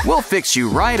worry, we'll fix you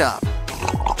right up.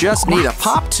 Just need a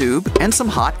pop tube and some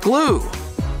hot glue.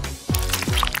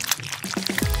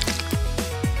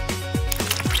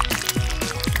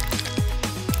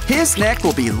 His neck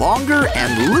will be longer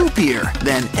and loopier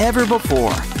than ever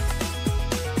before.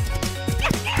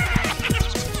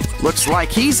 Looks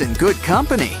like he's in good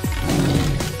company.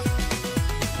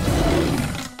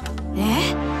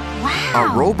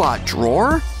 A robot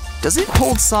drawer? Does it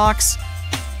hold socks?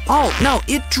 Oh, no,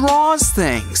 it draws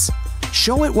things.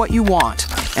 Show it what you want,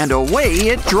 and away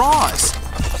it draws.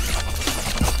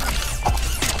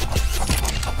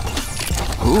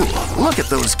 Ooh, look at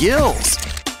those gills.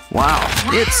 Wow,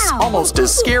 it's almost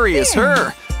as scary as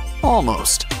her.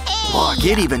 Almost. Look,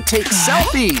 it even takes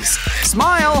selfies.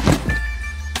 Smile.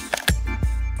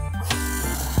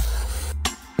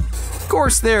 Of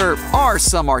course, there are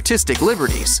some artistic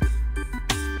liberties.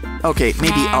 Okay,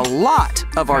 maybe a lot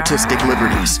of artistic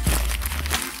liberties.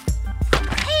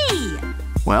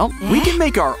 Well, we can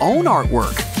make our own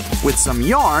artwork with some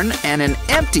yarn and an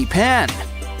empty pen.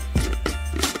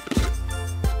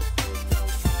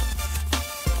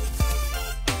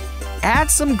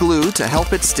 Add some glue to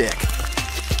help it stick.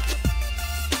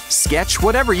 Sketch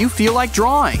whatever you feel like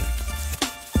drawing.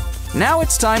 Now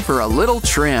it's time for a little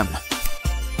trim.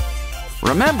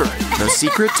 Remember, the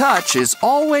secret touch is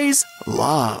always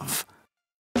love.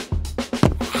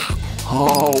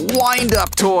 Oh,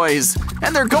 wind-up toys!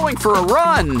 And they're going for a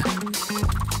run!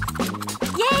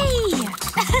 Yay!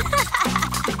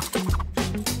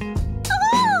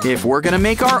 If we're gonna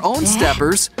make our own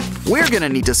steppers, we're gonna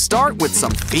need to start with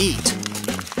some feet.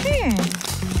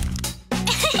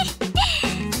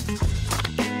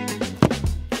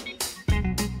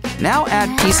 Now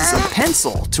add pieces of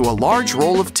pencil to a large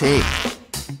roll of tape.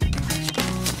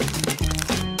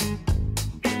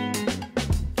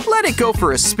 Let it go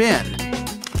for a spin.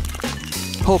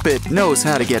 Hope it knows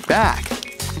how to get back.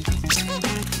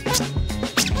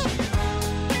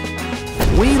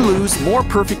 We lose more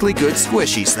perfectly good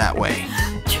squishies that way.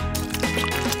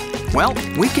 Well,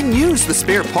 we can use the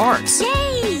spare parts.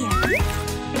 Yay!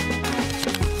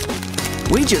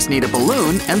 We just need a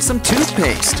balloon and some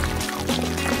toothpaste.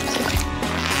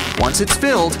 Once it's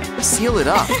filled, seal it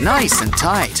up nice and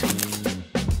tight.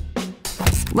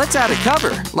 Let's add a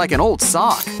cover, like an old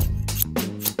sock.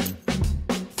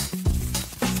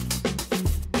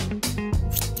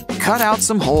 Cut out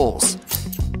some holes.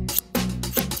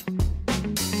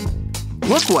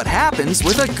 Look what happens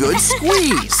with a good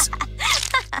squeeze.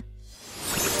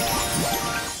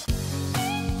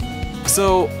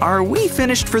 So, are we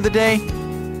finished for the day?